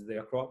centre is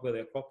where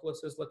the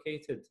Acropolis is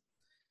located.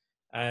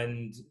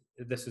 And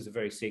this is a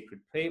very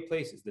sacred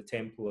place. It's the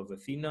temple of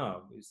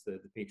Athena, who's the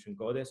patron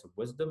goddess of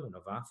wisdom and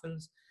of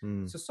Athens.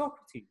 So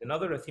Socrates and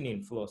other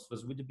Athenian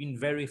philosophers would have been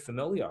very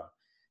familiar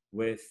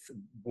with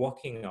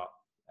walking up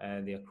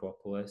the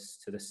Acropolis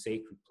to the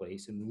sacred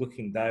place and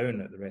looking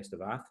down at the rest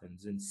of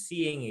Athens and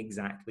seeing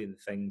exactly the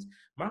things.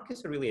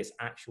 Marcus Aurelius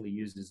actually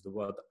uses the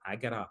word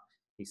agora.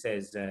 He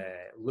says,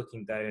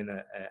 looking down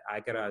at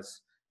agoras,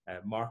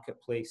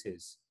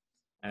 marketplaces.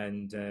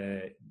 And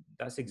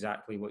that's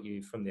exactly what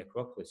from the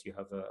Acropolis, you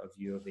have a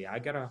view of the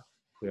agora,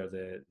 where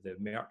the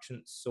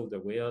merchants sold their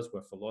wares,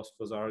 where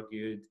philosophers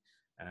argued,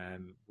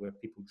 where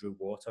people drew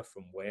water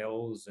from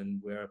wells, and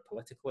where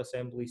political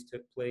assemblies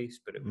took place.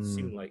 But it would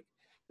seem like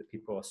the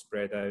people are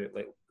spread out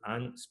like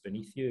ants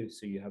beneath you,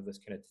 so you have this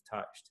kind of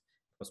detached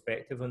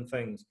perspective on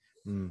things.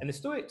 And the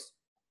Stoics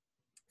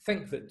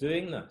think that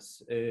doing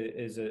this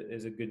is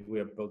a good way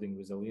of building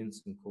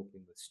resilience and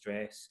coping with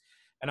stress.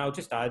 And I'll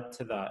just add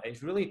to that,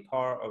 it's really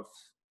part of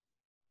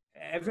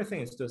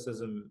everything in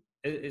Stoicism.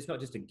 It's not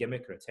just a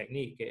gimmick or a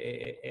technique.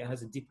 It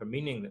has a deeper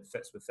meaning that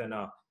fits within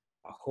a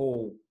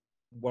whole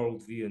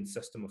worldview and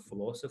system of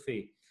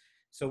philosophy.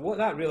 So what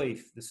that really,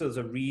 so there's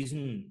a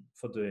reason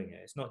for doing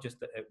it. It's not just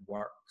that it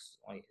works,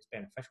 like it's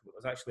beneficial, but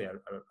there's actually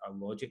a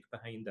logic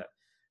behind it.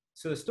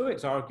 So the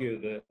Stoics argue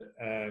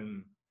that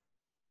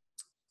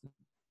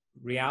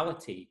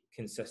reality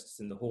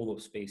consists in the whole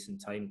of space and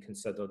time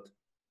considered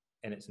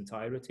in its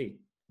entirety.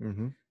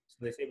 So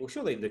they say, well,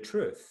 surely the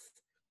truth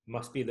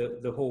must be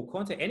the whole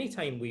context.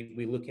 Anytime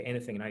we look at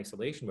anything in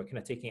isolation, we're kind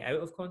of taking it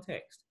out of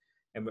context,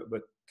 and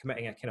we're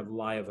committing a kind of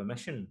lie of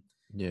omission.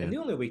 And the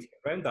only way to get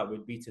around that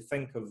would be to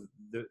think of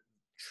the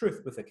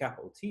truth with a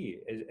capital T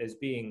as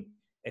being,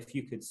 if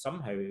you could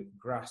somehow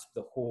grasp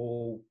the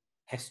whole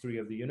history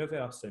of the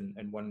universe in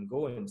one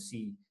go and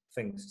see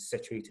things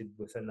situated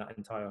within that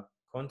entire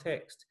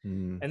context.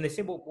 And they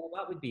say, well,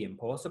 that would be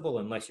impossible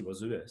unless you were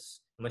Zeus,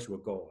 unless you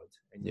were God,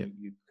 and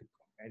you could.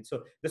 And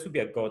so this would be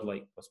a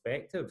godlike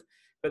perspective.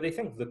 But they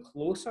think the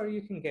closer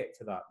you can get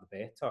to that, the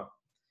better.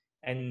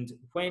 And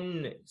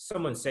when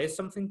someone says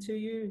something to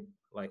you,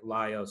 like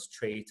liars,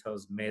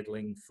 traitors,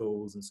 meddling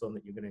fools, and so on,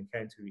 that you're going to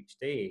encounter each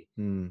day,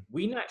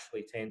 we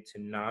naturally tend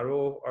to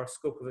narrow our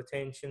scope of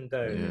attention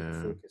down and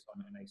focus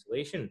on it in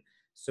isolation.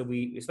 So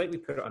it's like we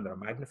put it under a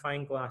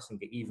magnifying glass and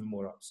get even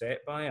more upset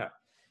by it.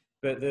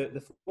 But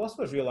the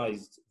philosophers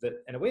realized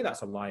that in a way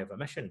that's a lie of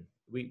omission.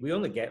 We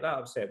only get that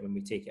upset when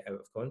we take it out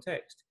of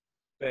context.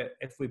 But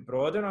if we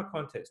broaden our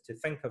context to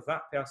think of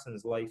that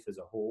person's life as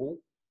a whole,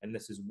 and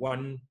this is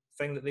one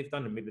thing that they've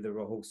done, and maybe there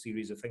were a whole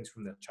series of things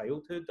from their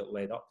childhood that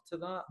led up to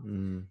that,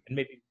 and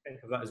maybe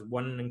think of that as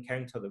one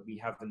encounter that we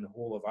have in the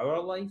whole of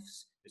our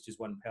lives. It's just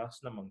one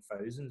person among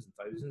thousands and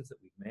thousands that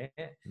we've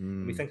met.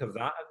 And we think of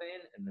that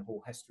event and the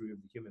whole history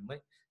of the human life,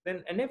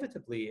 then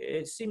inevitably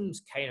it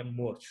seems kind of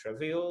more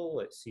trivial.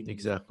 It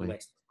seems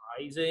less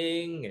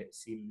surprising. It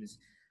seems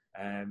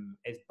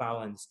it's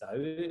balanced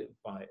out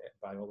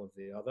by all of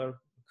the other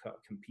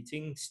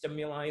competing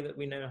stimuli that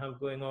we now have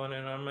going on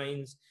in our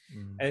minds.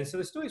 And so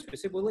the Stoics would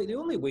say, well, like, the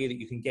only way that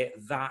you can get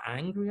that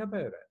angry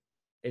about it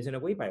is in a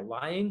way by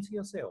lying to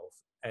yourself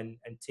and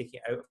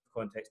taking it out of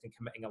context and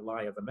committing a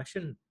lie of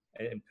omission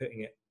and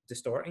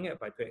distorting it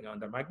by putting it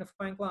under a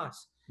magnifying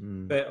glass.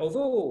 But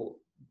although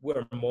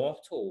we're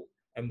mortal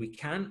and we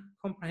can't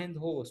comprehend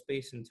the whole of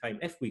space and time,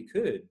 if we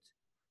could,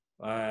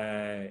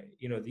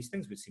 these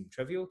things would seem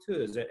trivial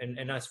to us.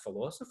 And as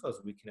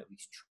philosophers, we can at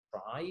least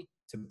try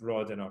to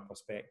broaden our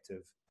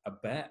perspective a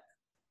bit.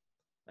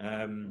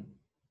 And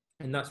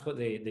that's what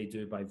they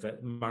do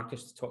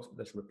Marcus talks about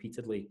this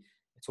repeatedly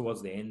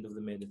towards the end of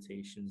the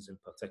Meditations in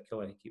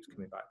particular. He keeps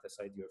coming back to this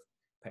idea of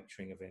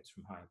picturing events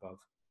from high above.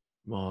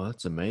 Wow,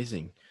 that's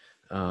amazing.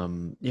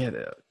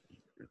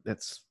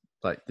 That's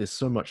like, there's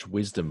so much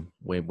wisdom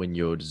when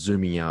you're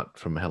zooming out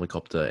from a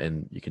helicopter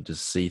and you can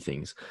just see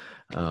things.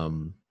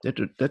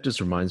 That just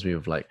reminds me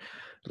of like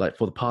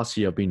for the past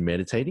year I've been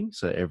meditating.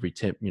 So every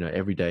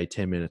day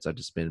 10 minutes I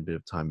just spend a bit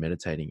of time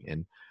meditating,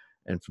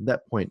 and from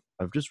that point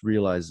I've just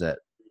realized that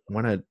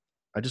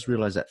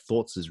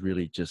thoughts is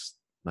really just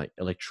like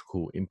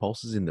electrical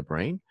impulses in the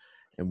brain,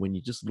 and when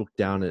you just look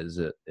down as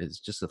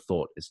just a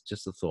thought, it's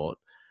just a thought,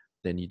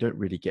 then you don't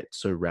really get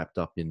so wrapped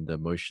up in the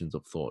emotions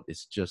of thought.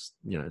 It's just,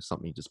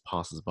 something just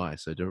passes by.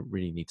 So you don't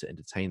really need to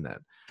entertain that.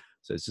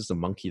 So it's just a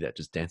monkey that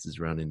just dances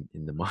around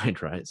in the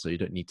mind, right? So you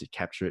don't need to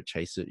capture it,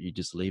 chase it, you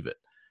just leave it.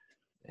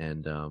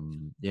 And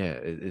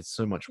it's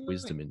so much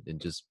wisdom in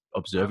just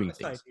observing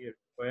things.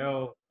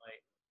 Well,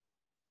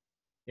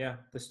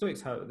 the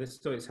Stoics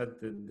had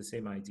the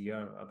same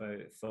idea about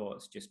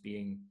thoughts just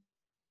being,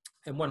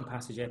 in one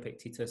passage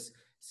Epictetus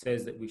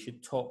says that we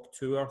should talk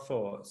to our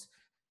thoughts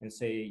and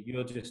say,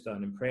 you're just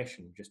an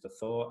impression, just a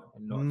thought,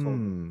 and not at all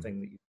the thing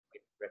that you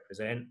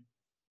represent.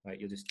 Right?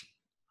 You're just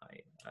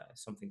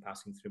something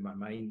passing through my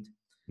mind.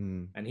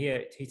 And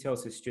he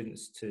tells his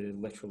students to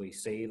literally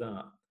say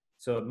that.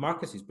 So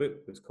Marcus's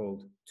book was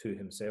called To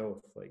Himself,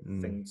 like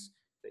things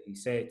that he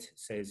says,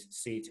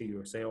 say to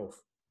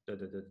yourself,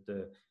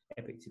 the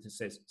Epictetus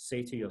says,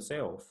 say to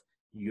yourself,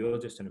 you're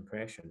just an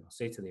impression. Or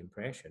say to the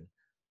impression,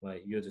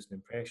 like, you're just an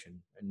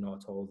impression and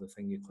not at all the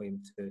thing you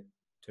claim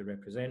to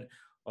represent.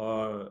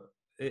 Or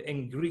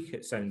in Greek,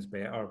 it sounds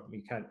better.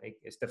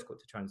 It's difficult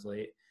to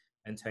translate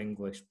into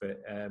English,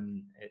 but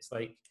it's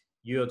like,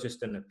 you're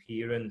just an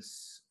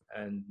appearance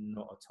and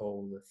not at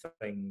all the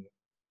thing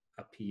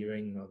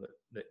appearing, or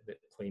that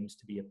claims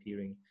to be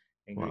appearing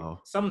in Greek. Wow.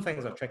 Some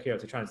things are trickier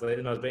to translate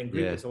than others, but in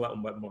Greek it's a little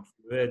bit more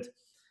fluid,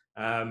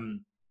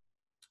 and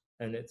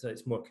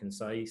it's more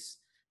concise.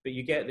 But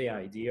you get the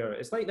idea.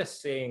 It's like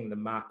this saying, the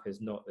map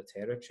is not the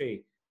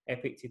territory.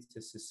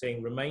 Epictetus is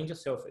saying, remind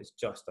yourself it's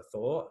just a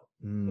thought.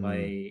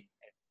 Like,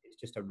 it's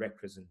just a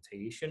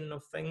representation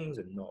of things,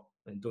 and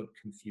don't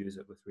confuse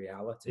it with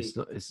reality.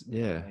 Like,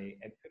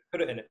 and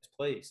put it in its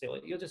place. Say,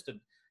 like, you're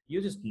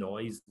just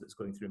noise that's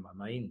going through my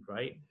mind,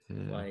 right?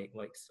 Yeah. Like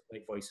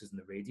voices in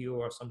the radio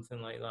or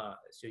something like that.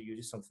 So you're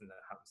just something that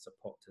happens to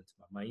pop into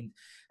my mind.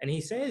 And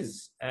he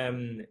says,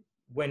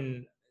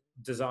 when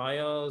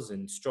desires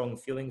and strong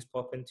feelings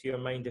pop into your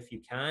mind, if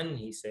you can,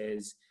 he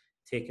says,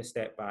 take a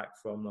step back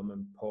from them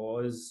and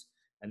pause,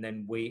 and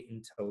then wait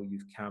until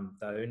you've calmed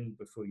down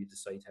before you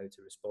decide how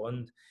to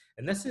respond.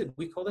 And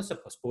we call this a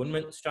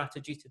postponement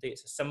strategy today.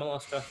 It's a similar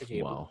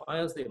strategy. Wow. It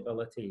requires the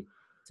ability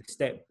to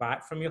step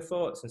back from your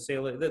thoughts and say,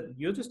 like,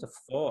 you're just a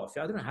thought.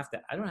 I don't have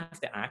to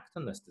act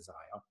on this desire.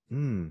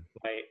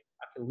 Like,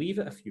 I could leave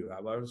it a few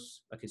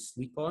hours. I could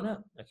sleep on it.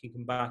 I could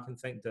come back and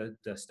think, do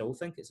I still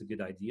think it's a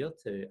good idea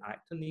to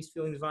act on these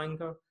feelings of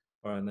anger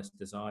or on this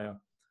desire?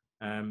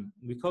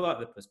 We call that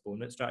the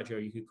postponement strategy, or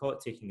you could call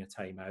it taking a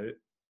time out.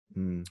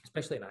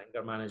 Especially in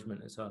anger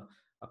management, it's a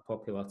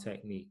popular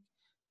technique.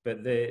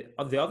 But the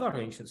other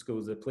ancient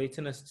schools, the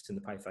Platonists and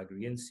the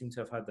Pythagoreans, seem to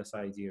have had this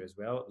idea as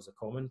well. It was a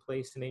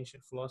commonplace in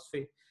ancient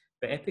philosophy.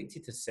 But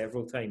Epictetus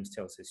several times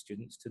tells his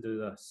students to do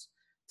this,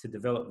 to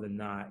develop the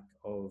knack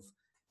of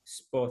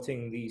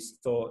spotting these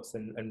thoughts,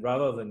 and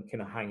rather than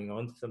kind of hanging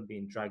on to them,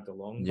 being dragged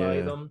along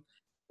by them,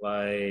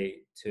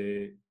 like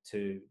to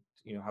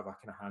have a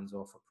kind of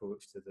hands-off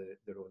approach to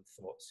their own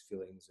thoughts,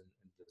 feelings, and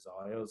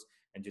desires,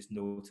 and just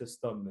notice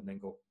them, and then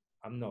go,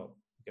 I'm not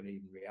going to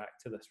even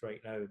react to this right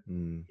now.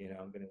 I'm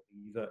going to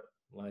leave it,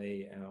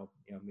 like,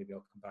 and maybe I'll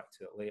come back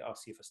to it later. I'll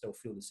see if I still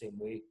feel the same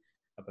way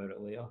about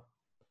it later.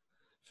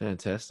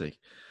 Fantastic.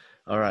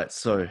 All right.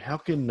 So how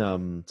can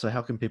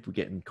people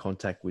get in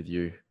contact with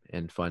you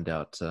and find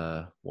out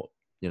what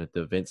the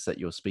events that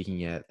you're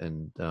speaking at,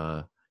 and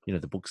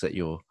the books that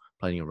you're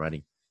planning on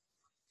writing?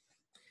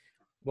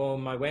 Well,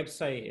 my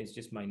website is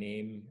just my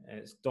name.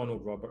 It's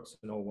Donald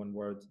Robertson, all one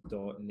word,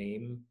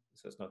 .name.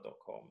 So it's not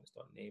 .com, it's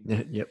 .name.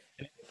 Yep.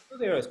 And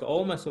there, it's got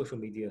all my social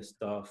media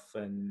stuff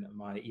and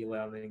my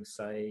e-learning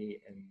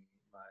site and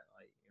my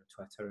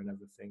Twitter and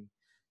everything.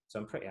 So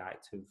I'm pretty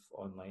active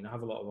online. I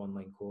have a lot of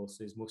online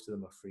courses. Most of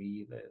them are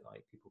free that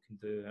people can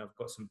do. And I've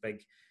got some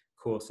big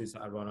courses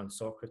that I run on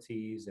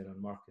Socrates and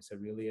on Marcus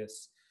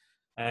Aurelius.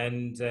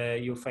 And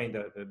you'll find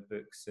out about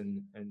books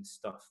and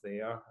stuff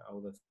there.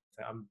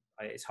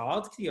 It's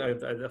hard to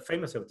I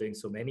find myself doing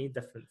so many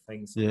different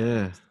things.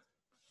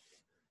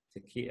 To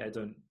keep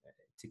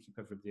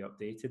everybody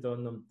updated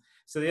on them.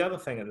 So the other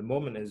thing at the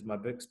moment is my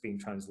book's being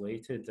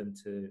translated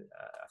into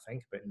I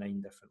think about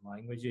 9 different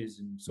languages,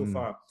 and so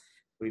far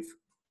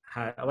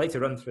I like to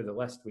run through the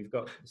list. We've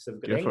got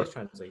the English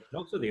translation.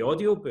 Also, the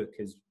audio book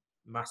is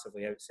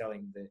massively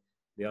outselling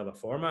the other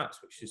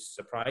formats, which has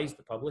surprised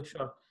the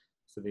publisher.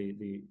 So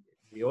the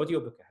audio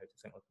book of How to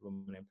Think Like a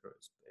Roman Emperor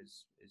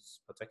is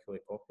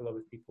particularly popular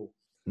with people.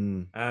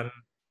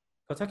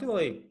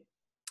 Particularly,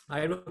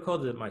 I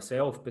recorded it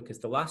myself because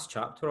the last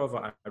chapter of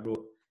it I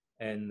wrote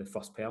in the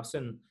first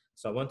person.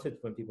 So I wanted,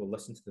 when people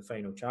listen to the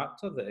final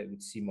chapter, that it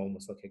would seem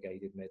almost like a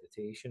guided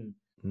meditation.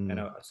 And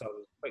so I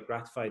was quite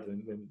gratified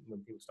when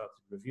people started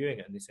reviewing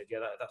it, and they said, yeah,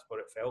 that's what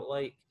it felt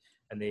like.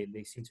 And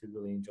they seem to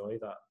really enjoy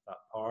that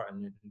part,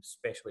 and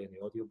especially in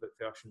the audiobook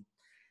version.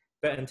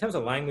 But in terms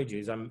of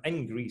languages, I'm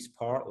in Greece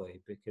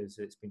partly because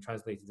it's been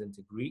translated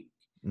into Greek.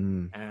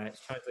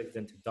 It's translated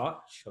into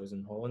Dutch. I was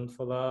in Holland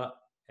for that.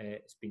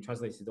 It's been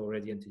translated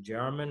already into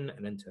German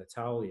and into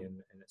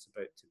Italian, and it's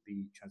about to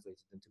be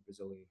translated into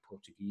Brazilian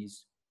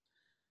Portuguese.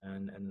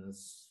 And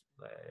there's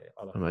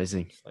other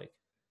amazing things, like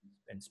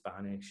in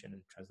Spanish, and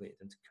translated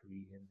into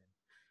Korean,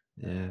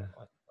 and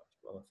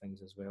other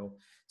things as well.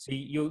 So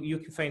you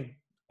can find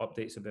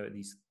updates about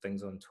these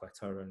things on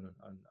Twitter, and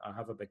I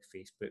have a big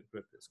Facebook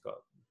group that's got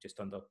just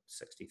under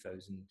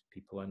 60,000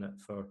 people in it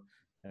for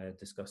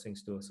discussing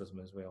Stoicism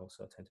as well.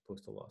 So I tend to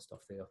post a lot of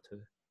stuff there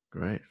too.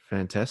 Great.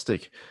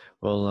 Fantastic.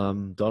 Well,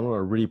 Donald, I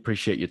really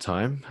appreciate your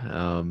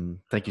time.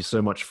 Thank you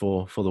so much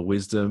for the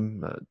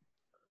wisdom.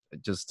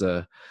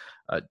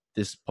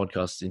 This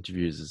podcast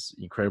interviews is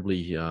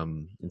incredibly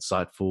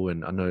insightful,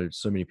 and I know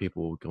so many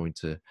people are going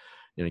to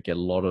get a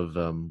lot of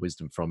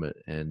wisdom from it.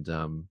 And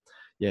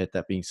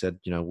that being said,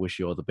 wish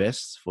you all the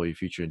best for your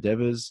future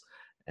endeavors.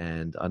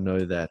 And I know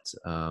that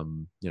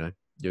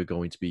you're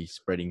going to be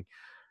spreading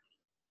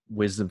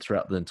wisdom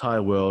throughout the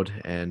entire world,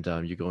 and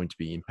you're going to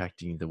be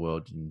impacting the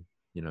world in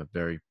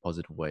very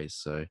positive ways.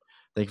 So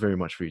thank you very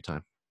much for your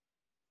time.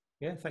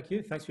 Yeah, thank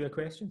you. Thanks for your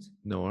questions.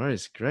 No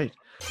worries. Great.